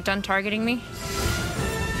 Ma'am, are you done targeting me?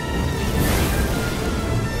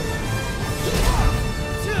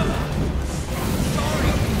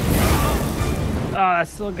 Oh, that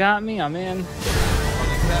still got me. I'm in.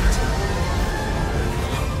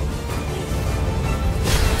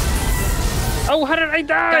 Oh, how did I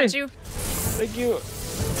die? Got you. Thank you.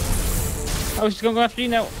 Oh, she's gonna go after you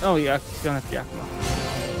now. Oh, yeah, she's going after Yakumo.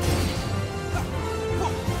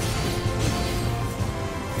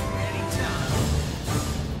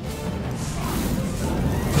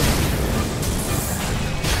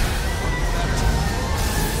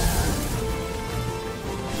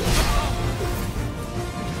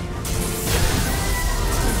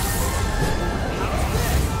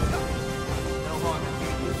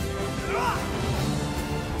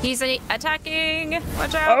 He's attacking.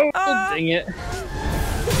 Watch out. Oh, Ah. dang it.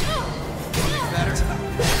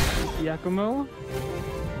 Yakumo.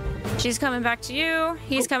 She's coming back to you.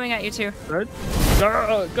 He's coming at you too. Good.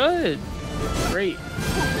 Good. Great.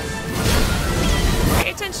 Pay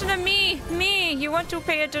attention to me. Me. You want to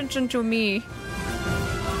pay attention to me.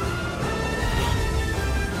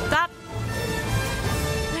 Stop.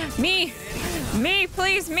 Me. Me,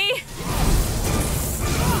 please, me.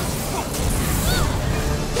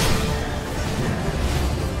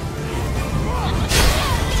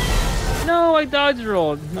 No, I dodge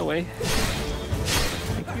rolled. No way.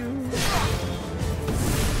 Thank you.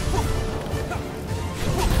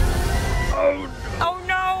 Oh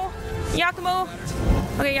no. Yakumo.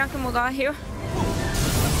 Okay, Yakumo got you.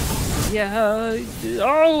 Yeah.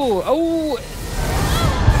 Oh.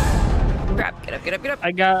 Crap. Get up, get up, get up.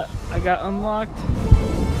 I got unlocked.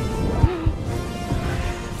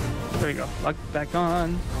 There we go. Locked back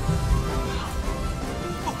on.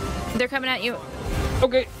 They're coming at you.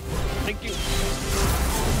 Okay. Thank you. Here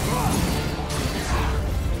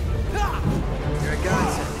I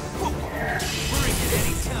got you. Bring it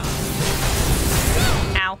anytime.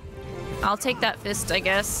 Ow. I'll take that fist, I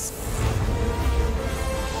guess.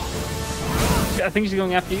 I think she's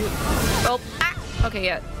going after you. Oh, ah. Okay,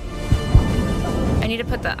 yeah. I need to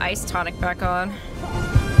put the ice tonic back on.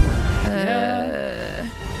 Yeah.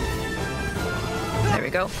 There we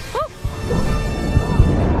go. Woo.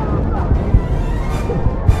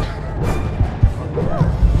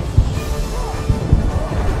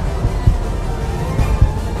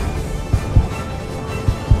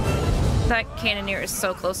 That Cannoneer is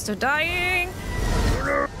so close to dying.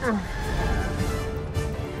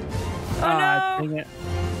 Oh no! Dang it.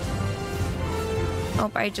 Oh,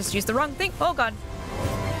 I just used the wrong thing. Oh god.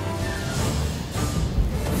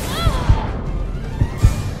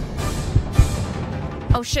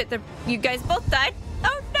 Oh shit, you guys both died.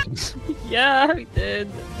 Oh no! Yeah, we did.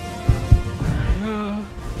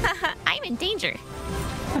 I'm in danger.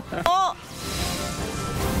 Oh!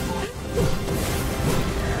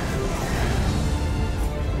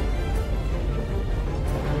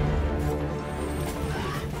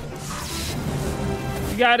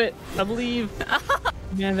 You got it. I believe.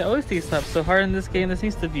 Man, the OST stuff's so hard in this game. This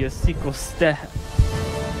needs to be a sequel step.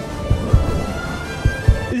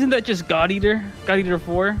 Isn't that just God Eater? God Eater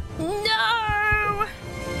 4? No!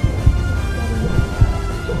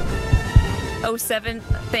 Oh, 7.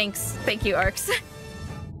 Thanks. Thank you, Arcs.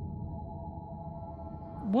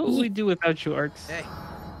 What would we do without you, Arcs? Hey.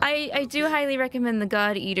 I do highly recommend the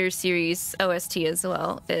God Eater series OST as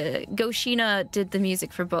well. Goshina did the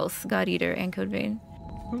music for both God Eater and Code Vein.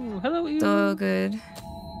 Ooh, hello, you. So good.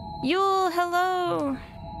 Yule, hello!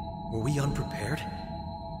 Were we unprepared?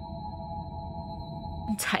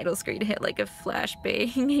 Title screen hit like a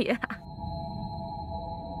flashbang. Yeah.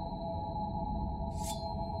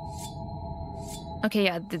 Okay,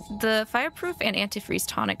 yeah, the fireproof and antifreeze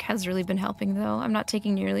tonic has really been helping though. I'm not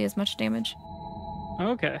taking nearly as much damage.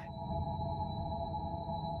 Okay.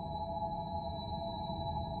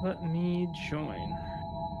 Let me join.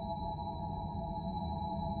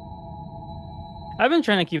 I've been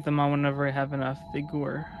trying to keep them on whenever I have enough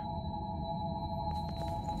vigor.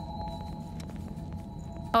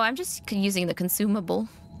 Oh, I'm just using the consumable.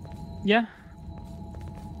 Yeah.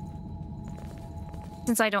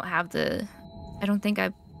 Since I don't have the, I don't think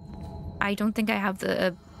I have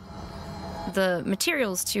the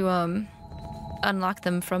materials to unlock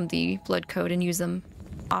them from the blood code and use them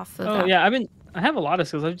off of. Oh yeah, I have a lot of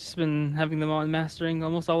skills. I've just been having them on, mastering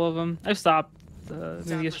almost all of them. I've stopped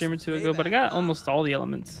maybe a stream or two ago, but I got almost all the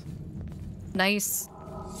elements. Nice.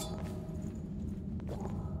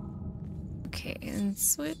 Okay, and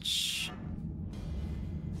switch.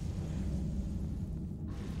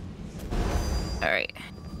 Alright.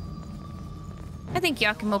 I think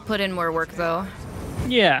𝐿𝐿𝐒𝐿 put in more work though.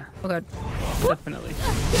 Yeah. Oh god. Definitely.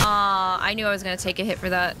 I knew I was gonna take a hit for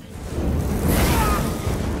that.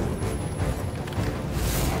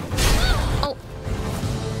 Oh.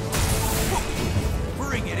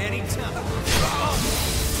 Bring it anytime.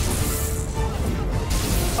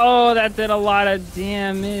 Oh, that did a lot of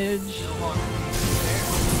damage.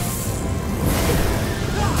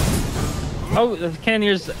 Oh, the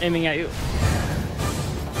Cannoneer's aiming at you.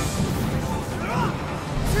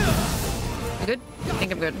 You good? I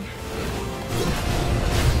think I'm good.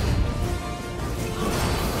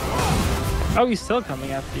 Oh, he's still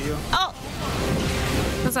coming after you. Oh!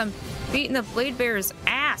 Because I'm beating the blade bearer's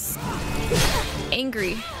ass.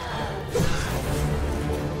 Angry.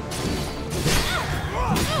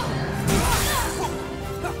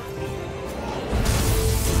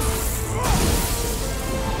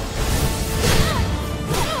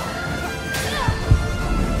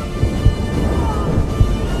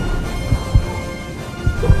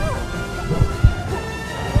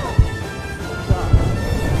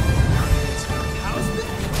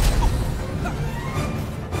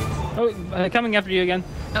 Oh, coming after you again.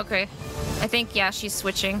 Okay. I think, yeah, she's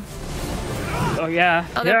switching. Oh, yeah.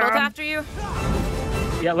 Oh, they're yeah. both after you?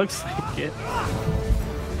 Yeah, looks like it.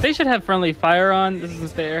 They should have friendly fire on. This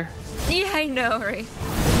isn't fair. Yeah, I know, right?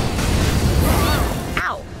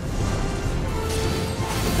 Ow!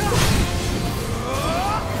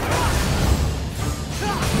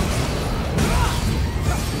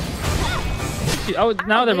 Oh,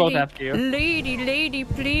 now they're both lady, after you. Lady,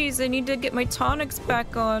 please. I need to get my tonics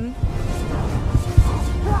back on.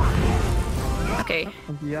 Okay.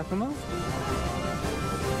 𝐿𝐿𝐒𝐿?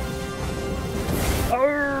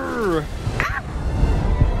 Arrgh!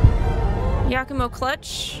 𝐿𝐿𝐒𝐿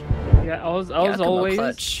clutch. Yeah, I was 𝐿𝐿𝐒𝐿 always.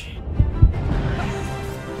 clutch.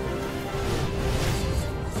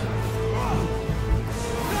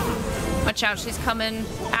 Watch out, she's coming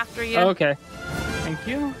after you. Oh, okay. Thank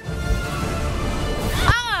you.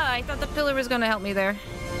 Ah! I thought the pillar was gonna help me there.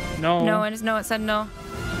 No. No, it said no.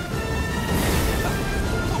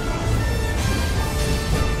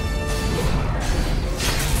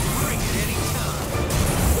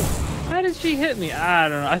 How did she hit me? I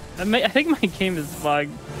don't know. I think my game is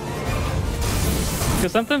bugged.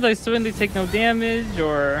 Because sometimes I swing, they take no damage,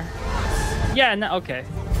 or... Yeah, no, okay.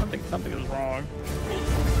 Something is wrong.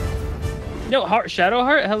 No, Shadow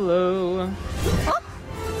Heart, hello. Oh.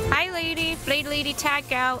 Hi, lady. Blade lady,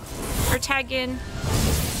 tag out. Or tag in.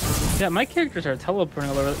 Yeah, my characters are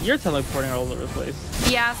teleporting all over. You're teleporting all over the place.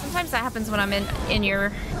 Yeah, sometimes that happens when I'm in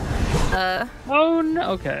your... Oh,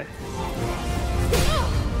 no, okay.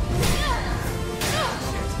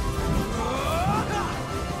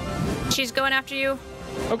 She's going after you.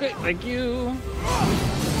 Okay, thank you.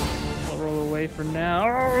 I'll roll away for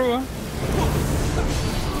now.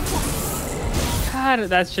 God,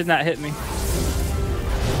 that should not hit me.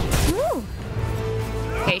 Woo.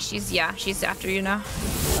 Okay, she's after you now.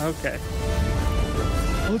 Okay.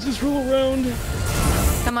 I'll just roll around.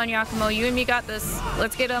 Come on, 𝐿𝐿𝐒𝐿, you and me got this.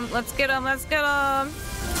 Let's get him. Let's get him. Let's get him.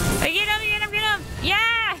 Get him.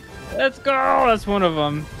 Yeah. Let's go. That's one of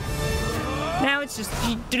them. Now it's just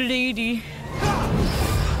the lady.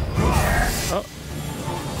 Oh.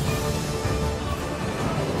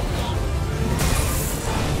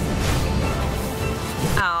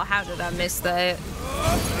 Oh, how did I miss that?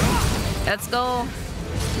 Let's go.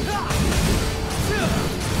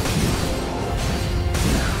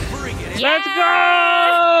 Yeah! Let's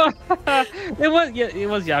go! It was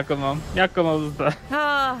𝐿𝐿𝐒𝐿. 𝐿𝐿𝐒 was the...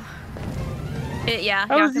 Yeah,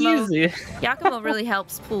 that was easy. 𝐿𝐿𝐒 really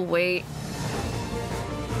helps pull weight.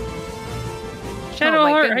 Shadow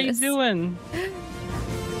Heart, how goodness. you doing?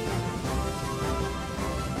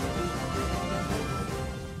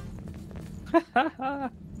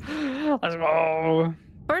 Let's go.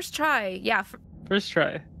 First try, yeah. First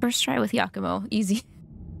try. First try with 𝐿𝐿𝐒, easy.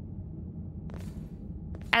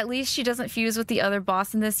 At least she doesn't fuse with the other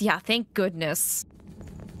boss in this. Yeah, thank goodness.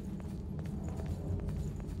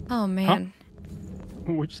 Oh man.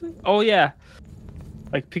 Huh? Which thing? Oh yeah.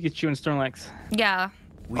 Like Pikachu and Snorlax. Yeah.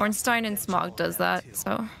 Ornstein and Smog does that,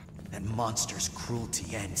 so. That monster's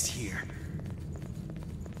cruelty ends here.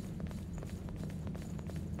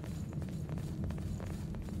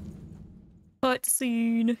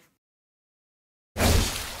 Cutscene.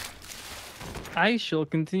 I shall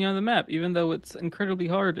continue on the map, even though it's incredibly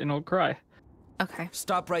hard and I'll cry. Okay.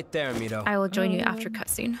 Stop right there, Mido. I will join you after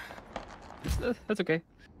cutscene. That's okay.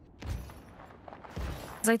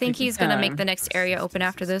 Because I think he's gonna make the next area open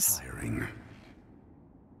after this.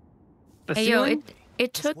 The Hey, yo, ceiling?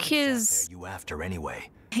 it took his You after anyway.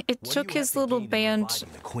 it took his little band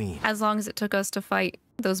The queen. as long as it took us to fight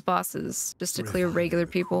those bosses just to clear regular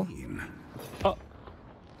people. Oh.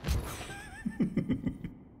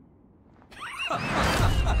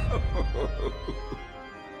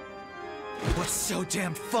 What's so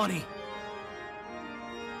damn funny?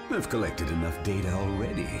 I've collected enough data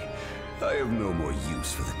already. I have no more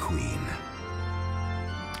use for the queen.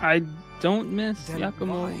 I don't miss Then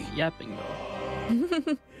Yakumo why? yapping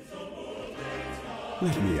though.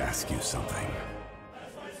 Let me ask you something.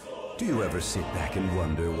 Do you ever sit back and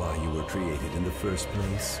wonder why you were created in the first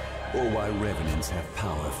place? Or why revenants have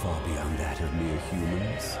power far beyond that of mere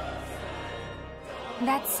humans?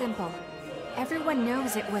 That's simple. Everyone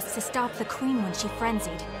knows it was to stop the queen when she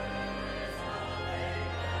frenzied.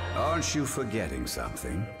 Aren't you forgetting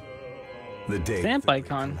something? The day Stamp of the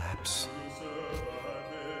icon. collapse.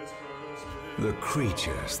 The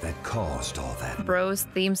creatures that caused all that. Bros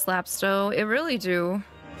theme slaps though, it really do.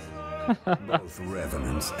 Both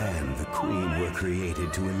revenants and the queen were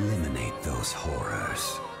created to eliminate those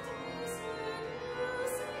horrors.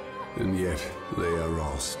 And yet, they are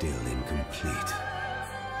all still incomplete.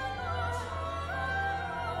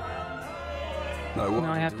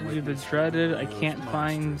 Now I have to do the dreaded. I can't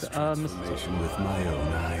find mistletoe. Information with my own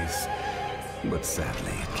eyes, but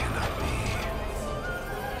sadly it cannot be.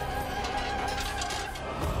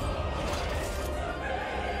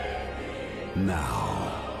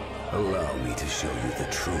 Now, allow me to show you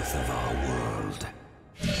the truth of our world.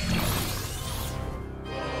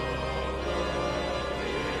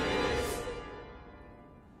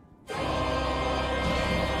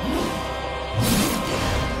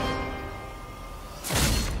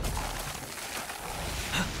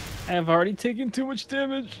 I have already taken too much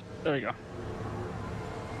damage. There we go.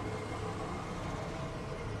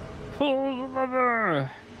 Pull the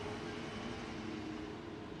lever.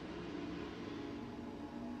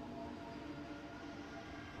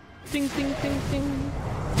 Ding, ding, ding, ding.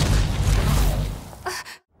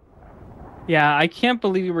 Yeah, I can't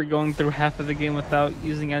believe we were going through half of the game without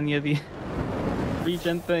using any of the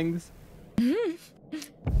regen things.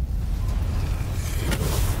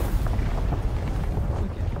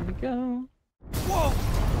 Go. Whoa!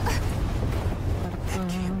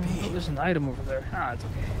 Oh, there's an item over there. Ah, it's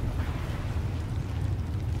okay.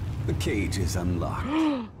 The cage is unlocked.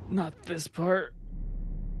 Not this part.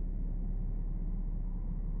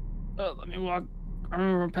 Oh, let me walk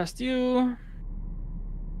past you.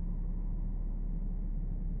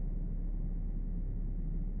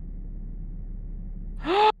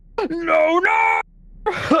 No, no!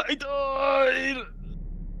 I died!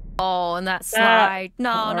 Oh, and that slide.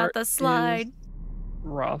 No, not part the slide.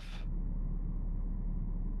 Rough.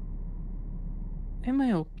 Am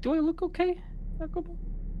I okay? Do I look okay? Yakumo?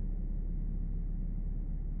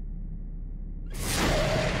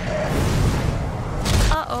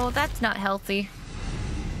 Uh-oh, that's not healthy.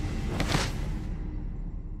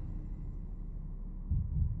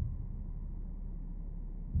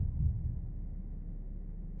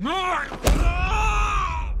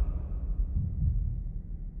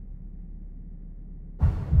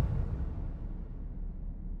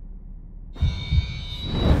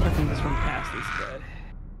 I think this one past this guy.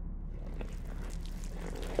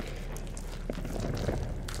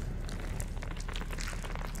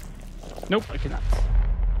 Nope, I cannot.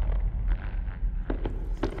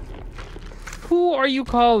 Who are you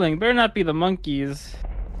calling? Better not be the monkeys.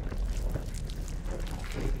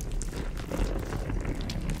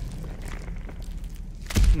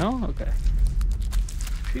 No? Okay.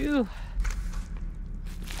 Phew.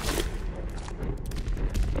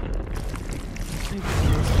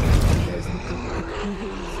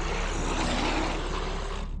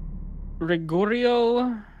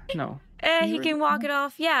 Gregorio? No. He can walk it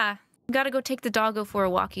off. Yeah. Gotta go take the doggo for a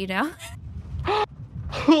walkie now.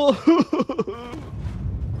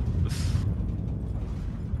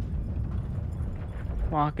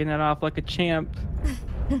 Walking it off like a champ.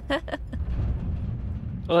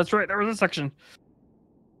 Oh, that's right. There was a section.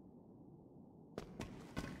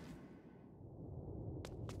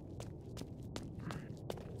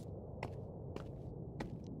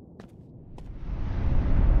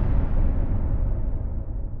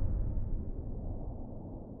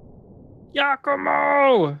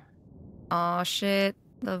 Yakumo! Oh shit,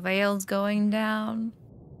 the veil's going down.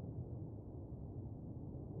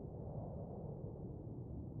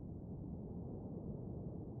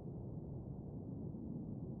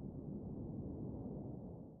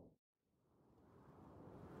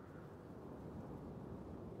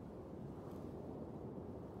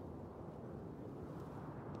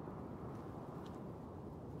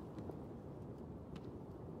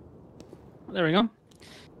 There we go.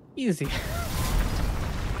 Easy.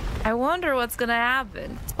 I wonder what's gonna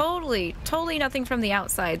happen. Totally nothing from the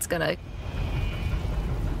outside's gonna...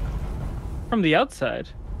 From the outside?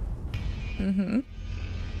 Mm-hmm.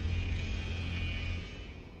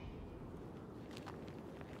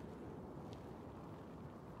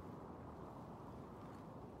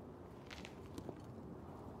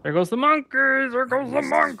 There goes the monkeys! There goes the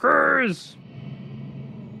monkeys!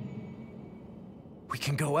 We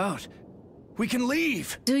can go out. We can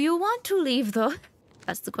leave. Do you want to leave, though?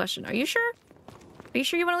 That's the question. Are you sure? Are you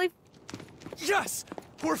sure you want to leave? Yes!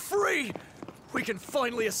 We're free! We can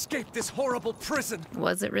finally escape this horrible prison.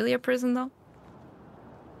 Was it really a prison, though?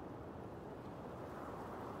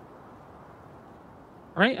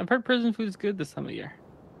 Right? I've heard prison food is good this time of year.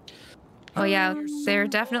 Oh, yeah. They're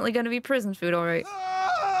definitely going to be prison food, all right.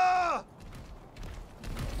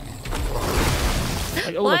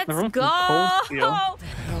 Like, oh, Let's look, go!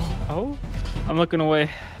 Oh? I'm looking away.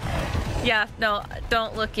 Yeah, no,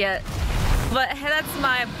 don't look yet. But that's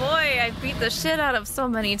my boy I beat the shit out of so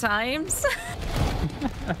many times.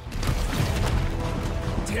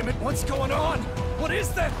 Damn it, what's going on? What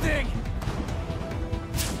is that thing?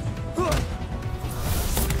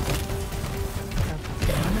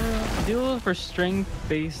 Duel for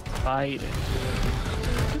strength-based fighting.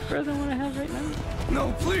 Is this better than what I have right now?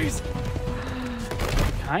 No, please!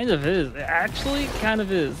 Kind of is. It actually kind of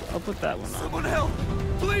is. I'll put that one on. Someone help!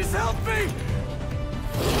 Please help me!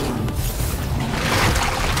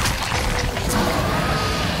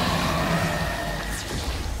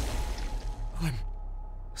 I'm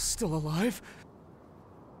still alive?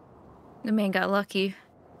 The man got lucky.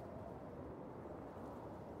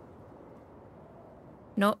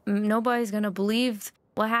 No, nobody's gonna believe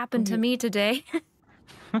what happened to me today.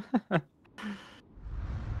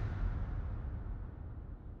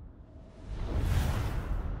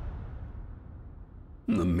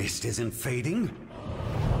 The mist isn't fading.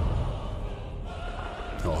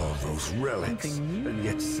 All those relics, and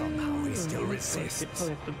yet somehow he still resists.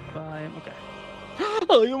 Probably have to buy him. Okay.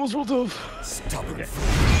 Oh, you almost rolled off. Stubborn fool.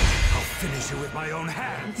 I'll finish you with my own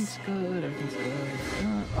hands. Everything's good. Everything's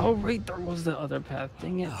good. Oh, right. There was the other path.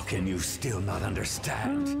 Dang it. How can you still not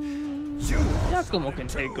understand? Yakumo can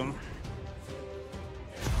take him.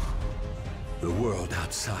 The world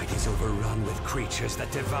outside is overrun with creatures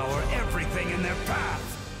that devour everything in their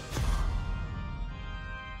path.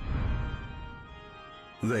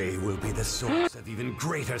 They will be the source of even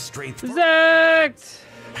greater strength. Zect!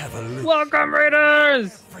 Welcome,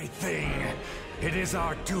 Raiders! Everything. It is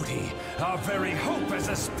our duty, our very hope as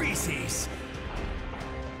a species.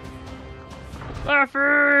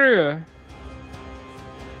 Laffy!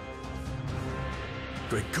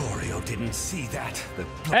 Gregorio didn't see that, the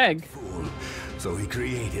egg fool. So he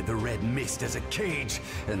created the red mist as a cage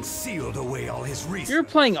and sealed away all his research. You're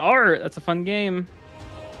playing art. That's a fun game.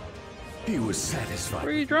 He was satisfied.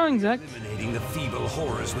 Where are you drawing, Zach? Eliminating the feeble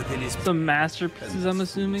horrors within his some masterpieces, I'm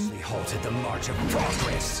assuming. He halted the march of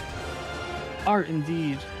progress. Art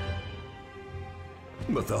indeed.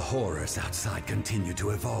 But the horrors outside continued to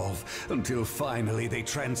evolve until finally they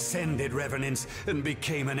transcended revenants and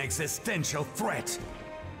became an existential threat.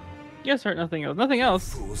 Yes, art, nothing else. Nothing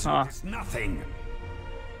else. Huh. Nothing.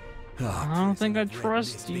 I don't think I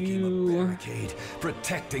trust you. Barricade,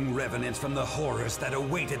 protecting revenants from the horrors that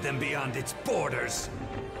awaited them beyond its borders.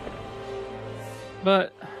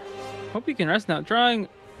 But hope you can rest now. Drawing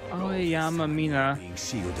Oyamamina.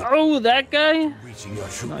 Oh, that guy?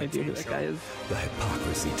 No idea who that guy is. The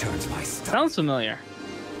hypocrisy turns my stomach. Sounds familiar.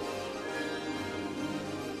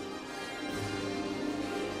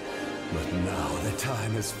 But now the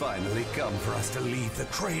time has finally come for us to leave the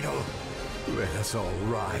cradle. Let us all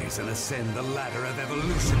rise and ascend the ladder of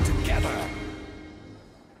evolution together.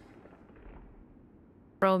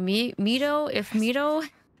 Bro, Mido, if Mido...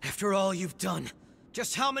 After all you've done,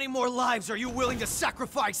 just how many more lives are you willing to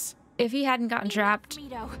sacrifice? If he hadn't gotten trapped,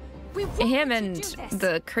 him and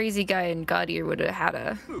the crazy guy in Gaudier would have had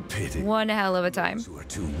a one hell of a time. Who are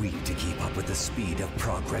too weak to keep up with the speed of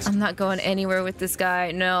progress. I'm not going anywhere with this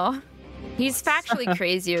guy, no. He's factually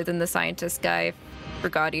crazier than the scientist guy for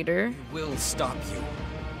God Eater. We'll stop you.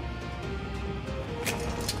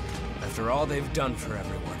 After all they've done for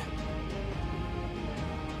everyone.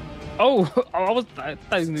 Oh, I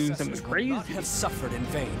thought he was doing something crazy. Not have suffered in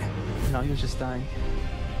vain. No, he was just dying.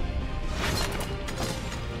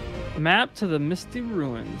 Map to the Misty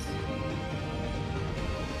Ruins.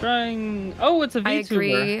 Trying. Oh, it's a VTuber. I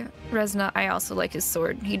agree, Resna. I also like his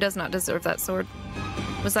sword. He does not deserve that sword.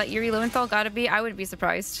 Was that Yuri Lowenthal? Gotta be. I would be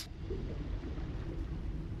surprised.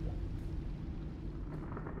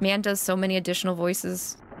 Man does so many additional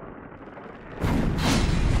voices.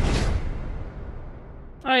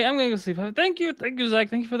 All right, I'm gonna go sleep. Thank you, Zach.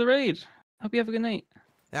 Thank you for the raid. Hope you have a good night.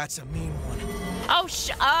 That's a mean one. Oh,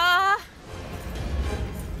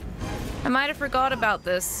 I might have forgot about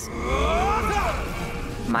this.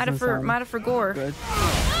 Might have forgot. Good.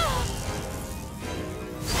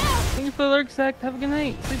 Thank you for the lurk, Zach. Have a good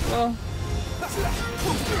night. Sleep well.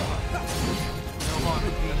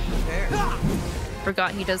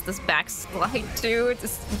 Forgot he does this backslide too. It's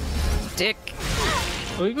a dick.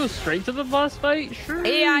 Oh, we go straight to the boss fight? Sure.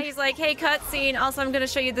 Yeah, he's like, hey, cutscene. Also, I'm gonna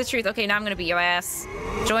show you the truth. Okay, now I'm gonna beat your ass.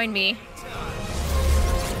 Join me.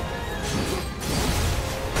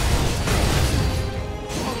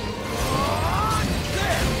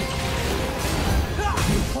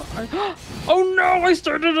 Oh no! I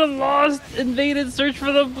started a lost, invaded search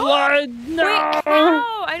for the blood. No! Wait,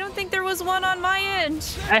 how? I don't think there was one on my end.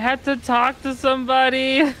 I had to talk to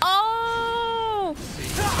somebody. Oh!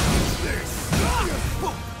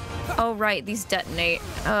 Oh right, these detonate.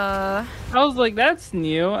 I was like, that's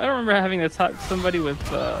new. I don't remember having to talk to somebody with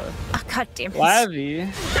Oh, God damn it. 𝐒𝐿.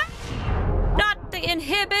 Not the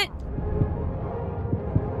inhibit.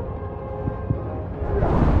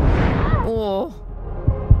 Oh.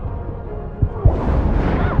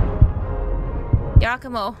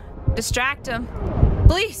 𝐿𝐿𝐒𝐿, distract him,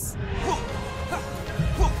 please.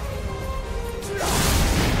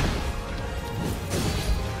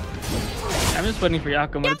 I'm just waiting for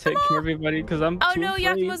𝐿𝐿𝐒 to take care of everybody because I'm Oh too no, afraid.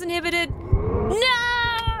 𝐿𝐿𝐒's inhibited.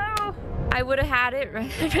 No! I would have had it,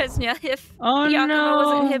 Resnia, if Oh 𝐿𝐿𝐒 no.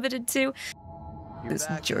 was inhibited too. You're This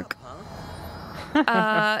back jerk. up,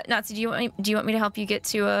 huh? Natsu, do you want me to help you get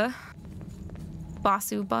to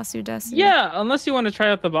Basu Destiny? Yeah, unless you want to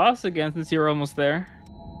try out the boss again since you're almost there.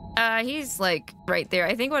 He's like right there.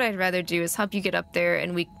 I think what I'd rather do is help you get up there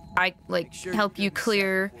and I help you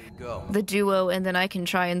clear the duo, and then I can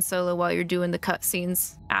try and solo while you're doing the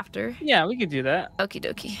cutscenes after. Yeah, we could do that. Okie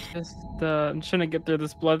dokie. Just I'm trying to get through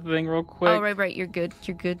this blood thing real quick. Oh, right. You're good.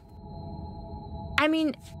 I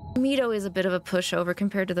mean, Mido is a bit of a pushover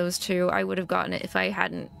compared to those two. I would have gotten it if I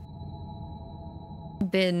had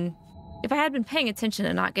been paying attention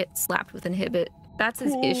and not get slapped with inhibit. That's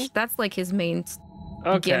his ish. That's like his main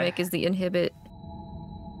gimmick is the inhibit.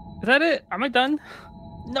 Is that it? Am I done?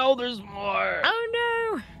 No, there's more. Oh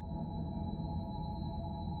no!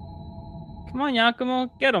 Come on,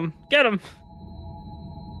 𝐿𝐿𝐒, get him, get him.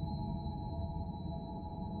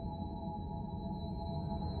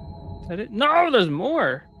 Is that it? No, there's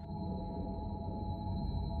more.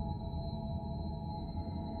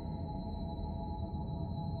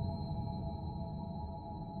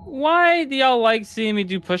 Why do y'all like seeing me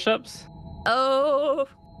do push-ups? Oh.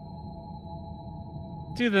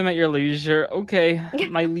 Do them at your leisure. Okay,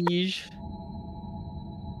 my liege.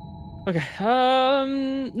 Okay.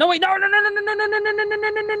 No wait. No.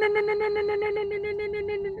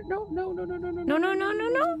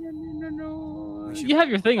 No. You have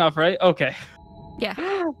your thing off, right? Okay. Yeah.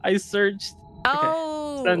 I searched.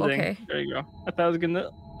 Oh. Sending. Okay. There you go. I thought I was gonna.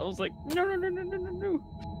 I was like, no.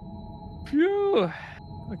 Phew.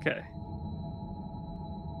 Okay.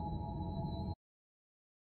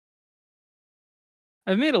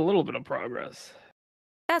 I've made a little bit of progress.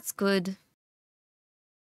 That's good.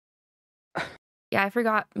 Yeah, I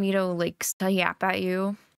forgot Mido to yap at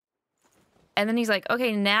you. And then he's like,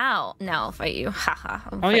 okay, now I'll fight you. Haha.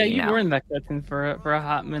 Oh yeah, you were in that cutscene for a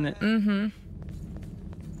hot minute. Mm-hmm.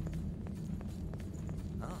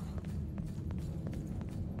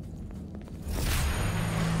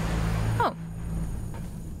 Oh.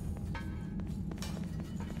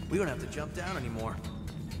 We don't have to jump down anymore.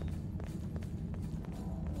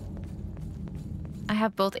 I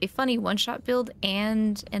have both a funny one-shot build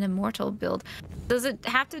and an immortal build. Does it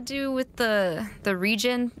have to do with the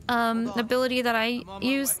regen ability that I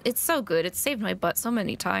use? It's so good. It's saved my butt so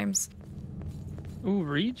many times. Ooh,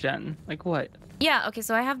 regen? Like what? Yeah, okay,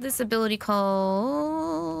 so I have this ability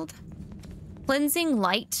called Cleansing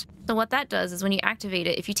Light. So what that does is when you activate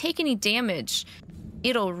it, if you take any damage,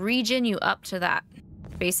 it'll regen you up to that,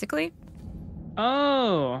 basically.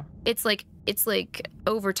 Oh. It's like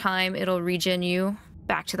over time it'll regen you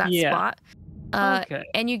back to that spot. Okay.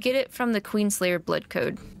 And you get it from the Queenslayer blood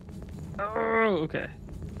code. Oh, okay.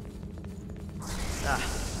 I'm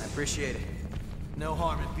appreciate it. No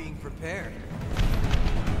harm in being prepared.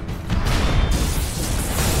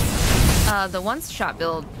 The one-shot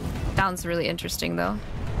build sounds really interesting, though.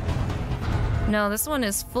 No, this one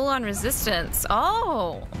is full-on resistance.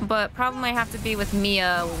 Oh, but problem might have to be with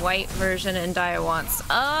Mia, white version, and Dia wants.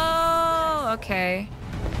 Oh, okay.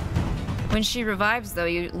 When she revives, though,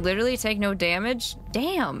 you literally take no damage.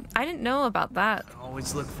 Damn, I didn't know about that.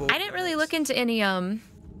 Always look forward. I didn't really look into any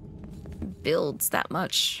builds that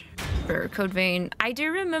much for Code Vein. I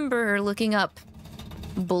do remember looking up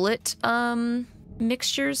bullet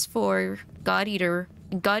mixtures for God Eater.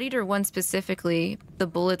 God Eater 1 specifically, the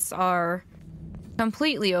bullets are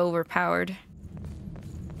completely overpowered.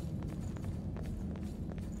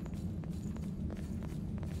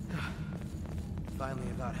 Finally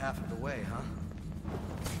about half of the way, huh?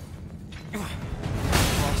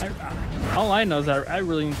 All I know is that I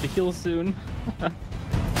really need to heal soon.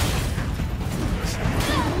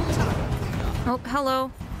 Oh,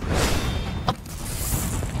 hello. Oh.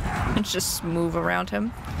 And just move around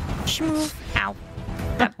him. Shmove. Ow.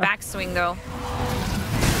 That backswing, though.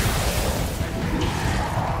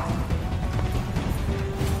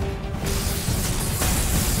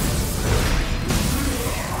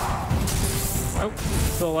 Oh,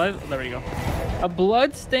 still alive? There we go. A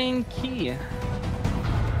bloodstained key. You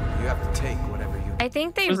have to take whatever you... I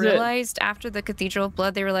think they realized after the Cathedral of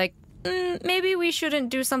Blood, they were like, maybe we shouldn't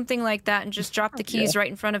do something like that and just drop the keys right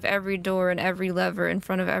in front of every door and every lever in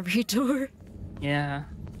front of every door. Yeah.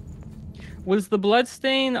 Was the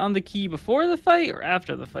bloodstain on the key before the fight or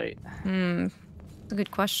after the fight? That's a good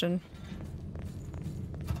question.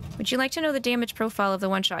 Would you like to know the damage profile of the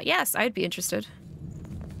one-shot? Yes, I'd be interested.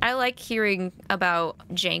 I like hearing about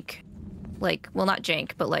jank. Like, well, not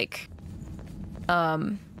jank, but like,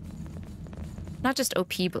 not just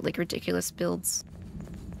OP, but like ridiculous builds.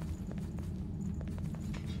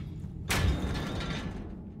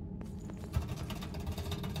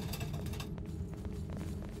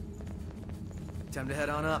 Time to head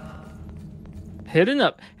on up. Heading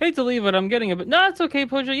up. Hate to leave it, I'm getting a bit. No, it's okay,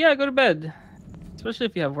 Pojo. Yeah, go to bed. Especially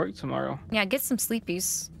if you have work tomorrow. Yeah, get some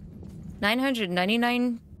sleepies.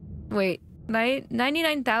 999. Wait,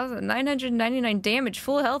 99,999 damage,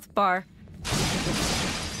 full health bar.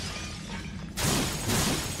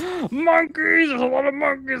 Monkeys! There's a lot of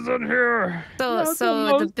monkeys in here.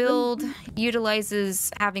 So the build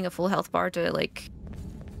utilizes having a full health bar to like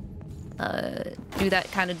do that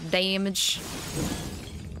kind of damage.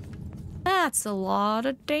 That's a lot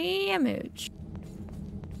of damage.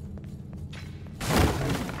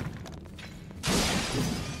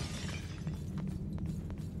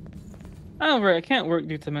 Oh, right, I can't work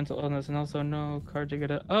due to mental illness and also no card to get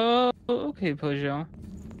it. Oh, okay, Pojo.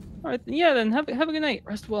 Alright, yeah, then have a good night.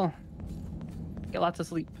 Rest well. Get lots of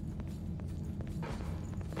sleep.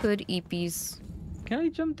 Good eepies. Can I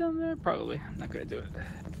jump down there? Probably. I'm not gonna do it.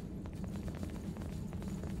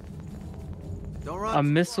 Don't run. A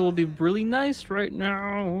missile will be really nice right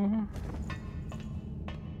now.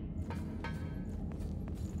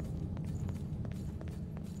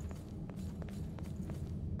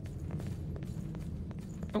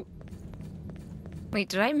 Oh. Wait,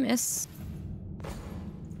 did I miss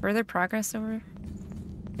further progress over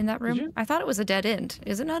in that room? I thought it was a dead end.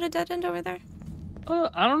 Is it not a dead end over there?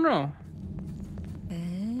 I don't know.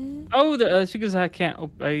 Oh, it's because I can't.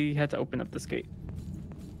 I had to open up this gate.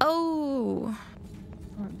 Oh.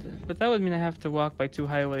 But that would mean I have to walk by 2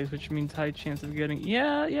 highways, which means high chance of getting.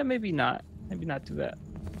 Yeah, maybe not. Maybe not do that.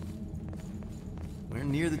 We're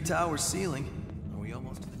near the tower ceiling. Are we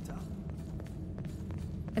almost to the top?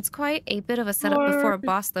 It's quite a bit of a setup before a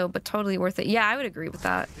boss, though, but totally worth it. Yeah, I would agree with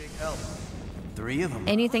that. Big help. 3 of them.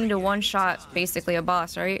 Anything to one-shot, basically a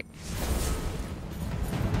boss, right?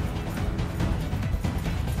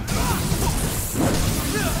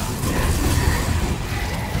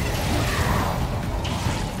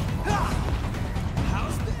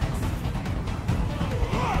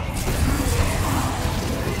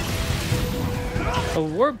 A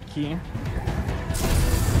warp key.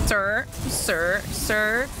 Sir.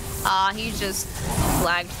 He just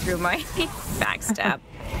flagged through my backstab.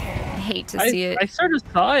 I hate to see it. I sort of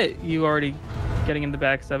saw it. You already getting in the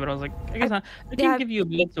backstab, but I was like, I guess not. I can give you a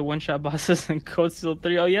bit to one-shot bosses and Code Seal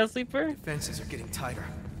 3. Oh yeah, Sleeper? Fences are getting tighter.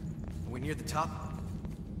 Are we near the top?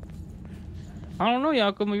 I don't know,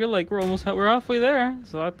 Yakumo. You're like, we're halfway there.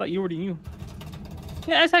 So I thought you already knew.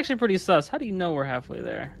 Yeah, that's actually pretty sus. How do you know we're halfway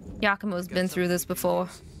there? Yakumo's been through this before.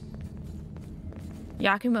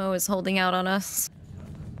 Yakumo is holding out on us.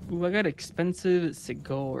 Ooh, I got expensive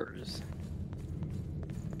cigars.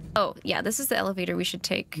 Oh, yeah, this is the elevator we should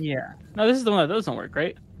take. Yeah. No, this is the one that doesn't work,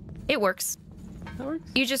 right? It works. that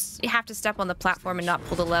works? You have to step on the platform and not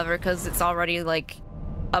pull the lever because it's already like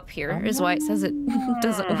up here is why it says it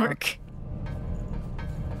doesn't work.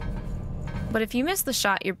 But if you miss the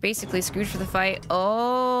shot, you're basically screwed for the fight.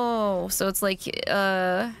 Oh, so it's like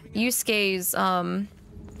𝐒𝐔𝐏𝐕𝐈's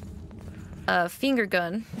finger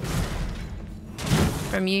gun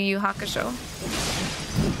from Yu Yu Hakusho.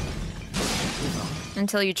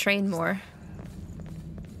 Until you train more.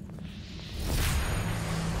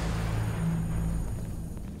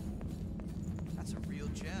 That's a real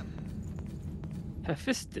gem.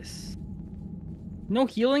 Hephaestus. No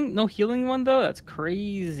healing? No healing one though? That's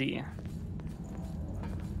crazy.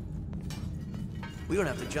 We don't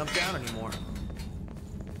have to jump down anymore.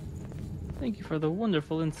 Thank you for the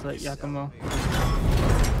wonderful insight, Yakumo.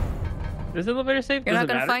 Is the elevator safe? You're Does not it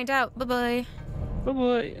gonna matter? find out. Bye-bye.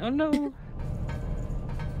 Bye-bye. Oh no.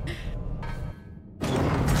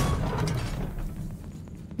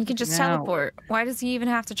 You can just Now. teleport. Why does he even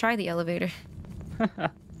have to try the elevator?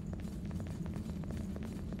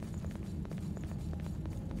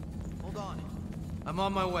 Hold on. I'm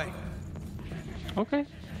on my way. Okay.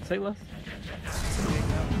 Say less.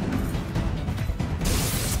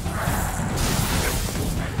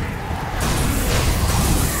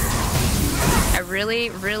 I really,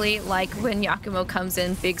 really like when Yakumo comes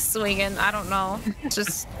in big swinging. I don't know. It's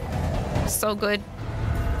just so good.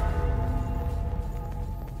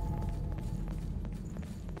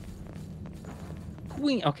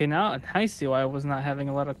 Queen. Okay, now I see why I was not having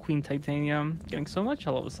a lot of Queen Titanium getting so much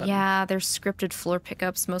all of a sudden. Yeah, there's scripted floor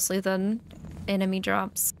pickups mostly than enemy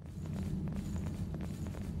drops.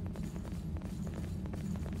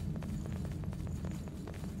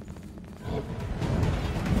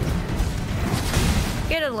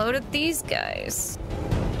 Get a load at these guys.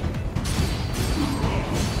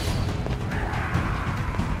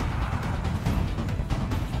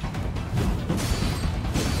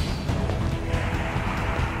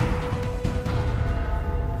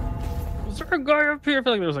 Was there a guy up here? I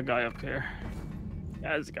feel like there was a guy up here. Yeah,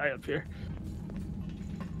 there's a guy up here.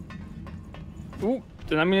 Ooh,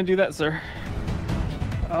 did not mean to do that, sir.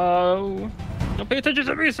 Oh, don't pay attention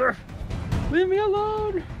to me, sir. Leave me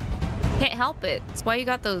alone. Can't help it. That's why you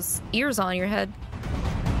got those ears on your head.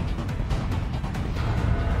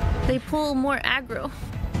 They pull more aggro.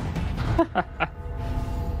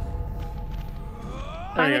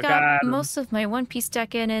 I got most of my One Piece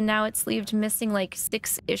deck in, and now it's sleeved missing like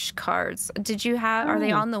 6-ish cards. Did you have? Are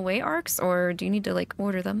they on the way, Arcs, or do you need to like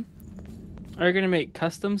order them? Are you gonna make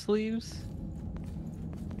custom sleeves?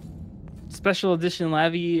 Special edition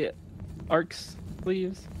Lavi Arcs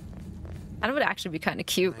sleeves? That would actually be kind of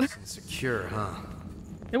cute. Nice and secure, huh?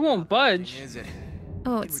 It won't budge. Is it?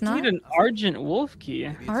 Oh, it's I not? need an Argent Wolf key.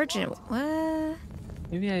 Argent, what?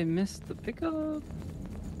 Maybe I missed the pickup.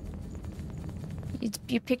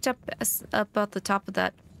 You picked up at the top of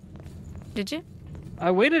that. Did you? I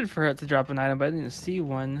waited for it to drop an item, but I didn't see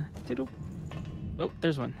one. Oh,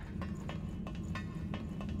 there's one.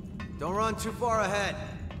 Don't run too far ahead.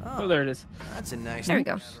 Oh, there it is. That's a nice. There we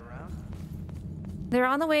go. They're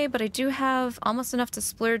on the way, but I do have almost enough to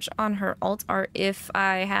splurge on her alt art if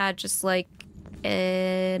I had just like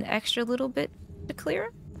an extra little bit to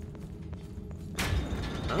clear.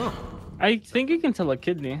 Oh. I think you can tell a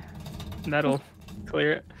kidney. That'll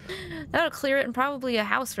clear it. That'll clear it and probably a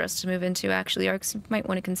house for us to move into, actually. Arcs, you might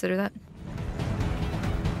want to consider that.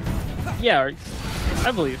 Yeah, Arcs.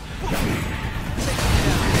 I believe.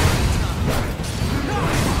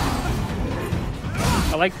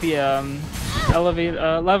 I like the elevate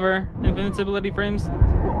lever invincibility frames.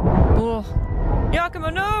 Oh,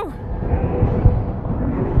 Yakumo, no!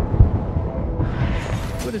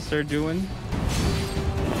 What is Sir doing?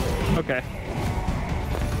 Okay.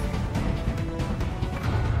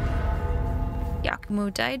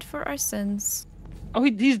 Yakumo died for our sins. Oh,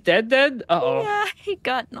 he's dead? Uh-oh. Yeah, he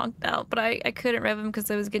got knocked out, but I couldn't rev him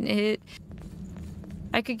because I was getting hit.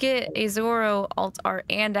 I could get a Zoro alt art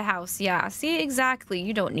and a house. Yeah, see, exactly.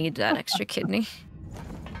 You don't need that extra kidney.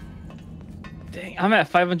 Dang, I'm at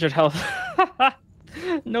 500 health.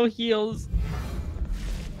 No heals.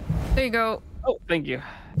 There you go. Oh, thank you.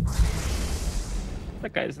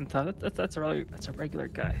 That guy isn't tough. That's a regular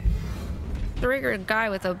guy. The regular guy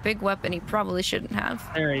with a big weapon he probably shouldn't have.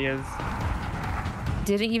 There he is.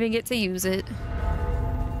 Didn't even get to use it.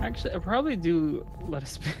 Actually, I probably do let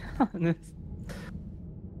us be honest.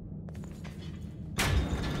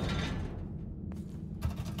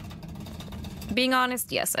 Being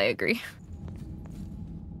honest, yes, I agree.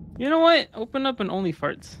 You know what? Open up an Only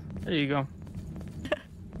Farts. There you go.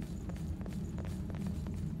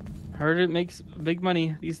 Heard it makes big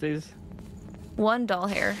money these days. One doll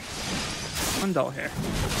hair. One doll here.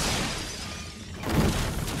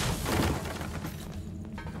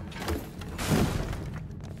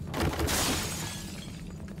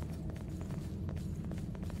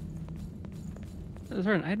 Is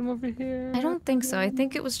there an item over here? I don't think so. I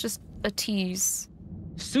think it was just a tease.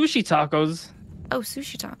 Sushi tacos. Oh,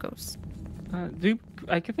 sushi tacos.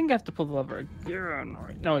 I think I have to pull the lever.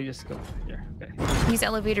 No, you just go here. Okay. These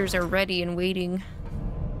elevators are ready and waiting,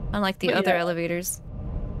 unlike the other elevators.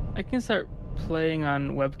 I can start playing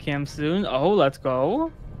on webcam soon. Oh, let's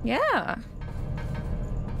go. Yeah. I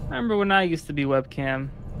remember when I used to be webcam.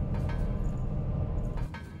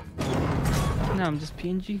 Now I'm just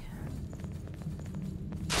PNG.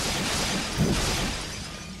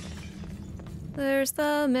 There's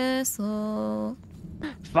the missile.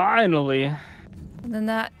 Finally. And then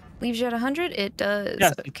that leaves you at 100? It does.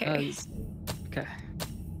 Yes, okay. it does. Okay.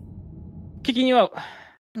 Kicking you out.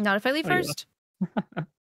 Not if I leave first.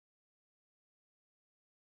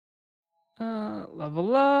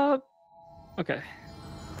 Level up. Okay.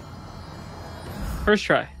 First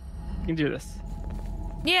try. You can do this.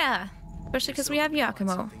 Yeah. Especially because we have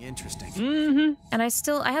Yakumo. Something interesting. Mm-hmm. And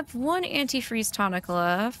I have one antifreeze tonic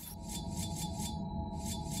left.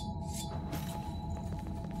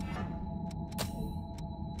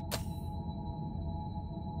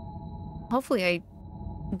 Hopefully I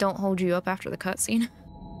don't hold you up after the cutscene.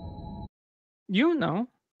 You know.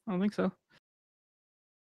 I don't think so.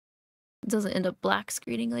 It doesn't end up black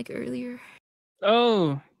screening like earlier.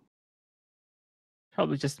 Oh.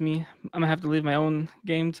 Probably just me. I'm gonna have to leave my own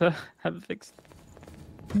game to have it fixed.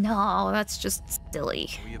 No, that's just silly.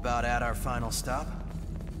 We about at our final stop?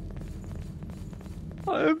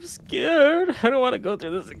 I'm scared. I don't want to go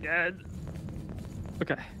through this again.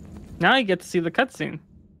 Okay. Now I get to see the cutscene.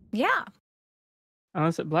 Yeah.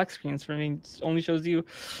 Unless it black screens for me, it only shows you.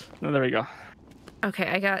 No, there we go. Okay,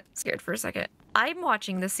 I got scared for a second. I'm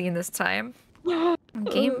watching the scene this time.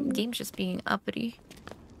 Game's just being uppity.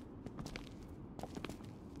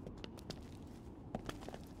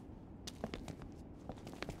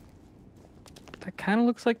 That kind of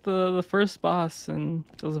looks like the first boss in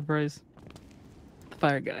Tales of Arise. The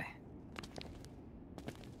fire guy.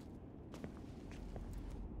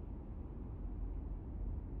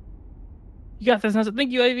 You got this, Natsu.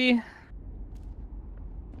 Thank you, Ivy.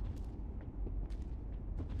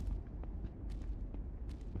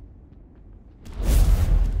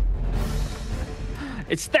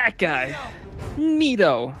 It's that guy,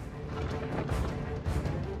 Mido.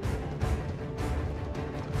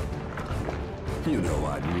 You know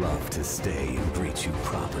I'd love to stay and greet you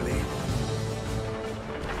properly.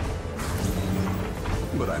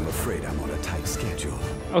 But I'm afraid I'm on a tight schedule.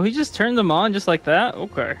 Oh, he just turned them on just like that?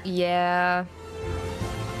 Okay. Yeah.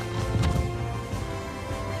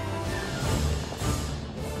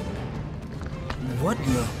 What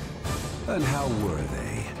the? And how were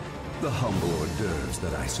they? The humble hors d'oeuvres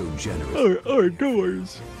that I so generously... Hors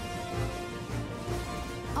d'oeuvres.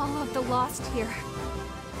 All of the lost here.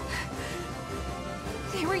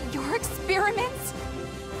 They were your experiments?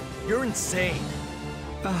 You're insane.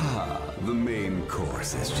 Ah, the main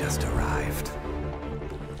course has just arrived.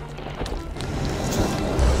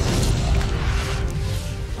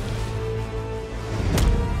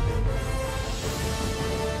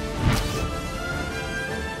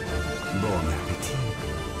 Bon appetit.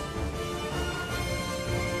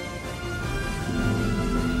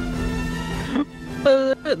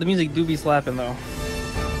 The music do be slapping though.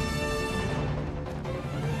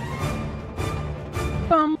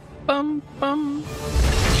 Bum bum bum.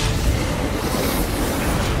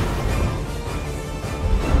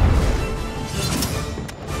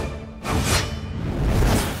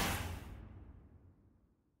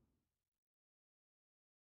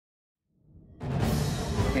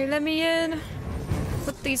 Hey, let me in.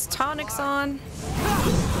 Put these tonics on.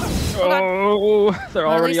 Oh, they're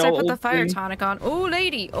Well, at already least I all put the fire open. tonic on. Oh,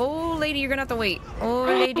 lady. Oh, lady, you're gonna have to wait. Oh,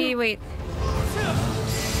 lady, wait.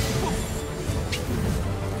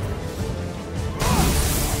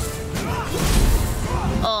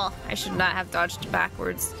 Oh, I should not have dodged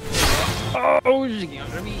backwards. Oh, she's getting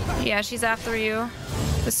under me. Yeah, she's after you.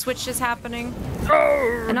 The switch is happening.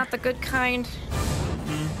 Oh. And not the good kind.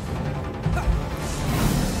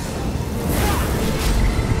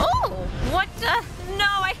 Oh, what the? No,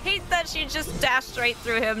 I hate that she just dashed right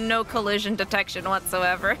through him. No collision detection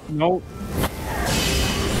whatsoever. Nope.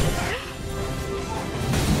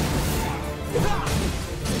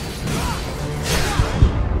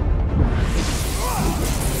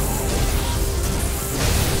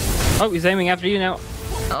 Oh, he's aiming after you now.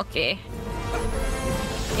 Okay.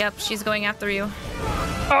 Yep, she's going after you.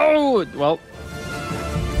 Oh, well.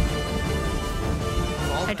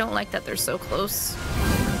 I don't like that they're so close.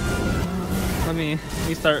 Let me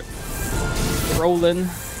start rolling.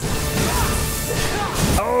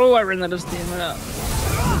 Oh, I ran out of stamina.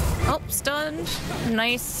 Oh, stunned.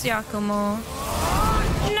 Nice, Yakumo.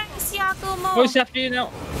 Nice, Yakumo. What's after you now?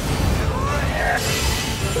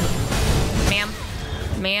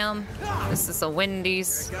 Ma'am, this is a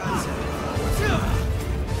Wendy's.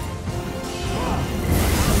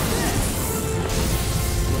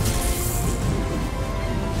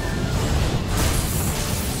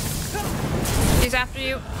 He's after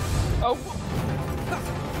you. Oh.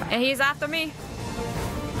 And he's after me.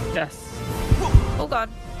 Yes. Oh god.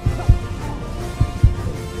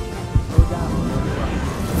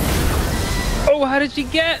 Oh, how did she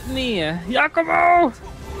get me? Yakumo!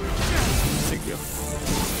 Thank you.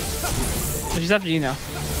 She's after you now.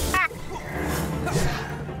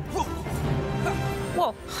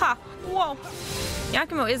 Whoa, ha, whoa.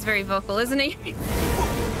 Yakumo is very vocal, isn't he?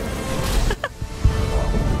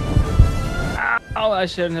 Oh, I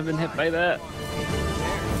shouldn't have been hit by that.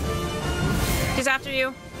 He's after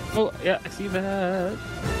you. Oh, yeah, I see that.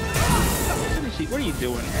 What are you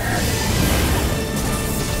doing?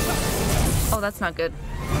 Oh, that's not good.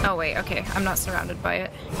 Oh, wait, okay. I'm not surrounded by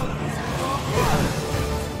it.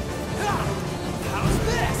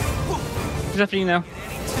 He's after you now.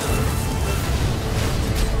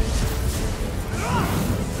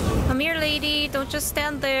 Come here, lady. Don't just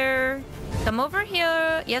stand there. Come over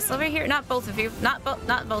here. Yes, over here. Not both of you. Not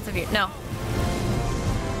both of you. No.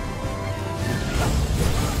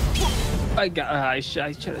 I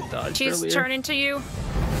should have dodged She's earlier. turning to you.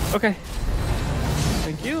 Okay.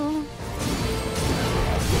 Thank you.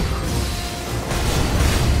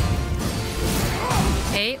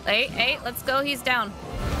 Hey, let's go. He's down.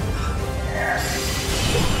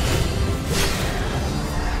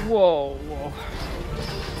 Whoa.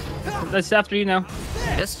 That's after you now.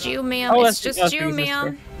 Just you, ma'am. Oh, it's just you,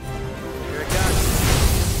 ma'am.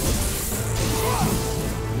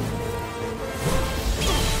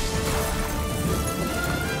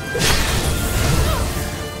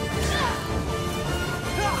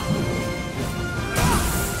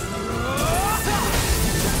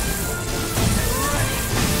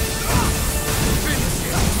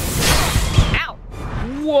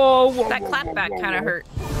 Whoa. That clapback kind of hurt.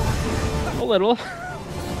 A little.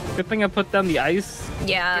 Good thing I put down the ice.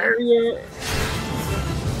 Yeah. Barrier.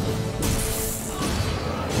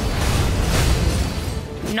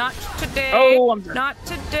 Not today. Oh, I'm done. Not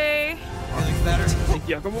today. Thank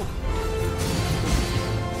you, Yakumo.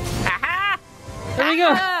 Aha! There we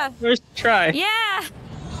go. First try. Yeah.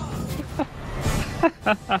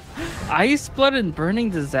 Ice, blood, and burning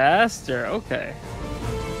disaster. Okay.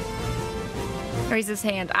 Raise his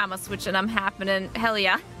hand. I'm a switch and I'm happening. Hell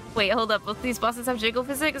yeah. Wait, hold up. Both these bosses have jiggle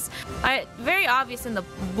physics? Very obvious in the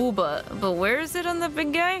booba, but where is it on the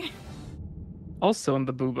big guy? Also in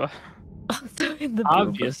the booba. Also in the booba.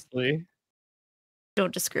 Obviously.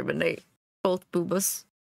 Don't discriminate. Both boobas.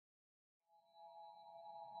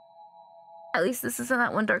 At least this isn't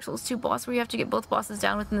that one Dark Souls 2 boss where you have to get both bosses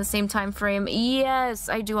down within the same time frame. Yes,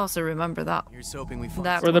 I do also remember that. Here's hoping we find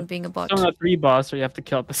That Or one being a bot. Persona 3 boss where you have to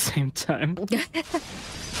kill at the same time.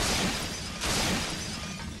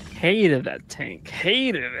 Hated that tank.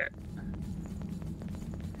 Hated it.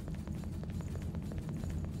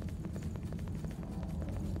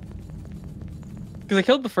 Because I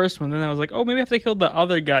killed the first one, then I was like, oh, maybe I have to kill the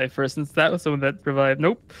other guy first, since that was the one that revived.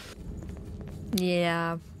 Nope.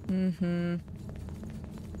 Yeah. Mm-hmm.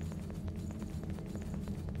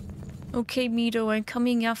 Okay, Mido, I'm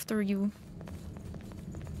coming after you.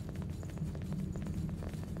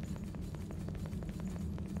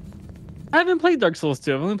 I haven't played Dark Souls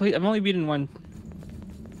 2. I've only beaten one.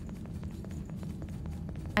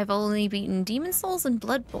 I've only beaten Demon Souls and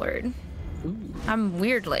Bloodborne. Ooh. I'm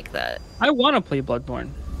weird like that. I want to play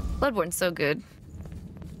Bloodborne. Bloodborne's so good.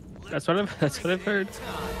 That's what I've heard.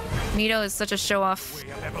 Mido is such a show-off.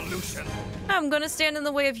 I'm gonna stand in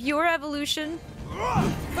the way of your evolution.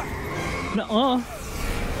 Nuh-uh.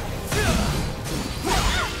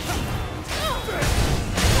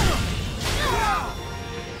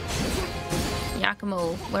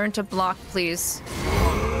 Yakumo, learn to block, please.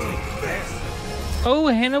 Oh,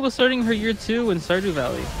 Hannah was starting her year 2 in Stardew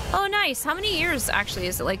Valley. Oh, nice. How many years, actually?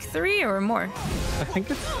 Is it like 3 or more? I think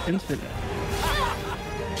it's infinite.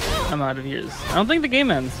 I'm out of years. I don't think the game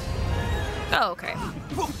ends. Oh, okay.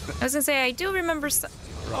 I was gonna say, I do remember...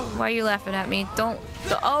 Why are you laughing at me? Don't...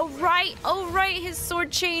 Oh, right! His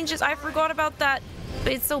sword changes! I forgot about that!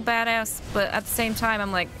 But it's so badass, but at the same time,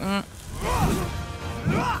 I'm like...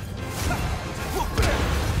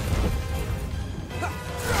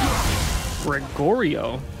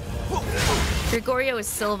 Gregorio. Gregorio is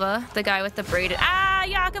Silva, the guy with the braided. Ah,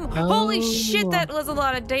 Yakumo! Holy shit, that was a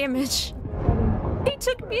lot of damage. He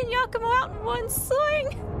took me and Yakumo out in one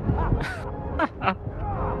swing.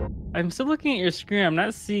 I'm still looking at your screen. I'm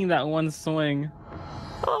not seeing that one swing.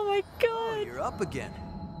 Oh my god. You're up again.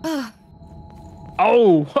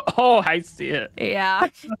 Oh, I see it. Yeah,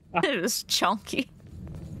 it was chunky.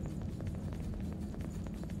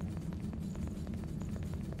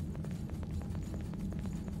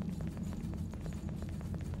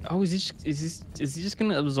 Oh, is he just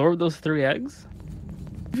gonna absorb those 3 eggs?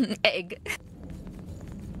 Egg.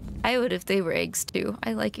 I would if they were eggs too.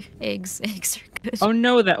 I like eggs. Eggs are good. Oh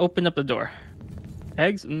no, that opened up the door.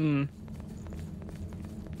 Eggs?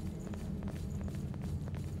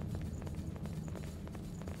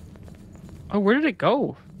 Oh, where did it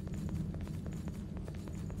go?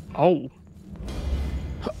 Oh.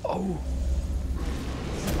 Oh.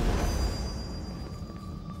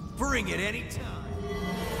 Bring it anytime.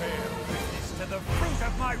 Bear witness to the fruit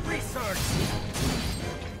of my research.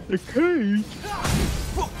 The cage.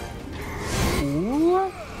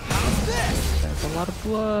 Ooh. How's this? That's a lot of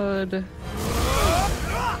blood.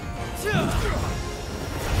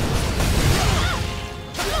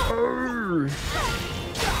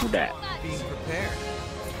 Who that? Being prepared.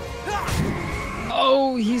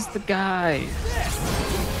 Oh, he's the guy.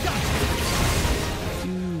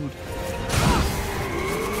 Dude.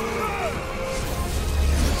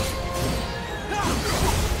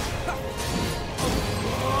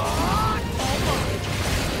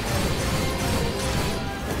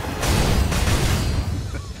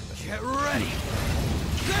 Get ready.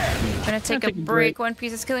 I'm gonna take a break. One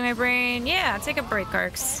Piece is killing my brain. Yeah, take a break,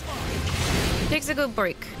 Arcs. Takes a good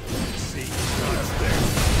break.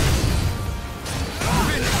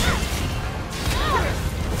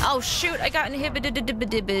 Oh shoot, I got inhibited.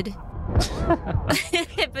 Inhibited.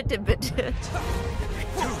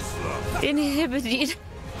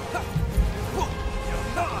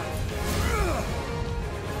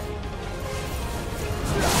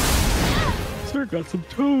 Sir got some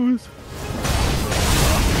toes.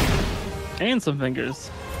 And some fingers.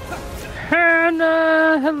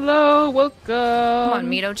 Hannah, hello, welcome. Come on,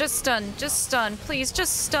 Mido, just stun, please,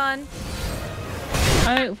 just stun.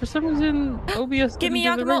 For some reason, OBS Give me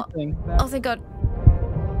didn't do the Yakumo. right thing. Oh, thank God.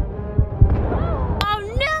 Oh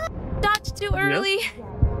no! Not too early.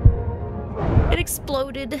 It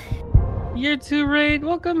exploded. Year 2 raid,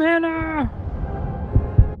 welcome, Hannah.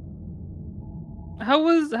 How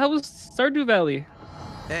was Stardew Valley?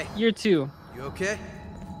 Hey, Year 2. you okay?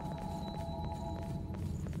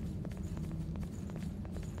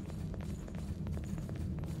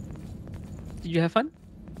 Did you have fun?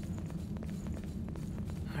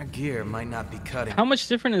 Our gear might not be cutting. How much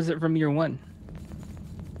different is it from year 1?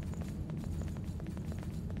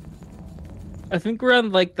 I think we're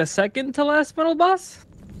on like the second to last metal boss.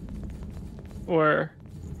 Or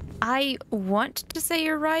I want to say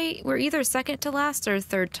you're right. We're either second to last or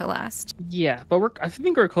third to last. yeah, but I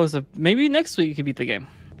think we're close to maybe next week you could beat the game.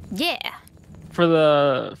 Yeah. For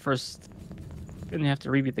the first, and you have to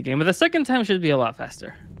rebeat the game, but the second time should be a lot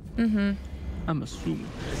faster. Mm-hmm. I'm assuming.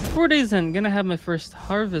 4 days in, gonna have my first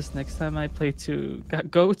harvest next time I play to got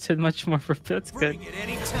goats and much more for that's good. Bring it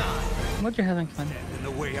anytime. I'm glad you're having fun. Stand in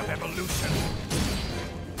the way of evolution.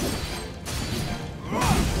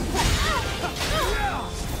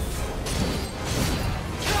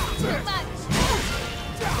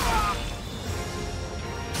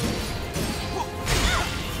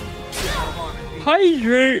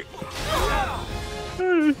 Hydrate!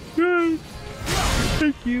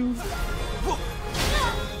 Thank you.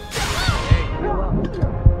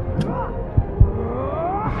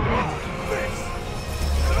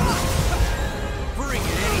 Bring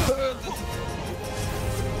it anytime.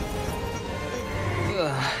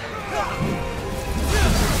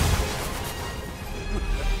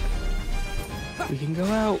 We can go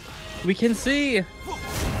out. We can see.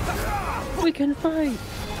 We can fight.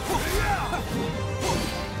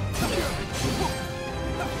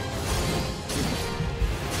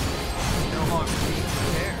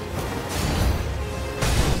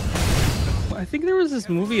 I think there was this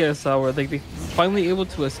movie I saw where like they finally able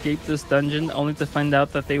to escape this dungeon only to find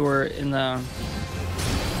out that they were in the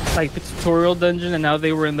like the tutorial dungeon and now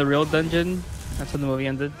they were in the real dungeon. That's when the movie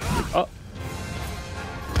ended. Oh.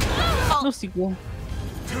 No sequel.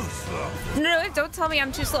 Too slow. No, don't tell me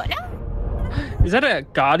I'm too slow. No. Is that a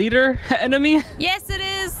God Eater enemy? Yes, it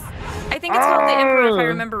is. I think it's called the Emperor, if I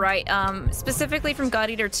remember right. Specifically from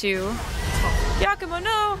God Eater 2. Yakumo,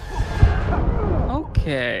 no.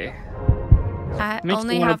 Okay. I Makes me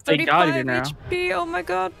only wanna have play God 35 Eater now. HP. Oh my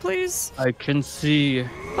god, please. I can see.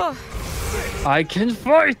 Oh. I can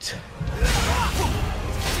fight.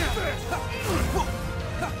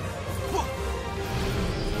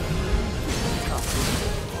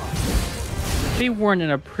 They weren't in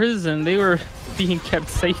a prison. They were being kept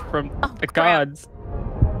safe from the gods.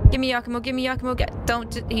 Give me 𝐿𝐿𝐒𝐿, give me 𝐿𝐿𝐿𝐿.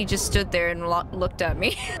 Don't. He just stood there and looked at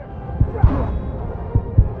me.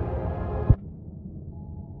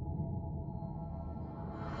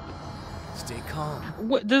 Stay calm.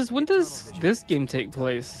 When does this game take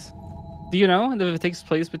place? Do you know if it takes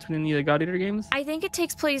place between any of the God Eater games? I think it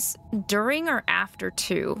takes place during or after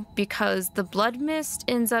 2, because the blood mist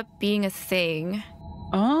ends up being a thing.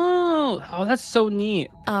 Oh, that's so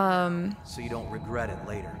neat. So you don't regret it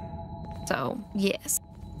later. So, yes.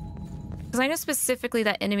 Because I know specifically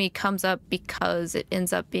that enemy comes up because it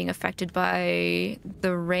ends up being affected by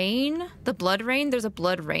the rain, the blood rain. There's a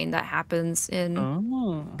blood rain that happens in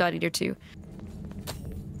God Eater 2.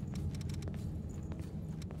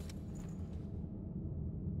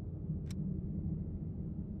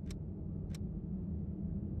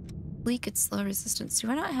 Leak, it's slow resistance. Do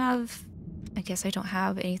I not have... I guess I don't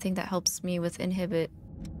have anything that helps me with inhibit.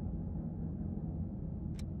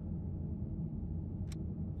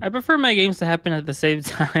 I prefer my games to happen at the same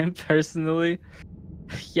time, personally.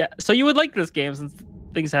 Yeah, so you would like this game since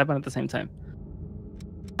things happen at the same time.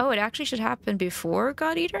 Oh, it actually should happen before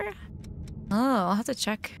God Eater? Oh, I'll have to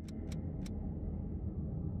check.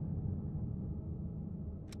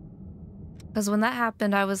 Because when that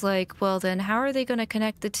happened, I was like, well then, how are they going to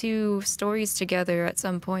connect the 2 stories together at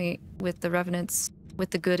some point with the Revenants, with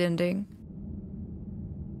the good ending?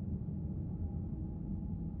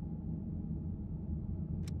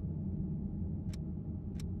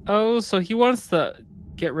 Oh, so he wants to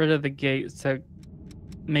get rid of the gate to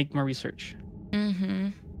make more research. Mm-hmm.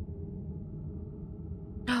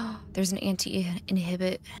 There's an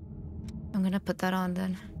anti-inhibit. I'm gonna put that on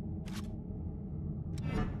then.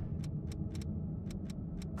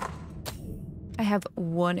 I have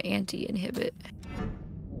 1 anti-inhibit.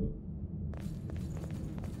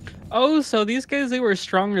 Oh, so these guys, they were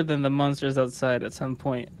stronger than the monsters outside at some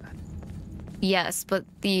point. Yes, but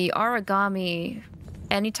the origami,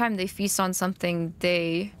 anytime they feast on something,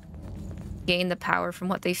 they gain the power from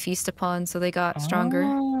what they feast upon, so they got stronger.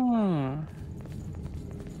 Oh.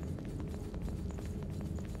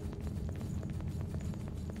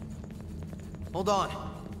 Hold on.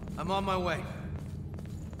 I'm on my way.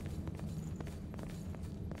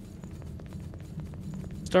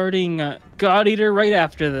 Starting God Eater right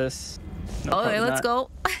after this. No, Okay, probably let's not. go.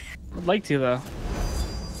 I'd like to, though.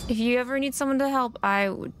 If you ever need someone to help, I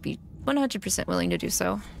would be 100% willing to do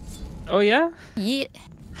so. Oh, yeah? Yeah.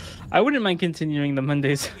 I wouldn't mind continuing the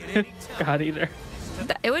Mondays with God Eater.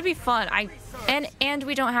 It would be fun. And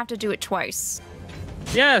we don't have to do it twice.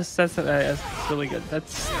 Yes, that's really good.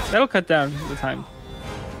 That'll cut down the time.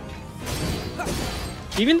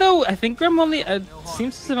 Even though I think Grim only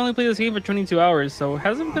seems to have only played this game for 22 hours, so it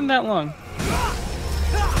hasn't been that long.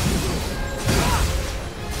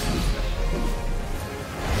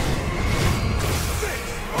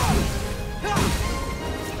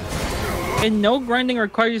 And no grinding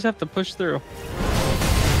required, you just have to push through.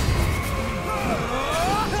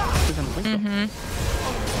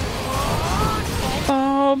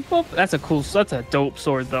 That's a dope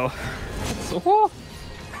sword though.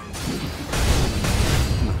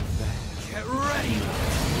 Get ready.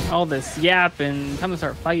 All this yapping, time to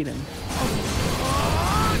start fighting.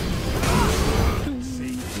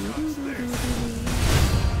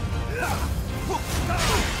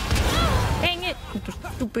 Dang it!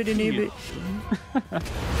 Stupid inhibit.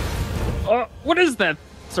 Oh, what is that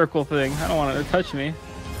circle thing? I don't want it to touch me.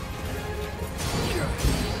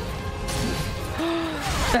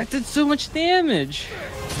 That did so much damage.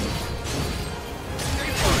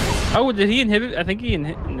 Oh, did he inhibit? I think he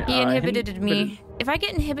inhibited me. If I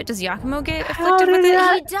get inhibit, does 𝐿𝐿𝐒𝐿 get afflicted with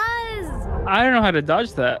it? He does! I don't know how to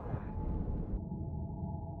dodge that.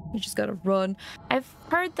 You just gotta run. I've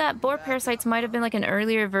heard that boar parasites might have been like an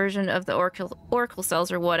earlier version of the oracle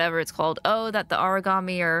cells or whatever it's called. Oh, that the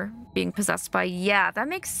origami are being possessed by. Yeah, that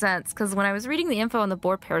makes sense. Because when I was reading the info on the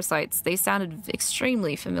boar parasites, they sounded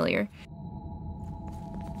extremely familiar.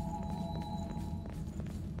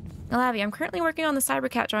 Alavi, I'm currently working on the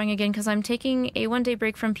Cybercat drawing again because I'm taking a one-day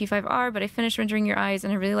break from P5R, but I finished rendering your eyes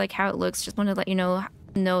and I really like how it looks. Just wanted to let you know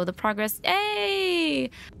the progress. Hey!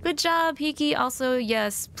 Good job, 𝐒𝐿𝐒. Also,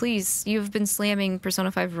 yes, please, you've been slamming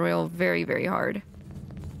Persona 5 Royal very, very hard.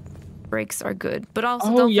 Breaks are good. But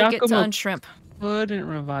also don't forget to unshrimp. couldn't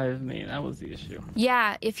revive me. That was the issue.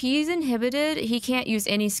 Yeah, if he's inhibited, he can't use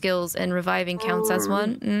any skills, and reviving counts as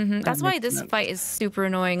one. That's why this fight is super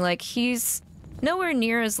annoying. Like, he's nowhere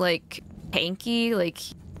near as, like, tanky. Like,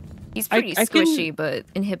 he's pretty squishy, but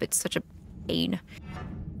inhibit's such a pain.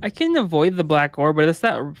 I can avoid the black orb, but it's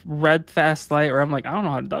that red fast light where I'm like, I don't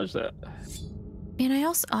know how to dodge that. And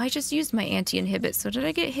I just used my anti-inhibit, so did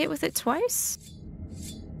I get hit with it twice?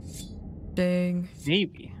 Dang.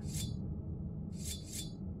 Maybe.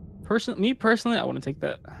 Me personally, I want to take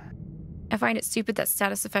that. I find it stupid that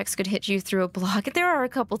status effects could hit you through a block. There are a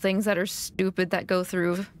couple things that are stupid that go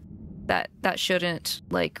through that shouldn't,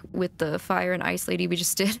 like with the fire and ice lady we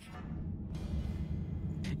just did.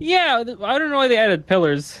 Yeah, I don't know why they added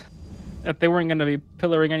pillars if they weren't going to be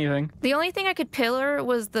pillaring anything. The only thing I could pillar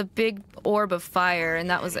was the big orb of fire, and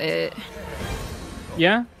that was it.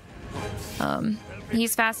 Yeah?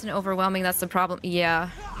 He's fast and overwhelming, that's the problem. Yeah.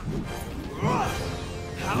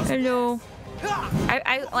 Hello.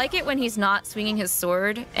 I like it when he's not swinging his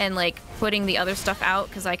sword and like putting the other stuff out,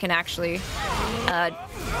 because I can actually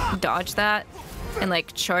dodge that and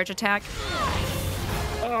like charge attack.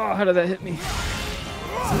 Oh, how did that hit me?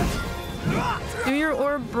 Do your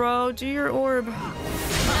orb, bro. Do your orb.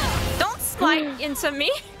 Don't slide into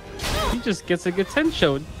me. He just gets a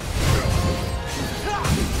𝐶𝐿𝐻𝐿.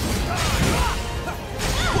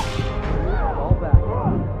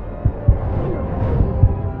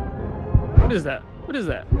 What is that? What is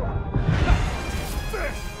that?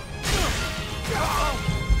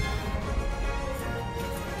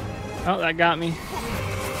 Oh, that got me.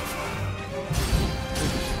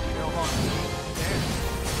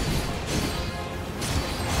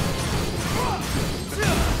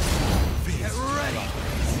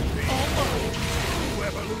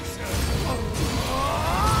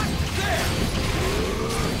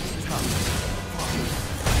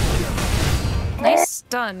 Nice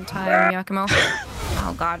stun time, 𝐿𝐿𝐻𝐿.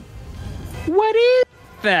 Oh god. What is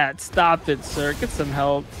that? Stop it, sir. Get some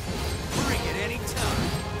help. Bring it anytime.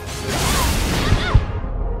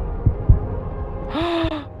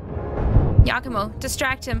 𝐿𝐿𝐻𝐿,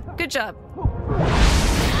 distract him. Good job.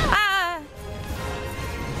 Ah!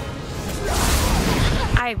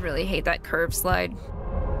 I really hate that curve slide.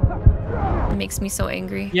 It makes me so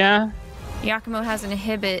angry. Yeah. 𝐿𝐻𝐿 has an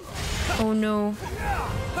inhibit. Oh no.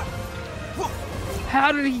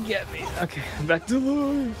 How did he get me? Okay, I'm back to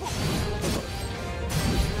life.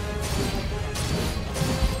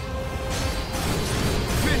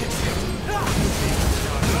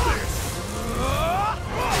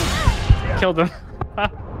 Killed him.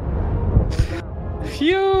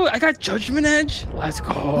 Phew! I got Judgment Edge. Let's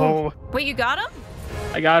go. Wait, you got him?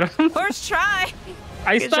 I got him. First try.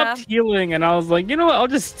 I stopped healing and I was like, you know what? I'll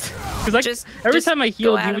just because every time I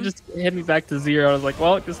healed, he would just hit me back to 0. I was like,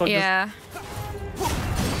 well, I guess I'll just.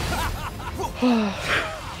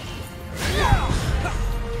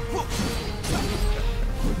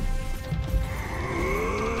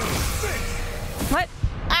 What?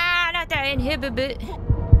 Ah, not that inhibit.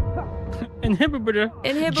 Inhibitor.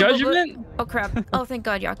 Judgment? Oh crap. Oh, thank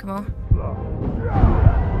God, 𝐿𝐻𝐿.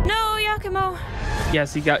 No, 𝐿𝐻𝐿.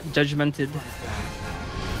 Yes, he got judgmented.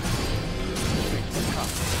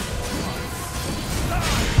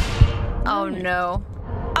 Oh no.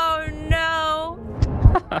 Oh no.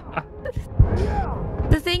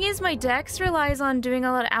 The thing is, my dex relies on doing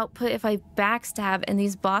a lot of output if I backstab, and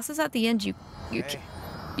these bosses at the end, you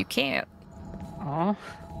can't. Aw.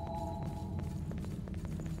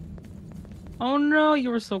 Oh no, you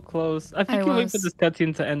were so close. If you can wait for this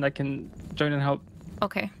cutscene to end, I can join and help.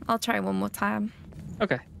 Okay, I'll try one more time.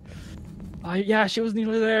 Okay. Yeah, she was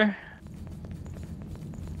nearly there.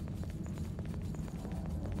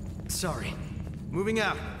 Sorry. Moving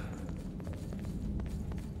out.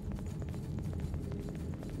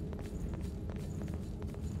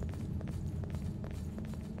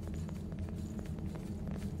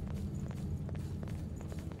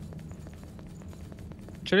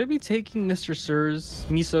 Should I be taking Mr. Sir's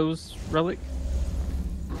Miso's relic?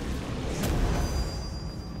 I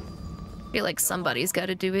feel like somebody's got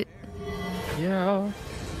to do it. Yeah.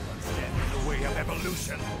 Stand in the way of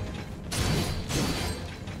evolution.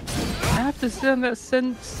 I have to sit on that sit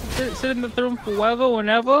in the throne forever,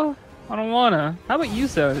 whenever. I don't wanna. How about you,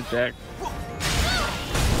 Savage Jack?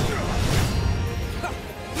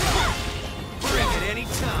 Bring it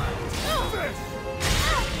anytime.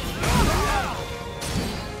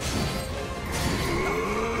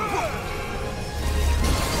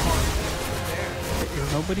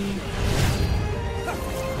 Nobody.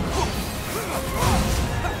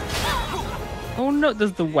 Oh no!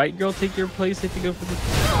 Does the white girl take your place if you go for the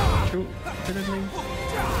true thing?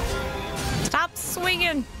 Stop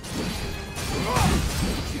swinging.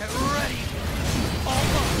 Get ready.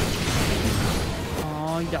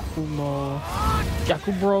 Oh, Yakumo.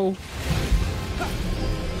 Yakubro.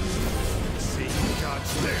 See,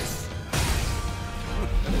 dodge this.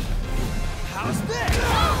 How's this?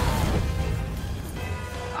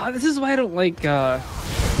 This is why I don't like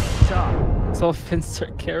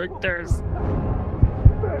self-insert characters.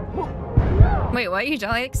 Wait, why you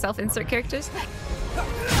don't like self-insert characters?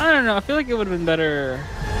 I don't know. I feel like it would have been better,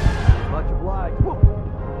 Much obliged.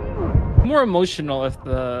 more emotional if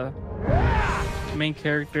the main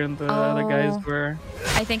character and the other guys were.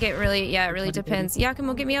 I think it really, yeah, it really depends.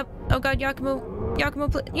 Yakumo, get me up. Oh god, Yakumo. Yakumo,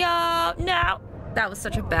 please. Yeah, no. That was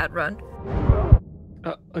such a bad run.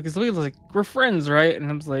 Because we was like, we're friends, right? And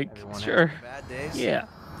I was like, sure. Bad days? Yeah.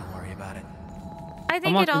 Don't worry about it. I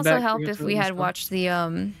think it'd also help if we had watched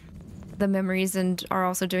the memories and are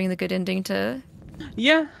also doing the good ending to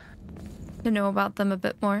know about them a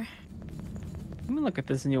bit more. Let me look at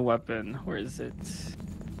this new weapon. Where is it?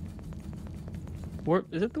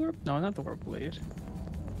 Warp? Is it the warp? No, not the warp blade.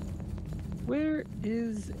 Where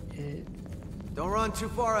is it? Don't run too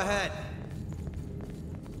far ahead.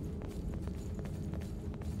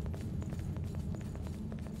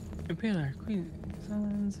 Impaler, Queen,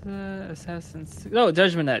 Sons, Assassins. Oh,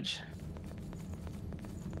 Judgment Edge.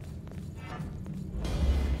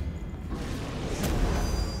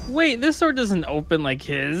 Wait, this sword doesn't open like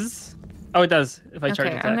his. Oh, it does. If I charge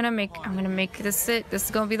attack. I'm gonna make this it. This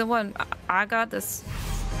is gonna be the one. I got this.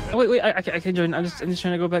 Oh, wait, I can join. I'm just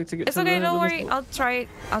trying to go back to get. It's okay, don't worry. I'll try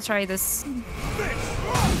this.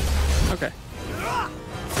 Okay.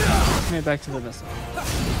 Let me back to the missile.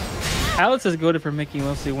 Alex is goated for making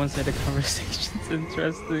mostly one-sided conversations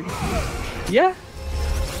interesting. Yeah.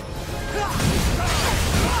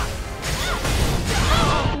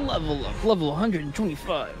 Level up, level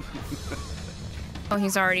 125. Oh,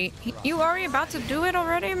 he's already. You already about to do it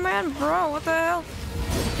already, man, bro? What the hell?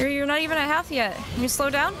 You're not even at half yet. Can you slow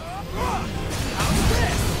down?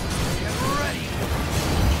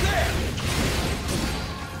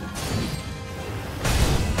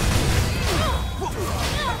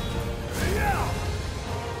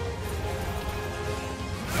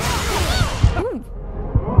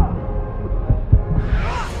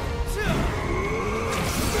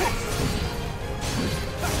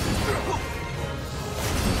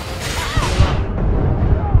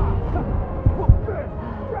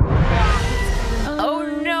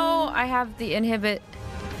 I have the inhibit.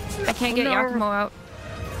 I can't get Yakumo out.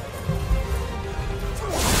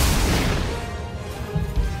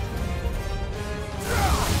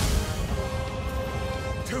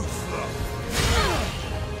 Too slow.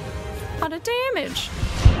 Lot of damage.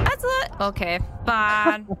 That's it. Okay,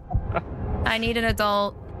 fine. I need an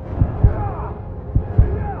adult.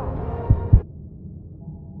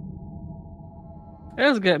 It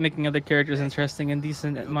was good at making other characters interesting and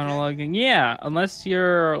decent at monologuing. Yeah, unless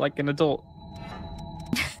you're like an adult.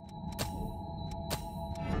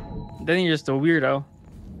 Then you're just a weirdo.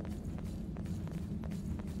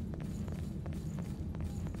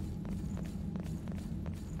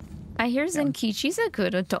 I hear Zenkichi's a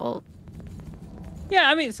good adult. Yeah,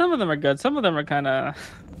 I mean, some of them are good. Some of them are kind of...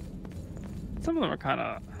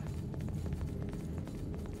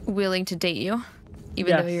 willing to date you,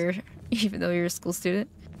 even though you're a school student.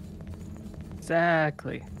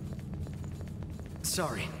 Exactly.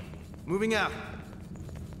 Sorry. Moving out.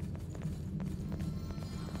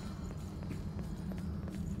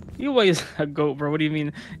 You always a goat, bro. What do you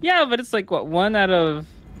mean? Yeah, but it's like, what, 1 out of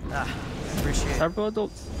Appreciate several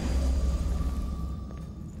adults?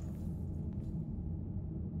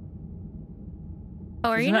 Oh,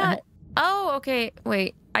 are you not? Oh, okay.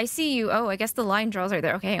 Wait, I see you. Oh, I guess the line draws right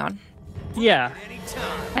there. Okay, hang on. Yeah.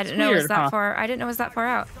 I didn't know it was that far. I didn't know it was that far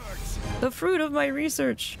out. The fruit of my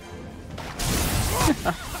research.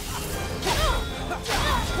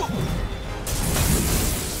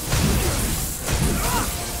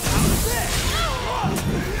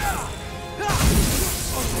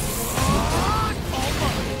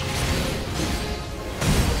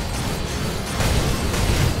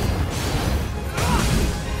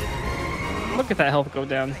 Look at that health go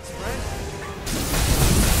down.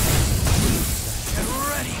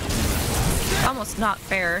 Almost not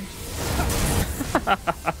fair.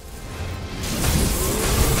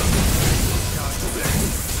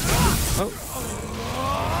 Oh.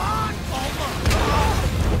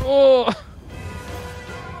 Oh.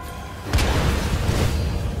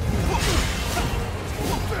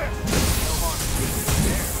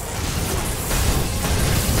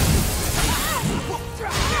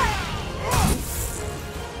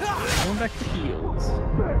 Going back to heals.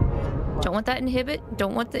 Don't want that inhibit.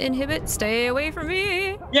 Don't want the inhibit. Stay away from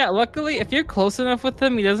me. Yeah, luckily, if you're close enough with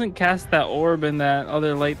him, he doesn't cast that orb and that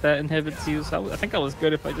other light that inhibits you. So I think I was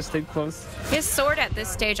good if I just stayed close. His sword at this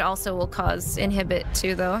stage also will cause inhibit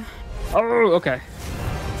too, though. Oh, okay.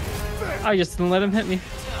 I just didn't let him hit me.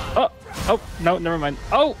 Oh, no, never mind.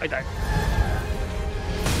 Oh, I died.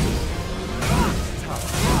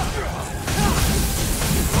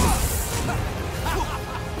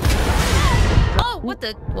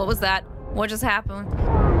 What was that? What just happened?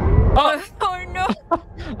 Oh, oh no!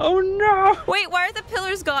 Oh no! Wait, why are the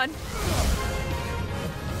pillars gone?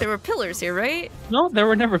 There were pillars here, right? No, there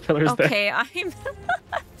were never pillars there. Okay, I'm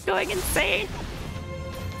going insane.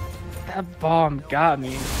 That bomb got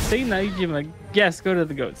me. Say Naijima, yes, go to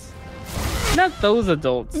the goats. Not those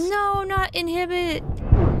adults. No, not inhibit.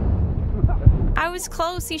 I was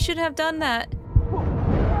close. He should have done that.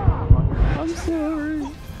 I'm sorry.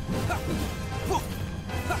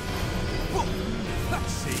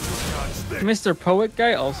 Mr. Poet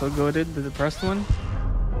guy also goated, the depressed one.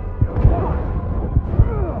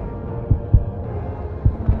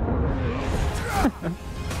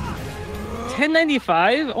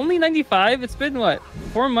 $10.95? Only 95? It's been what?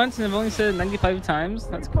 4 months and I've only said it 95 times?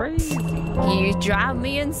 That's crazy. You drive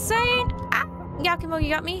me insane. Ah, Yakumo, you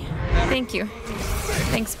got me? Thank you.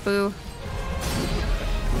 Thanks, Boo.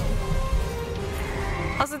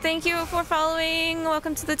 Also, thank you for following.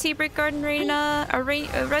 Welcome to the Tea Break Garden Reina,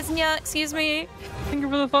 Resnia, excuse me. Thank you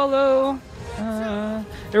for the follow.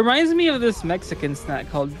 It reminds me of this Mexican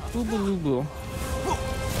snack called Bubulubu.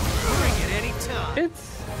 Bring it anytime.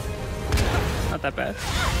 It's not that bad.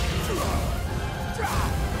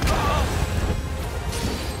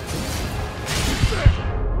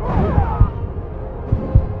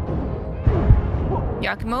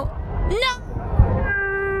 Yakumo? No!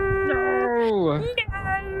 No!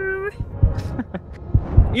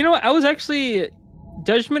 You know what? I was actually...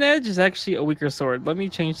 Judgment Edge is actually a weaker sword. Let me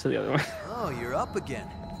change to the other one. Oh, you're up again.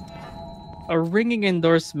 A ringing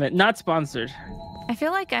endorsement. Not sponsored. I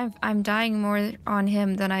feel like I'm dying more on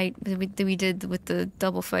him than we did with the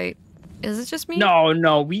double fight. Is it just me? No.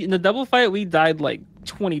 In the double fight, we died like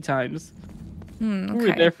 20 times. Okay. We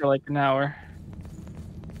were there for like an hour.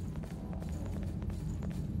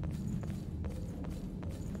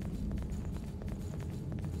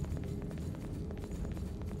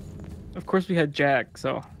 Of course, we had Jack,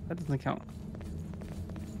 so that doesn't count.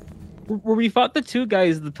 Where we fought the two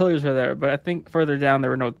guys, the pillars were there, but I think further down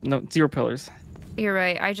there were zero pillars. You're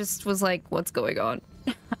right. I just was like, what's going on?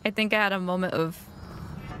 I think I had a moment of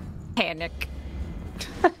panic.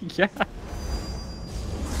 Yeah.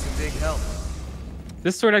 It's a big help.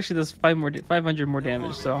 This sword actually does 500 more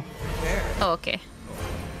damage, so. Oh, okay.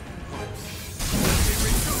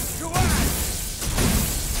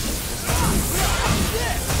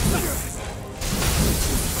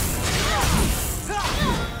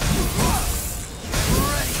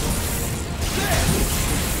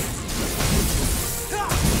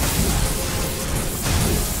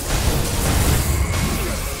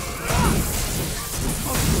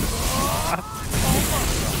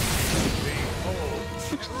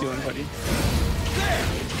 What you doing, buddy?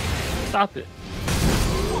 Stop it.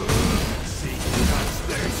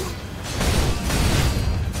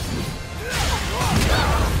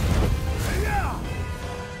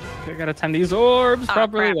 Okay, I gotta time these orbs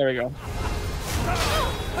properly. Crap. There we go.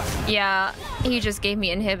 Yeah, he just gave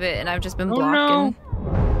me inhibit and I've just been blocking. No.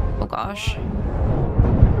 Oh gosh.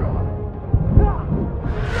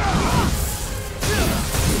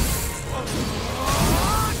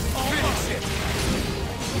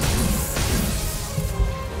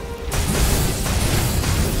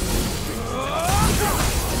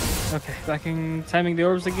 Okay, backing, timing the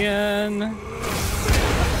orbs again.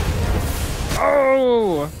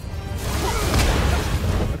 Oh!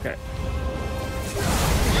 Okay.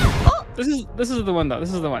 Oh! This is the one though.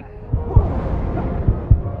 This is the one.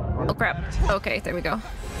 Oh crap. Okay, there we go.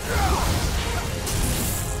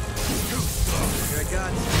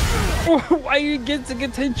 Oh, why you get to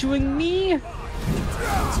tensioning me?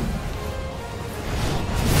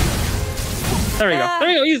 There we go. There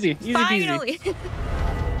we go. Easy. Easy Finally. peasy.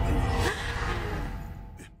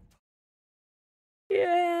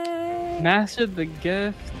 Yay! Master the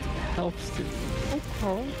gift helps to.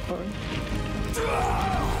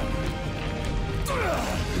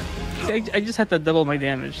 See, I just had to double my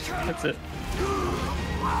damage. That's it.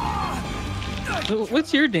 So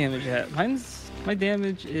what's your damage at? My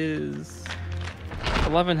damage is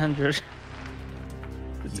 1100.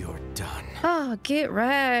 You're done. Oh, get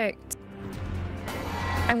wrecked.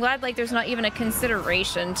 I'm glad like there's not even a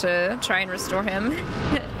consideration to try and restore him.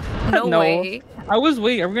 No, No. way. I was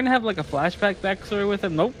waiting. Are we gonna have like a flashback backstory with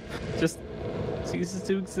him? Nope. Just ceases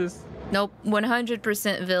to exist. Nope.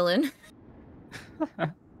 100% villain.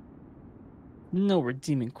 No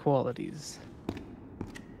redeeming qualities.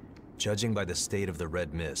 Judging by the state of the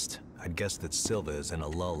red mist, I'd guess that Silva is in a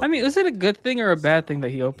lull. I mean, is it a good thing or a bad thing that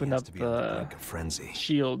he opened up to be on the the brink of frenzy.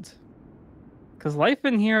 shield? Because life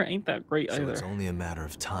in here ain't that great So either. it's only a matter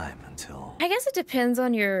of time until... I guess it depends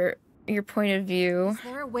on your point of view. Is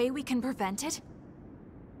there a way we can prevent it?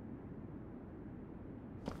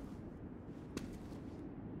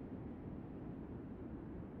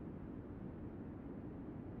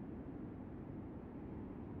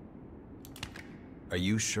 Are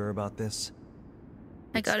you sure about this?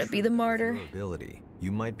 I gotta be the martyr. With your ability,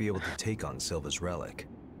 you might be able to take on Silva's relic.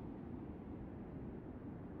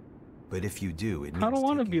 But if you do, it means I don't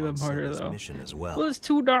want to taking be the on martyr Silva's though. mission as well. Well, it's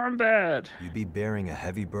too darn bad. You'd be bearing a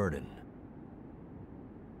heavy burden.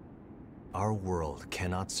 Our world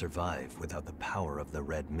cannot survive without the power of the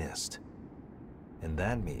red mist. And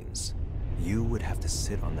that means you would have to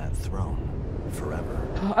sit on that throne forever.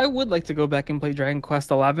 I would like to go back and play Dragon Quest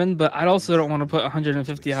XI, but I also don't want to put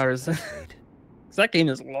 150 hours in. 'Cause that game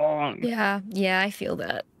is long. Yeah, I feel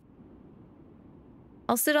that.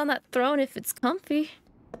 I'll sit on that throne if it's comfy.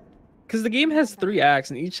 Because the game has 3 acts,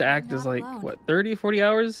 and each act is like, what, 30, 40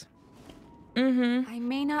 hours? Mm-hmm. I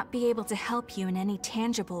may not be able to help you in any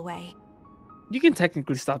tangible way. You can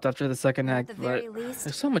technically stop after the second At act, the but very least,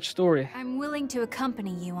 there's so much story. I'm willing to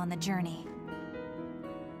accompany you on the journey.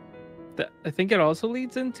 I think it also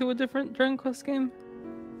leads into a different Dragon Quest game.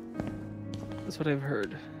 That's what I've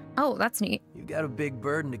heard. Oh, that's neat. You got a big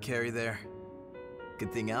burden to carry there.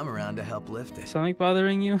 Good thing I'm around to help lift it. Something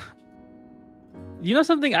bothering you? You know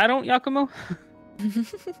something I don't, Yakumo?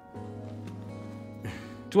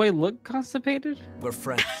 Do I look constipated? We're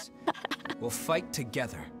friends. We'll fight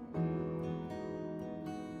together.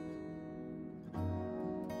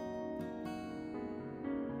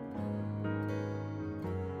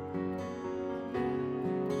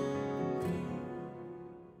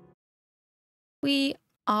 We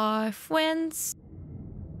are friends.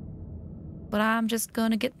 But I'm just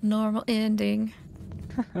gonna get the normal ending.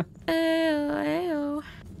 Ayo.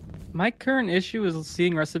 My current issue is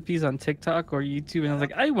seeing recipes on TikTok or YouTube, and I was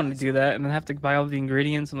like, I want to do that, and then have to buy all the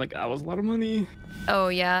ingredients. I'm like, that was a lot of money. Oh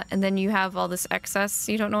yeah, and then you have all this excess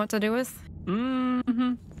you don't know what to do with?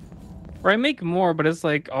 Mm-hmm. Or I make more, but it's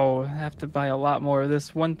like, oh, I have to buy a lot more of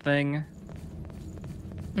this one thing.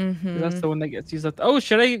 Mm-hmm. That's the one that gets used up. Oh,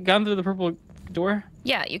 should I have gone through the purple door?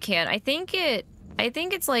 Yeah, you can. I think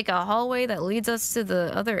it's like a hallway that leads us to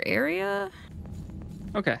the other area.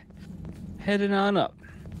 Okay. Heading on up.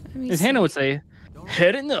 Let me As see. Hannah would say,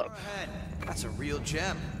 heading up. That's a real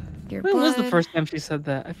gem. Your When was the blood. first time she said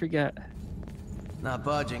that? I forget. Not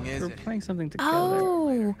budging, We is were it? playing something together.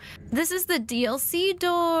 Oh, this is the DLC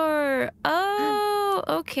door. Oh,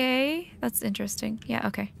 okay. That's interesting. Yeah,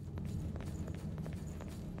 okay.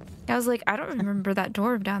 I was like, I don't remember that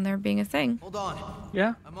door down there being a thing. Hold on.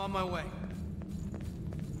 Yeah? I'm on my way.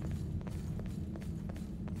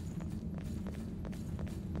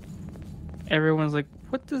 Everyone's like,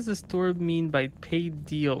 what does this door mean by paid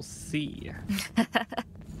DLC?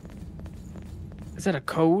 Is that a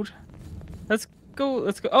code? Let's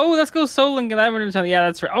go. Oh, let's go Soling and Ivan. Yeah,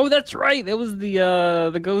 that's right. Oh, that's right. It was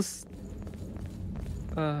the ghost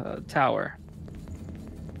tower.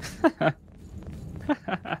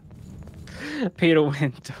 Pay to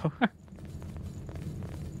win door.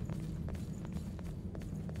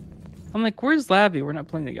 I'm like, where's Labby? We're not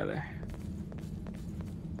playing together.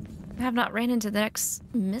 I have not ran into the next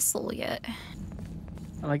missile yet.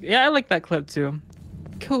 I like that clip too.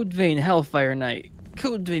 Code Vein Hellfire Knight.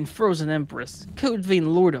 Code Vein Frozen Empress. Code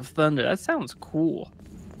Vein Lord of Thunder. That sounds cool.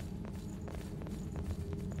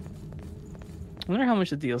 I wonder how much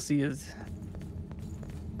the DLC is.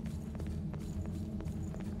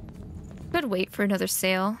 Could wait for another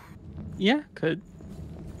sale. Yeah, could.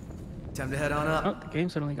 Time to head on up. Oh, the game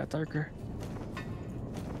suddenly got darker.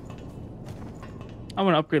 I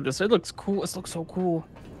want to upgrade this. It looks cool. This looks so cool.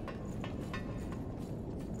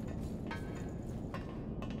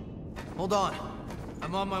 Hold on.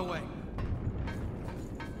 I'm on my way.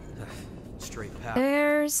 Straight path.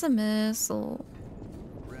 There's a missile.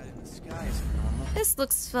 Red in the sky is normal. This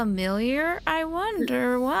looks familiar. I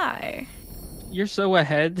wonder why. You're so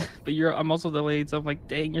ahead, but I'm also delayed, so I'm like,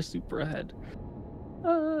 dang, you're super ahead.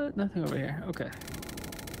 Nothing over here. Okay.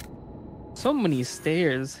 So many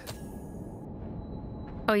stairs.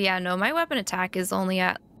 Oh yeah, no, my weapon attack is only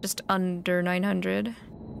at just under 900.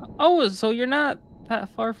 Oh, so you're not that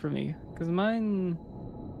far from me, because mine's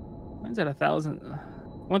at 1,000.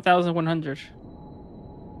 1,100.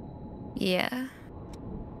 Yeah.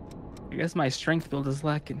 I guess my strength build is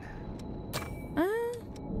lacking.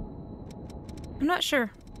 I'm not sure.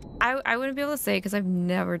 I wouldn't be able to say because I've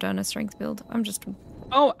never done a strength build. I'm just...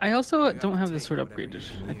 Oh, I also don't have the sword upgraded,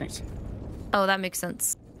 I think. Oh, that makes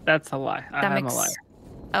sense. That's a lie. I am a liar.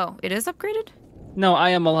 Oh, it is upgraded? No, I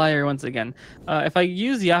am a liar once again. If I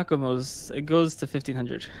use Yakumo's, it goes to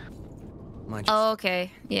 1,500. Oh,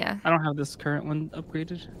 okay. Yeah. I don't have this current one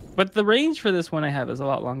upgraded. But the range for this one I have is a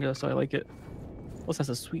lot longer, so I like it. Plus has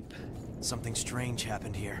a sweep. Something strange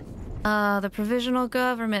happened here. The provisional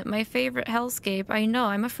government, my favorite hellscape. I know,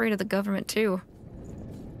 I'm afraid of the government too.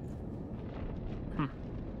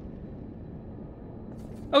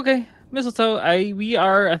 Okay, mistletoe. I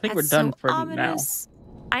think That's we're done so for ominous.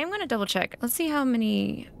 Now. I'm gonna double check. Let's see how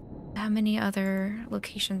many other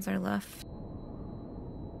locations are left.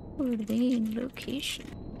 Location.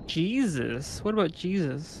 Jesus. What about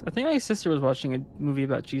Jesus? I think my sister was watching a movie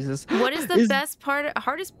about Jesus. What is the best part,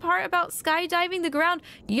 hardest part about skydiving the ground?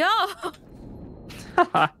 Yo!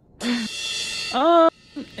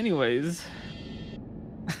 Anyways.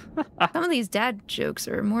 Some of these dad jokes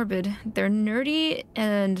are morbid. They're nerdy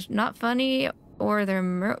and not funny, or they're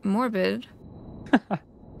morbid.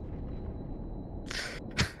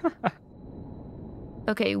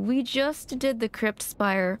 Okay, we just did the Crypt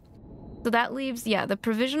Spire. So that leaves, yeah, the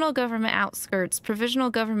provisional government outskirts,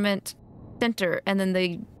 provisional government center, and then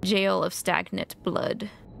the jail of stagnant blood.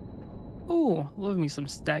 Oh, love me some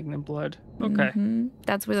stagnant blood. Okay. Mm-hmm.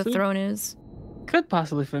 That's where the throne is. Could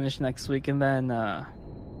possibly finish next week, and then the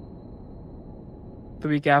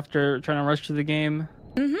week after, trying to rush through the game.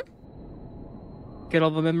 Mm-hmm. Get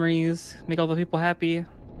all the memories, make all the people happy.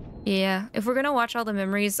 Yeah, if we're gonna watch all the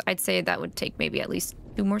memories, I'd say that would take maybe at least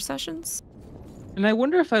 2 more sessions. And I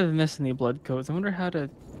wonder if I've missed any blood codes. I wonder how to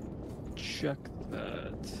check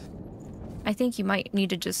that. I think you might need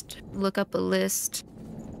to just look up a list.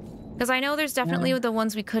 Because I know there's definitely the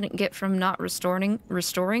ones we couldn't get from not restoring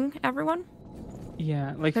everyone.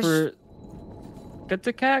 Yeah, like for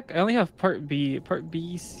𝐶𝐶𝐏𝐿, I only have part B,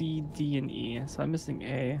 C, D, and E, so I'm missing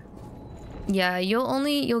A. Yeah,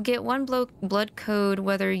 you'll get one blood code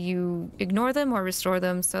whether you ignore them or restore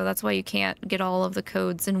them, so that's why you can't get all of the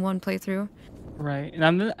codes in one playthrough. Right, and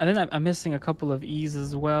I'm missing a couple of E's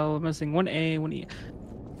as well. I'm missing one A, one E.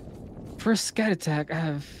 For scat attack, I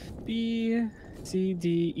have B, C,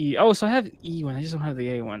 D, E. Oh, so I have E one. I just don't have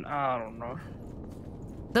the A one. I don't know.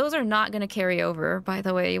 Those are not going to carry over, by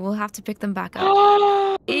the way. We'll have to pick them back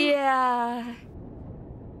up. Yeah.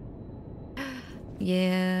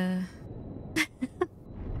 Yeah.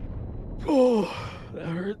 Oh, that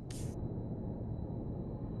hurts.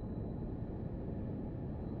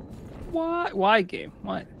 Why game?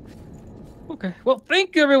 What? Okay. Well,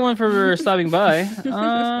 thank you everyone for stopping by.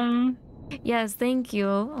 Yes, thank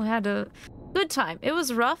you. I had a good time. It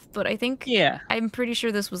was rough, but I think I'm pretty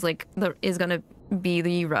sure this was like is gonna be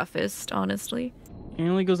the roughest, honestly. It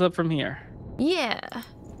only goes up from here. Yeah.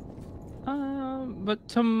 But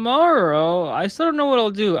tomorrow I still don't know what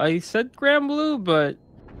I'll do. I said Grand Blue, but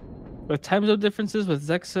with time zone differences with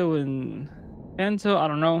Zexo and Kanto, I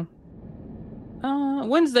don't know.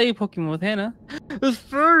 Wednesday, Pokemon with Hannah.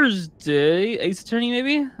 Thursday, Ace Attorney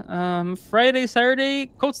maybe. Friday,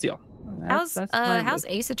 Saturday, Cold Steel. How's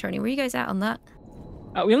Ace Attorney? Where you guys at on that?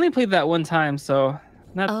 We only played that one time, so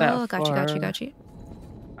not that far. Oh, got you.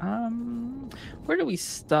 Where do we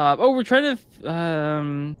stop? Oh, we're trying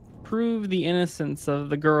to prove the innocence of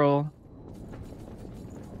the girl.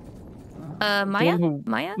 Maya?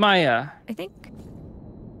 Maya. I think.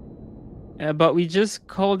 But we just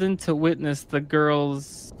called in to witness the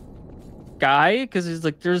girl's guy because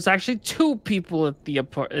there's actually 2 people at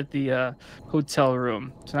the hotel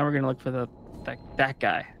room. So now we're gonna look for that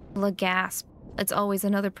guy. Gasp! It's always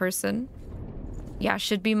another person. Yeah,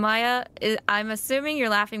 should be Maya. I'm assuming you're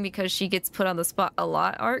laughing because she gets put on the spot a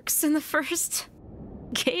lot. Arcs in the first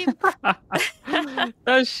game.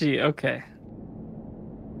 Does she? Okay.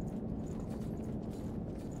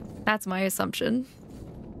 That's my assumption.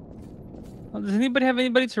 Well, does anybody have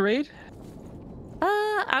anybody to raid?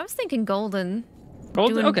 I was thinking Golden.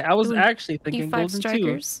 Okay, I was actually thinking Golden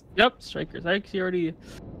strikers. Too. Yep, strikers. I actually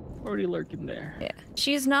already lurking there. Yeah,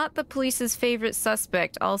 she's not the police's favorite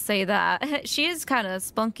suspect. I'll say that. She is kind of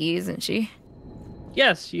spunky, isn't she?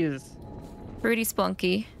 Yes, she is. Pretty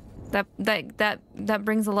spunky. That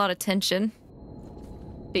brings a lot of tension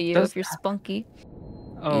to you if you're spunky.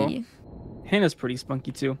 Oh, yeah. Hannah's pretty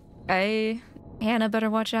spunky too. Hannah better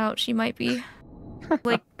watch out. She might be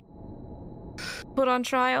like put on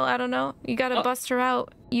trial. I don't know. You gotta bust her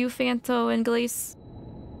out. You, Fanto, and Glace.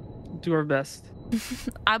 Do our best.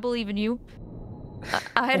 I believe in you.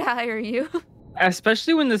 I'd hire you.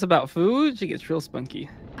 Especially when it's about food, she gets real spunky.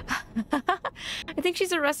 I think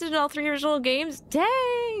she's arrested in all 3 original games.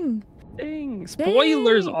 Dang! Dang.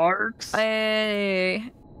 Spoilers, Dang. ARCs.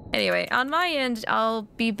 Hey. Anyway, on my end, I'll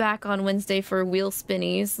be back on Wednesday for Wheel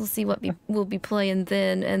Spinnies. We'll see what we'll be playing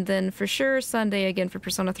then. And then for sure, Sunday again for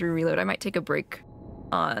Persona 3 Reload. I might take a break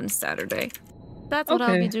on Saturday. That's what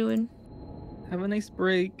I'll be doing. Have a nice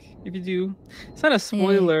break if you do. It's not a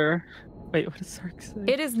spoiler. Wait, what does Arc say?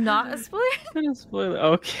 It is not a spoiler? It's not a spoiler.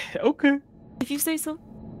 Okay, okay. If you say so.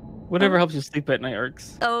 Whatever helps you sleep at night,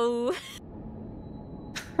 Arcs. Oh.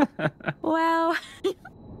 Wow.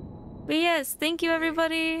 But yes, thank you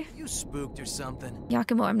everybody. You spooked or something?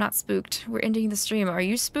 Yakumo, I'm not spooked. We're ending the stream. Are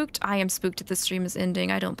you spooked? I am spooked that the stream is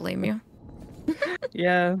ending. I don't blame you.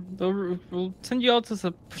 Yeah, we'll send you all to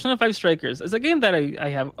some Persona 5 Strikers. It's a game that I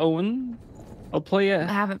have owned. I'll play it.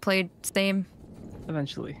 I haven't played. Same.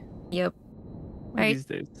 Eventually. Yep. One of these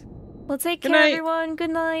days. Well, take Good care, night. everyone. Good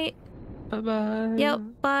night. Bye-bye. Yep.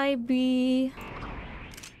 Bye, B.